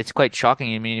it's quite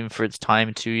shocking. I mean, even for its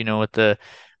time too, with the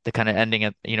kind of ending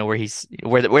at where he's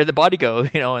where the body go,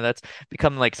 and that's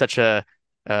become like such a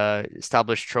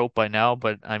established trope by now.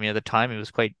 But I mean, at the time, it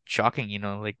was quite shocking.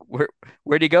 Like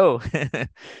where'd he go?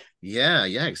 Yeah,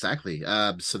 exactly.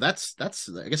 So that's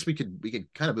I guess we could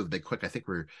kind of move a bit quick. I think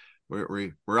we're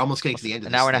almost getting to Almost the end of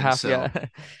an this hour and a thing. half. Yeah. So,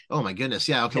 oh my goodness,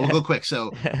 yeah. Okay, we'll Yeah. go quick.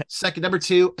 So, second number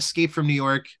two, Escape from New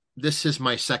York. This is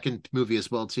my second movie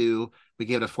as well too. We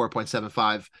gave it a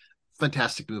 4.75.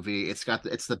 Fantastic movie. It's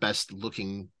the best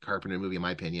looking Carpenter movie in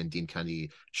my opinion. Dean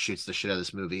Cundey shoots the shit out of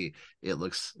this movie. It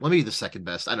looks, let me be the second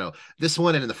best. I don't know. This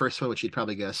one and the first one, which you'd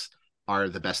probably guess, are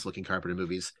the best looking Carpenter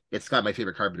movies. It's got my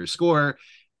favorite Carpenter score.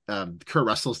 Kurt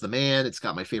Russell's the man. It's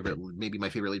got maybe my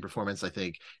favorite lead performance. I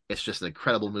think it's just an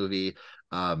incredible movie.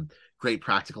 Great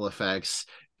practical effects.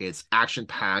 It's action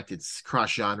packed. It's cross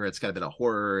genre. It's got a bit of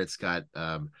horror. It's got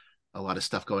a lot of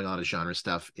stuff going on as genre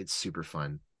stuff. It's super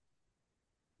fun.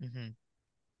 hmm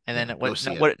And then Yeah, go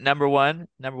see it. what number one?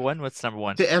 Number one? What's number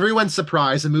one? To everyone's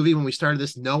surprise, the movie when we started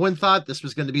this, no one thought this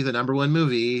was going to be the number one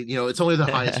movie. It's only the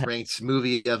highest ranked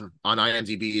movie on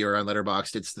IMDb or on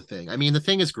Letterboxd. It's The Thing. I mean, The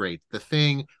Thing is great. The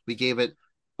Thing, we gave it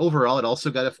overall. It also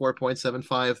got a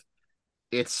 4.75.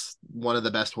 It's one of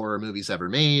the best horror movies ever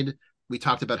made. We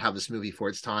talked about how this movie, for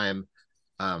its time,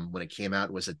 when it came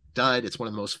out, was a dud. It's one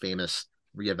of the most famous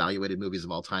reevaluated movies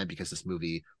of all time because this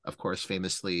movie, of course,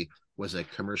 famously was a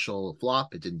commercial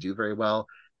flop. It didn't do very well.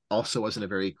 Also, wasn't a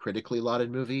very critically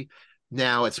lauded movie.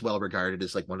 Now it's well regarded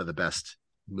as like one of the best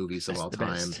movies of That's all the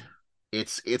time.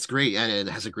 best. It's great, and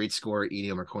it has a great score.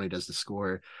 Ennio Morricone does the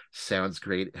score. Sounds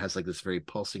great. It has like this very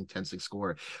pulsing, tensing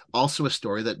score. Also, a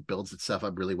story that builds itself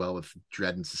up really well with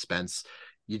dread and suspense.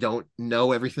 You don't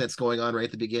know everything that's going on right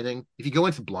at the beginning. If you go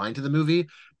into blind to the movie,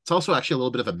 it's also actually a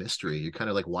little bit of a mystery. You're kind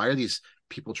of like, why are these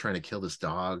people trying to kill this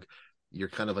dog? You're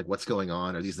kind of like, what's going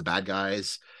on? Are these the bad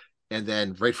guys? And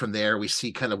then right from there, we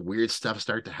see kind of weird stuff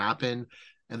start to happen.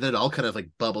 and then it all kind of like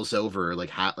bubbles over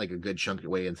like like a good chunk of the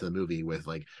way into the movie with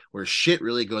like where shit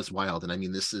really goes wild. And I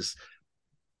mean, this is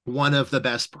one of the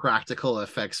best practical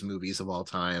effects movies of all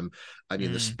time. I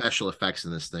mean, the Mm. special effects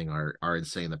in this thing are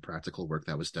insane. The practical work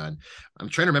that was done. I'm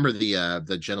trying to remember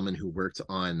the gentleman who worked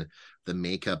on the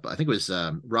makeup. I think it was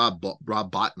Rob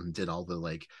Bottin did all the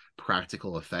like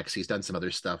practical effects. He's done some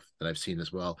other stuff that I've seen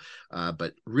as well.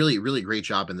 But really great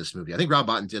job in this movie. I think Rob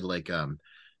Bottin did like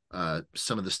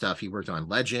some of the stuff he worked on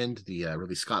Legend, the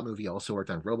Ridley Scott movie, also worked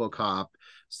on RoboCop,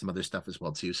 some other stuff as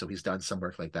well too. So he's done some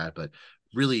work like that, but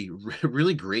really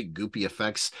great goopy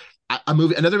effects.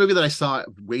 Another movie that I saw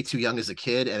way too young as a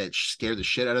kid, and it scared the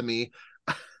shit out of me.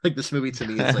 Like this movie to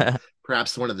me is like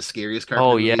perhaps one of the scariest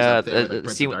Oh Carpenter movies yeah, up there with like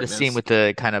Prince of the scene Darkness. with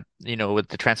the kind of with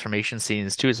the transformation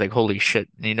scenes too is like holy shit,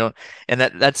 and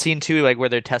that scene too, like where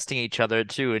they're testing each other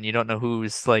too, and you don't know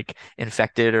who's like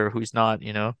infected or who's not.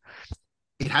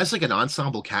 It has like an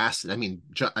ensemble cast. I mean,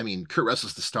 Kurt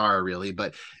Russell's the star, really,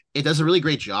 but it does a really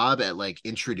great job at like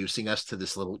introducing us to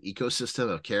this little ecosystem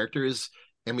of characters,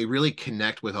 and we really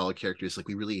connect with all the characters. Like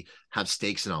we really have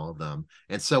stakes in all of them,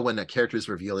 and so when a character is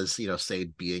revealed as say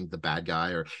being the bad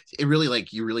guy, or it really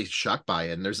like you're really shocked by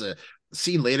it. And there's a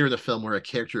scene later in the film where a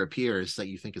character appears that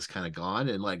you think is kind of gone,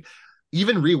 and like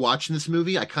even rewatching this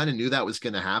movie, I kind of knew that was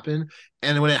going to happen.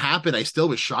 And when it happened, I still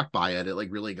was shocked by it. It like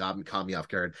really caught me off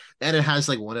guard. And it has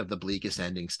like one of the bleakest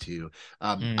endings too.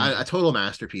 A Mm. total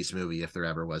masterpiece movie, if there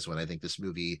ever was one. I think this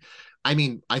movie, I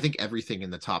mean, I think everything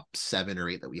in the top 7 or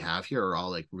 8 that we have here are all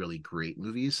like really great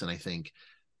movies. And I think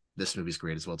this movie's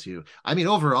great as well too. I mean,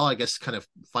 overall, I guess kind of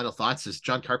final thoughts is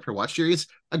John Carpenter watch series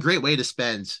a great way to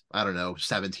spend, I don't know,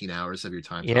 17 hours of your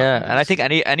time Yeah, talking and I movies. think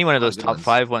any one of A lot of those good top ones.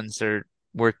 five ones are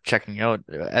worth checking out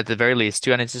at the very least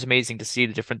too. And it's just amazing to see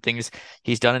the different things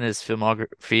he's done in his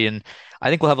filmography. And I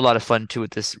think we'll have a lot of fun too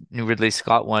with this new Ridley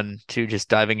Scott one too, just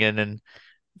diving in and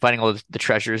finding all the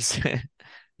treasures.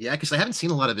 Yeah, because I haven't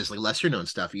seen a lot of his like lesser known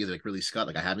stuff either. Like really Scott,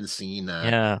 like I haven't seen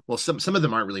Yeah. well some of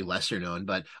them aren't really lesser known,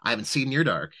 but I haven't seen Near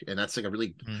Dark, and that's like a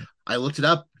really Mm. I looked it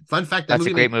up. Fun fact, that That's a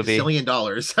movie great made movie. $1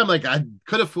 zillion. I'm like, I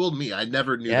could have fooled me. I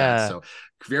never knew that. Yeah. So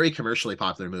very commercially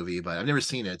popular movie, but I've never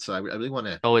seen it. So I really want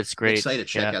to Oh, it's I'm great. excited to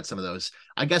check Yeah. out some of those.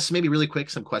 I guess maybe really quick,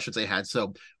 some questions I had.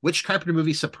 So which Carpenter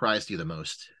movie surprised you the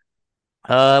most?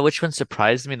 Which one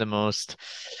surprised me the most?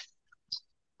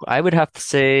 I would have to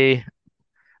say,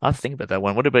 I'll have to think about that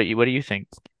one. What about you? What do you think?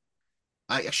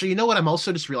 I actually, you know what? I'm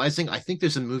also just realizing I think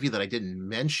there's a movie that I didn't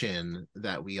mention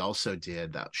that we also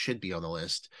did that should be on the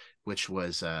list, which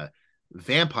was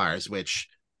Vampires, which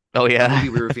Oh a yeah. movie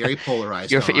we were very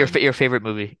polarized on. Your favorite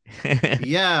movie.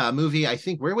 Yeah, a movie. I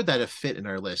think where would that have fit in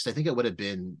our list? I think it would have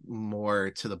been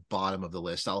more to the bottom of the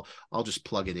list. I'll just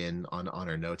plug it in on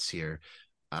our notes here.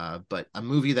 But a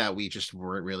movie that we just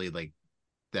weren't really like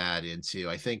that into.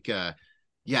 I think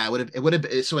yeah, it would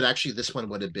have so it actually this one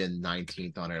would have been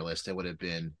 19th on our list. It would have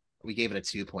been we gave it a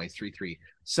 2.33.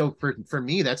 So for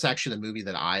me, that's actually the movie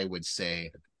that I would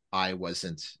say I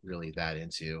wasn't really that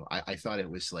into. I thought it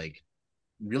was like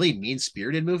really mean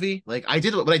spirited movie. Like I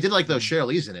did like though Mm. Cheryl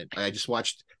Lee's in it. I just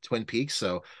watched Twin Peaks,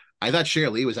 so I thought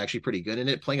Cheryl Lee was actually pretty good in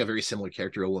it, playing a very similar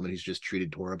character, a woman who's just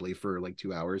treated horribly for like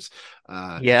 2 hours.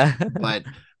 Uh, Yeah. but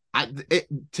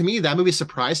to me that movie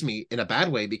surprised me in a bad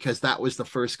way because that was the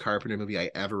first Carpenter movie I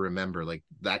ever remember like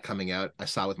that coming out. I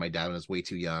saw it with my dad when I was way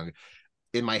too young.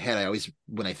 In my head, I always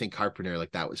when I think Carpenter,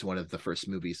 like that was one of the first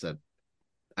movies that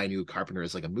I knew Carpenter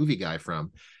as like a movie guy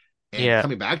from. And Yeah.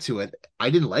 coming back to it, I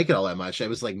didn't like it all that much. I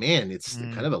was like, man, it's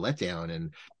kind Mm. of a letdown,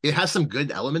 and it has some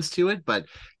good elements to it, but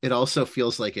it also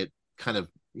feels like it kind of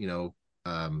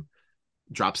um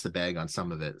drops the bag on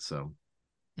some of it. So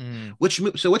Mm. which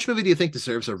movie do you think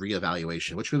deserves a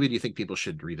reevaluation? Which movie do you think people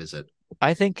should revisit?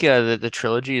 I think the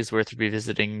trilogy is worth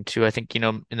revisiting too. I think,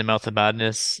 In the Mouth of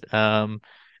Madness, and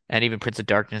even Prince of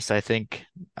Darkness, I think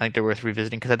they're worth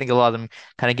revisiting because I think a lot of them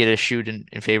kind of get eschewed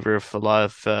in favor of a lot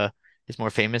of his more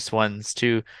famous ones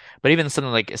too. But even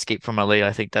something like Escape from LA,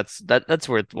 I think that's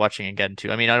worth watching again too.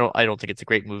 I mean, I don't think it's a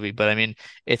great movie, but I mean,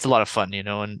 it's a lot of fun,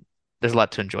 and there's a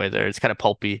lot to enjoy there. It's kind of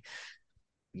pulpy.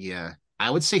 Yeah. I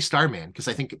would say Starman because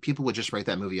I think people would just write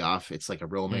that movie off. It's like a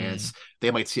Mm. romance. They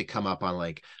might see it come up on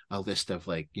like a list of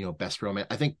like, best romance.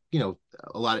 I think,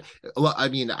 a lot I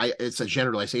mean, it's a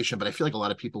generalization, but I feel like a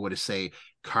lot of people would say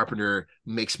Carpenter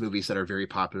makes movies that are very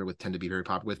popular with tend to be very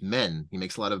popular with men. He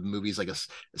makes a lot of movies like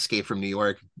Escape from New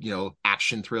York,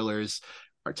 action thrillers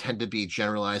are tend to be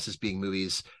generalized as being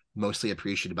movies mostly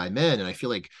appreciated by men. And I feel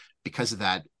like because of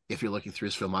that, if you're looking through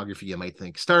his filmography, you might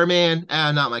think Starman,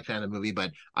 not my kind of movie,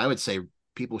 but I would say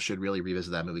people should really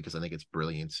revisit that movie because I think it's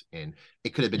brilliant and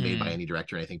it could have been made by Mm. any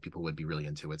director. And I think people would be really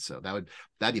into it. So that'd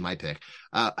be my pick.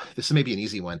 This may be an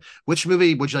easy one. Which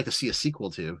movie would you like to see a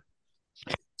sequel to?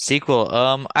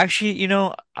 Sequel. Actually,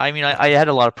 I mean, I had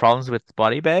a lot of problems with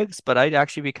Body Bags, but I'd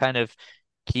actually be kind of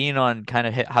keen on kind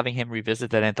of having him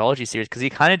revisit that anthology series because he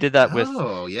kind of did that with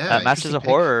Oh yeah, Masters interesting of pick.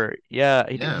 Horror. Yeah,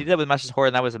 he Yeah. did that with Masters of Horror,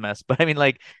 and that was a mess. But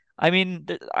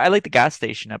I like the gas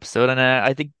station episode, and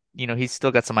I think he's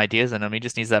still got some ideas in him. He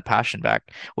just needs that passion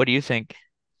back. What do you think?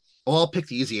 Well, I'll pick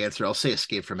the easy answer. I'll say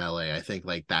Escape from LA. I think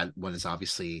like that one is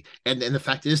obviously, and the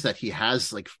fact is that he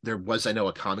has like there was, I know,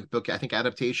 a comic book I think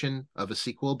adaptation of a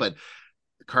sequel, but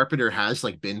Carpenter has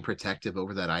like been protective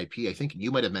over that IP. I think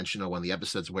you might have mentioned on one of the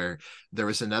episodes where there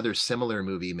was another similar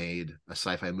movie made, a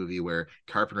sci-fi movie where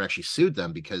Carpenter actually sued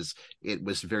them because it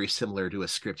was very similar to a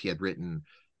script he had written,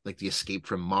 like the Escape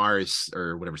from Mars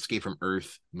or whatever, Escape from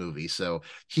Earth movie. So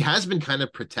he has been kind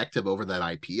of protective over that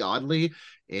IP, oddly,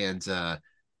 and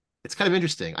it's kind of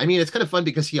interesting. I mean, it's kind of fun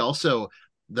because he also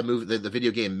the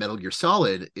video game Metal Gear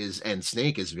Solid is and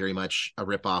Snake is very much a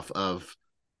ripoff of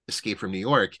Escape from New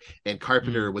York, and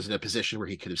Carpenter Mm. was in a position where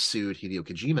he could have sued Hideo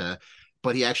Kojima,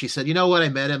 but he actually said, "You know what? I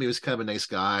met him. He was kind of a nice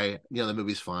guy. You know, the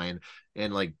movie's fine."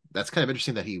 And like that's kind of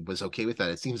interesting that he was okay with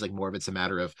that. It seems like more of it's a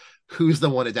matter of who's the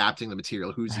one adapting the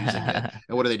material, who's using it,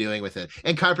 and what are they doing with it.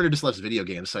 And Carpenter just loves video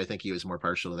games, so I think he was more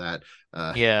partial to that.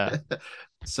 Yeah.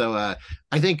 So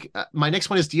I think my next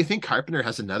one is: do you think Carpenter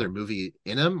has another movie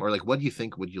in him, or like what do you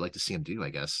think would you like to see him do? I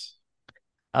guess.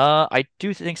 I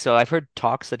do think so. I've heard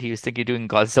talks that he was thinking of doing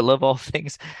Godzilla of all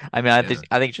things. I mean, Yeah,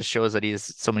 I think it just shows that he has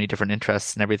so many different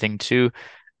interests and everything too.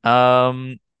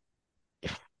 Um,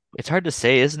 it's hard to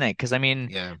say, isn't it? Because I mean,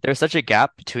 yeah, there's such a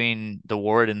gap between the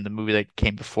Ward and the movie that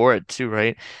came before it too,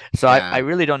 right? So I yeah.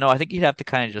 really don't know. I think he'd have to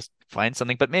kind of just find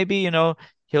something, but maybe,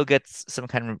 he'll get some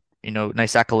kind of,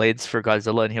 nice accolades for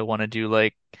Godzilla and he'll want to do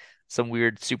like some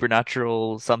weird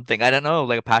supernatural something. I don't know,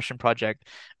 like a passion project.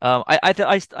 I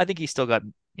think he's still got,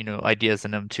 ideas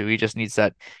in him too. He just needs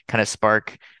that kind of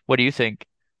spark. What do you think?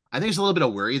 I think there's a little bit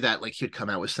of worry that like he'd come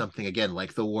out with something again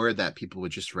like the Ward that people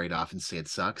would just write off and say it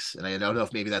sucks. And I don't know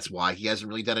if maybe that's why he hasn't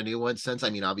really done a new one since. I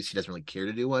mean, obviously he doesn't really care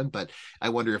to do one, but I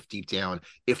wonder if deep down,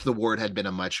 if the Ward had been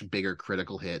a much bigger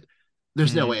critical hit,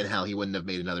 there's no way in Mm, hell he wouldn't have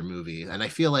made another movie. And I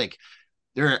feel like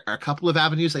there are a couple of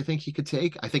avenues I think he could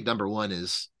take. I think number one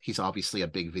is he's obviously a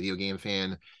big video game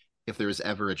fan. If there was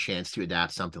ever a chance to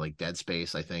adapt something like Dead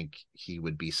Space, I think he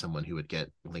would be someone who would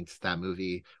get linked to that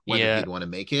movie. Whether yeah. he'd want to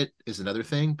make it is another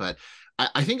thing. But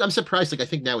I think I'm surprised. Like I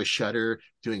think now with Shudder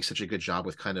doing such a good job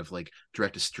with kind of like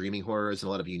direct to streaming horrors and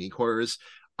a lot of unique horrors,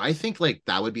 I think like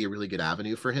that would be a really good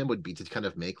avenue for him. Would be to kind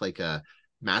of make like a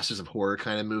Masters of Horror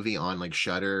kind of movie on like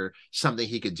Shudder, something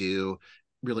he could do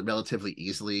really relatively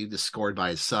easily, just scored by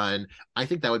his son. I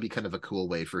think that would be kind of a cool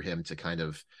way for him to kind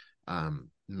of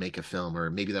make a film, or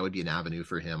maybe that would be an avenue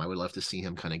for him. I would love to see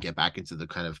him kind of get back into the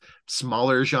kind of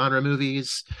smaller genre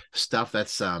movies, stuff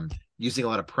that's using a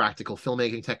lot of practical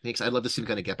filmmaking techniques. I'd love to see him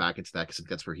kind of get back into that because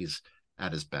that's where he's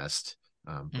at his best.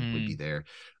 Would be Mm, there.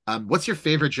 What's your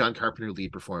favorite John Carpenter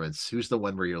lead performance? Who's the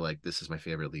one where you're like, this is my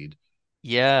favorite lead?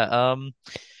 yeah.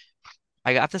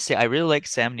 I have to say I really like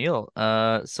Sam Neill.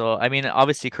 So I mean,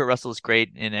 obviously Kurt Russell is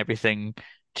great in everything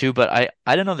too, but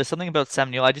I don't know. There's something about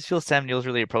Sam Neill. I just feel Sam Neill's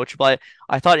really approachable.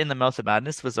 I thought In the Mouth of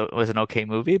Madness was an okay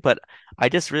movie, but I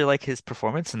just really like his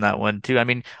performance in that one too. I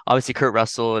mean, obviously Kurt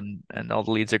Russell and all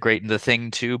the leads are great in The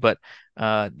Thing too, but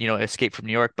Escape from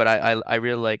New York. But I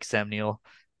really like Sam Neill.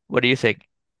 What do you think?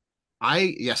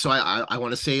 So I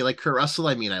want to say like Kurt Russell.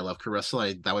 I mean, I love Kurt Russell.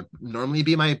 That would normally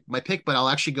be my pick, but I'll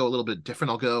actually go a little bit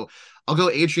different. I'll go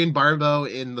Adrienne Barbeau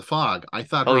in The Fog. I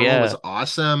thought Oh her role yeah. was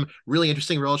awesome. Really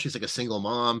interesting role. She's like a single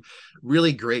mom,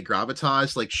 really great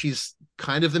gravitas. Like she's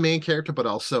kind of the main character, but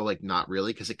also like not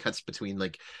really because it cuts between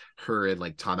like her and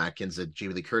like Tom Atkins and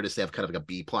Jamie Lee Curtis. They have kind of like a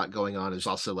B plot going on. There's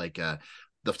also like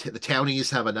the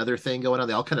townies have another thing going on.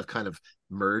 They all kind of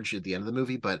merge at the end of the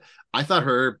movie, but I thought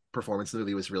her performance in the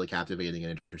movie was really captivating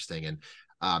and interesting. And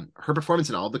her performance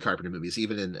in all of the Carpenter movies,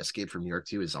 even in Escape from New York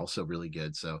too, is also really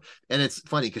good. So, and it's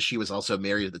funny because she was also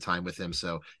married at the time with him,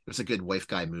 so it was a good wife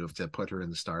guy move to put her in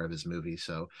the star of his movie.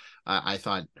 So, I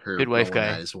thought her Good wife role in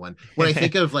that guy. is one. When I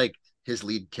think of like his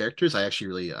lead characters, I actually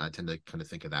really tend to kind of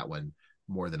think of that one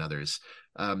more than others.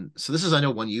 So this is, I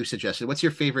know, one you suggested. What's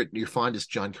your fondest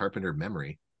John Carpenter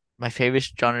memory? My favorite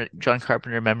John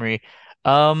Carpenter memory.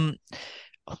 Um,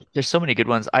 there's so many good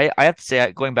ones. I have to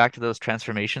say, going back to those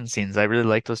transformation scenes, I really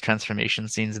like those transformation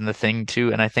scenes in The Thing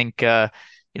too. And I think the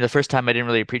first time I didn't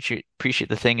really appreciate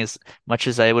The Thing as much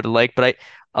as I would have liked, but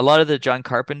a lot of the John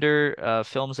Carpenter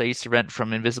films I used to rent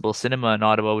from Invisible Cinema in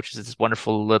Ottawa, which is this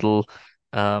wonderful little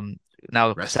Um,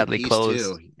 now Rest in sadly peace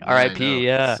closed. too. Yeah, I R.I.P. know. It's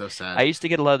Yeah, so I sad. used to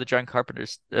get a lot of the John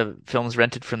Carpenter's films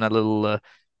rented from that little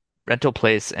rental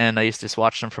place, and I used to just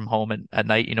watch them from home at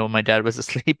night, when my dad was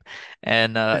asleep.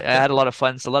 And I had a lot of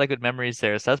fun, so a lot of good memories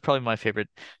there. So that's probably my favorite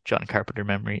John Carpenter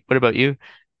memory. What about you?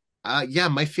 Yeah,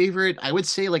 my favorite, I would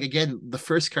say, like again, the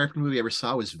first Carpenter movie I ever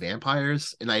saw was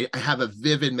Vampires, and I have a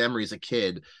vivid memory as a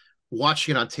kid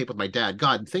watching it on tape with my dad.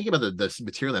 God, thinking about the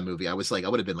material of that movie, I was like, I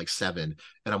would have been like 7,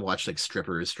 and I'm watching like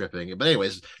strippers stripping. But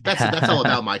anyways, that's all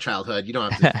about my childhood. You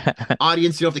don't have to,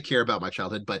 audience, you don't have to care about my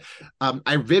childhood. But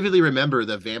I vividly remember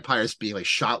the vampires being like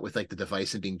shot with like the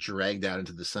device and being dragged out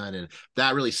into the sun, and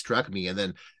that really struck me. And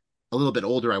then a little bit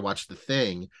older, I watched The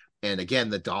Thing. And again,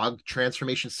 the dog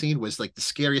transformation scene was like the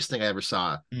scariest thing I ever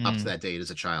saw up to Mm. that date as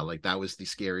a child. Like that was the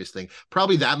scariest thing.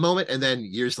 Probably that moment. And then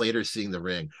years later, seeing The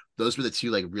Ring. Those were the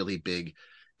two like really big.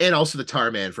 And also the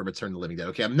Tar Man from Return of the Living Dead.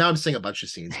 Okay, now I'm saying a bunch of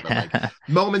scenes, but like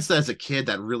moments that as a kid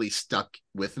that really stuck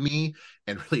with me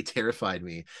and really terrified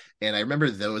me. And I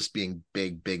remember those being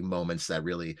big, big moments that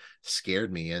really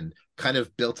scared me and kind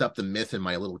of built up the myth in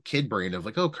my little kid brain of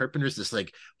like, oh, Carpenter's this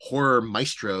like horror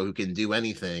maestro who can do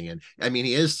anything. And I mean,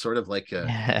 he is sort of like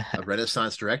a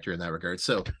Renaissance director in that regard.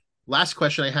 So, last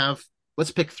question I have,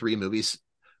 let's pick 3 movies.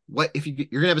 What if you're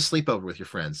gonna have a sleepover with your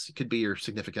friends? It could be your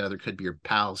significant other, could be your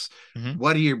pals. Mhm.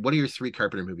 What are your 3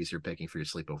 Carpenter movies you're picking for your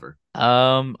sleepover?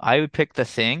 I would pick The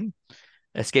Thing,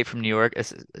 Escape from New York.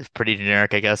 It's pretty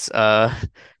generic, I guess.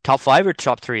 Top five or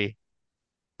top three?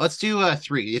 Let's do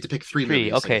 3. You have to pick three Three.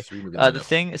 movies, like a Okay. 3 movie The lineup.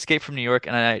 Thing, Escape from New York,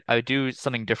 and I would do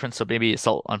something different. So maybe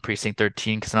Assault on Precinct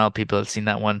 13, because not people have seen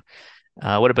that one.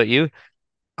 What about you?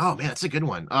 Oh man, that's a good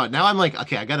one. Now I'm like,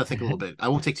 okay, I got to think a little bit. I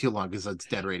won't take too long because it's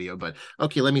dead radio, but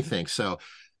okay, let me think. So,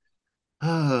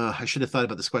 I should have thought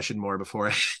about this question more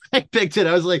before I picked it.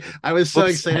 I was so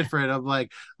Whoops. excited for it. I'm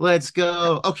like, let's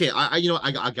go. Okay, I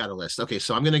got a list. Okay,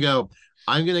 so I'm gonna go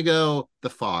The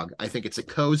Fog. I think it's a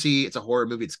cozy, it's a horror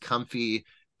movie, it's comfy.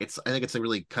 I think it's a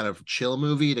really kind of chill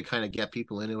movie to kind of get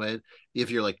people into it. If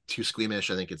you're like too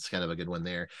squeamish, I think it's kind of a good one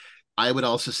there. I would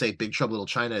also say Big Trouble Little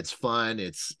China. It's fun,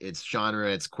 it's genre,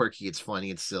 it's quirky, it's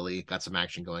funny, it's silly, got some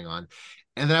action going on.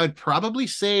 And then I would probably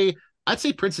say I'd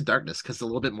say Prince of Darkness because it's a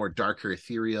little bit more darker,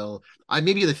 ethereal.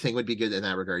 Maybe The Thing would be good in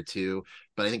that regard too,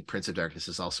 but I think Prince of Darkness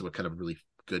is also a kind of really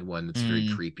good one. It's very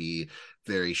Mm, creepy,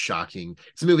 very shocking.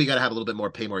 It's a movie you got to have a little bit more,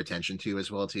 pay more attention to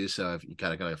as well too. So if you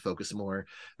gotta focus more.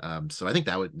 So I think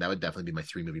that would definitely be my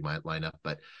 3 movie lineup.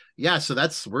 But yeah, so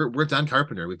that's we're done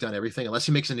Carpenter. We've done everything. Unless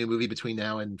he makes a new movie between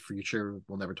now and future,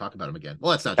 we'll never talk about him again.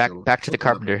 Well, that's not true. back to the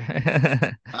We'll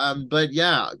have. Carpenter. But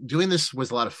yeah, doing this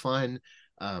was a lot of fun.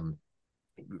 Um,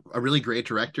 a really great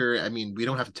director. I mean, we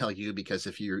don't have to tell you because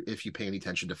if you pay any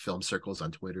attention to film circles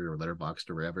on Twitter or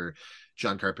Letterboxd or wherever,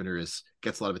 John Carpenter is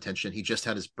gets a lot of attention. He just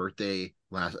had his birthday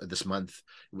this month.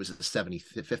 It was his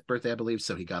 75th birthday, I believe,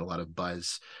 so he got a lot of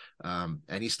buzz. And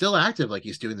he's still active. Like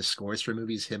he's doing the scores for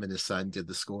movies. Him and his son did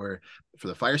the score for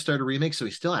the Firestarter remake, so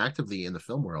he's still actively in the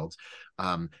film world.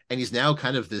 And he's now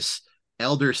kind of this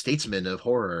elder statesman of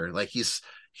horror. Like he's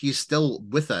still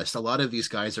with us. A lot of these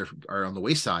guys are on the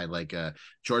wayside. Like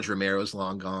George Romero's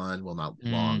long gone. Well, not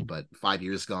long, Mm, but 5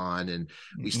 years gone. And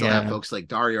we still have yeah. folks like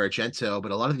Dario Argento,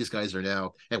 but a lot of these guys are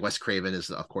now, and Wes Craven is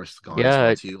of course gone as well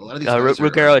Yeah. too. A lot of these guys are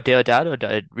Ruggero Deodato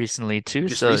died recently too.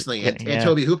 just So recently, yeah, and yeah,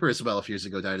 Toby Hooper as well a few years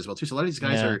ago died as well too. So a lot of these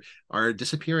guys yeah. are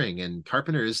disappearing, and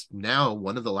Carpenter is now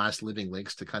one of the last living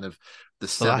links to kind of the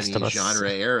The Last of 70s Us.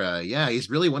 genre era. Yeah, he's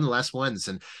really one of the last ones.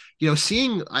 And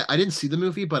seeing I didn't see the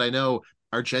movie, but I know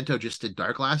Argento just did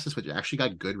Dark Glasses, which actually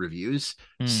got good reviews.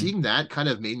 Mm, Seeing that kind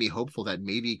of made me hopeful that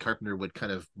maybe Carpenter would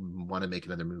kind of want to make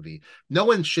another movie. No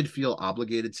one should feel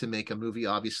obligated to make a movie,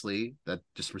 obviously, that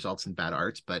just results in bad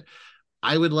art, but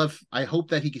I hope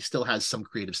that he still has some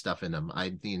creative stuff in him.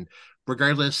 I mean,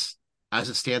 regardless, as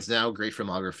it stands now, great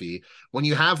filmography. When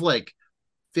you have like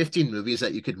 15 movies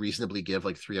that you could reasonably give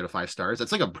like 3 out of 5 stars,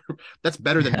 that's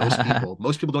better than most mm. people.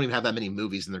 Most people don't even have that many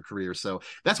movies in their career. So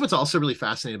that's what's also really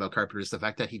fascinating about Carpenter is the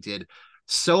fact that he did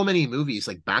so many movies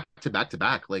like back to back to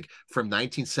back, like from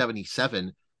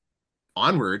 1977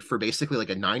 onward for basically like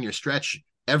a 9 year stretch.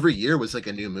 Every year was like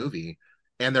a new movie,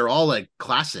 and they're all like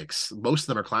classics. Most of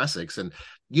them are classics, and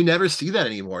you never see that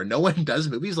anymore. No one does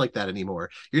movies like that anymore.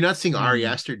 You're not seeing Ari Mm.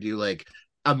 Aster do like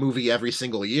a movie every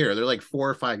single year. They're like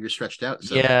 4 or 5 years stretched out.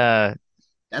 So Yeah,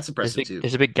 that's impressive too.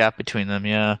 there's a big gap between them.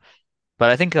 Yeah, but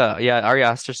I think yeah, Ari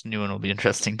Aster's new one will be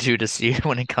interesting too to see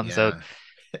when it comes out.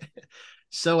 Yeah.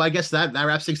 So I guess that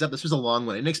wraps things up. This was a long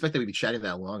one. I didn't expect that we'd be chatting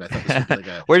that long. I thought this would be like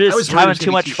a. We're I just was worried it having was too going to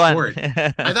be much too fun.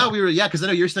 short. I thought we were, yeah, because I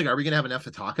know you're saying, are we going to have enough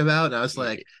to talk about? And I was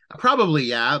like, probably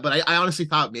yeah. But I honestly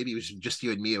thought maybe it was just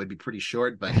you and me. It would be pretty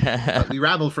short. But we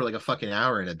rambled for like a fucking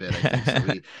hour and a bit. I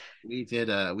think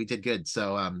so. We did good.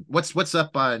 So what's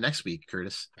up next week,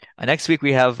 Curtis? Next week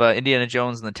we have Indiana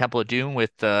Jones and the Temple of Doom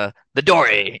with the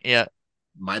Dory. Yeah.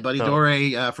 My buddy So Dore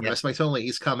from yeah. Rest My Totally,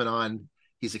 he's coming on.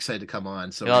 He's excited to come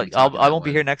on. So You we're know, gonna be talking I that won't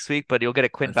be here one. next week, but you'll get a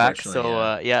Quinn back. Unfortunately, So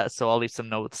yeah. yeah, so I'll leave some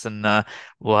notes and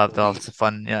we'll have We'll be lots of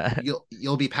fun. Yeah.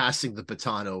 you'll be passing the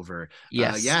baton over.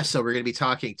 Yes. Yeah, so we're gonna be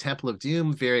talking Temple of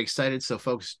Doom. Very excited. So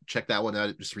folks, check that one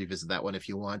out. Just revisit that one if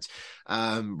you want.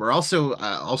 We're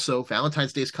also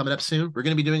Valentine's Day is coming up soon. We're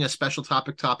gonna be doing a special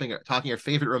topic talking our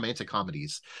favorite romantic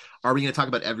comedies. Are we gonna talk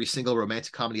about every single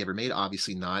romantic comedy ever made?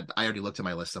 Obviously not. I already looked at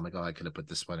my list. I'm like, oh, I could have put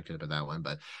this one, I could have put that one,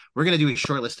 but we're gonna do a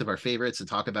short list of our favorites and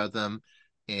talk about them.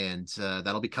 And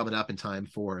that'll be coming up in time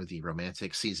for the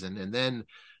romantic season. And then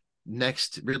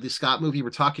next Ridley Scott movie, we're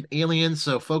talking Alien.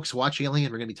 So folks, watch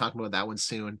Alien. We're going to be talking about that one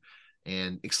soon.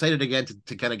 And excited again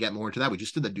to kind of get more into that. We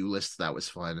just did the do list. That was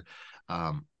fun.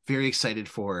 Very excited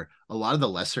for a lot of the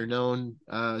lesser known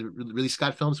Ridley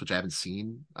Scott films, which I haven't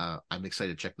seen. I'm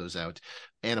excited to check those out.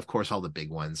 And of course, all the big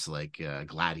ones like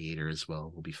Gladiator as well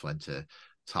will be fun to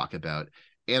talk about.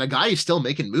 And a guy is still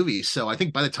making movies. So I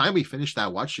think by the time we finish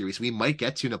that watch series, we might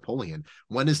get to Napoleon.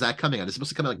 When is that coming out? It's supposed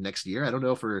to come out like next year. I don't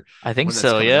know for I think when that's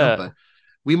so. coming out, Yeah. but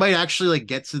we might actually like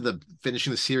get to the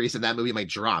finishing the series and that movie might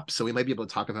drop. So we might be able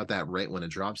to talk about that right when it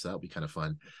drops. That'll be kind of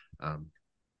fun.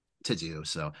 To do.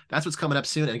 So that's what's coming up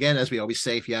soon. And again, as we always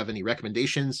say, if you have any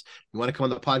recommendations, you want to come on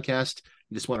the podcast,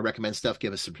 you just want to recommend stuff,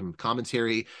 give us some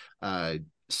commentary.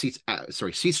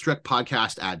 Seatstruck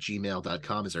podcast at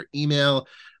gmail.com is our email.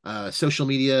 Social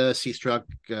media, Seatstruck,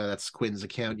 that's Quinn's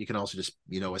account. You can also just,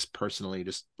 us personally,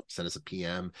 just send us a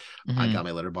PM. I Hmm. got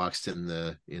my letterboxed in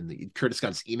the Curtis got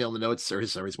his email in the notes or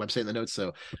his website in the notes.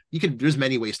 So there's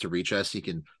many ways to reach us. You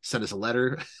can send us a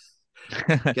letter.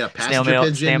 Get a Snail passenger mail, snail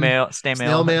pigeon, mail, snail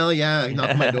snail mail, mail. Yeah, knock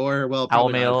on my door. Well, owl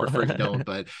probably not. I'd mail. prefer you don't,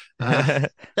 but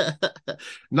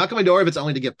knock on my door if it's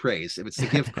only to give praise. If it's to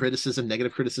give criticism,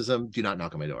 negative criticism, do not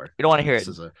knock on my door. We don't want to hear This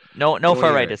it. is a No, you no don't want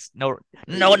far to hear it. rightists. No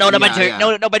Yeah,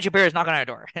 yeah, no bunch of bears knocking on our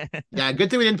door. yeah. Good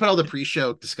thing we didn't put all the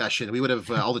pre-show discussion. We would have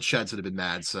all the chuds would have been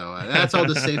mad. So that's all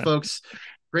to say, folks.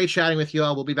 Great chatting with you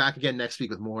all. We'll be back again next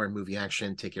week with more movie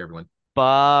action. Take care, everyone.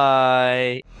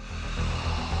 Bye.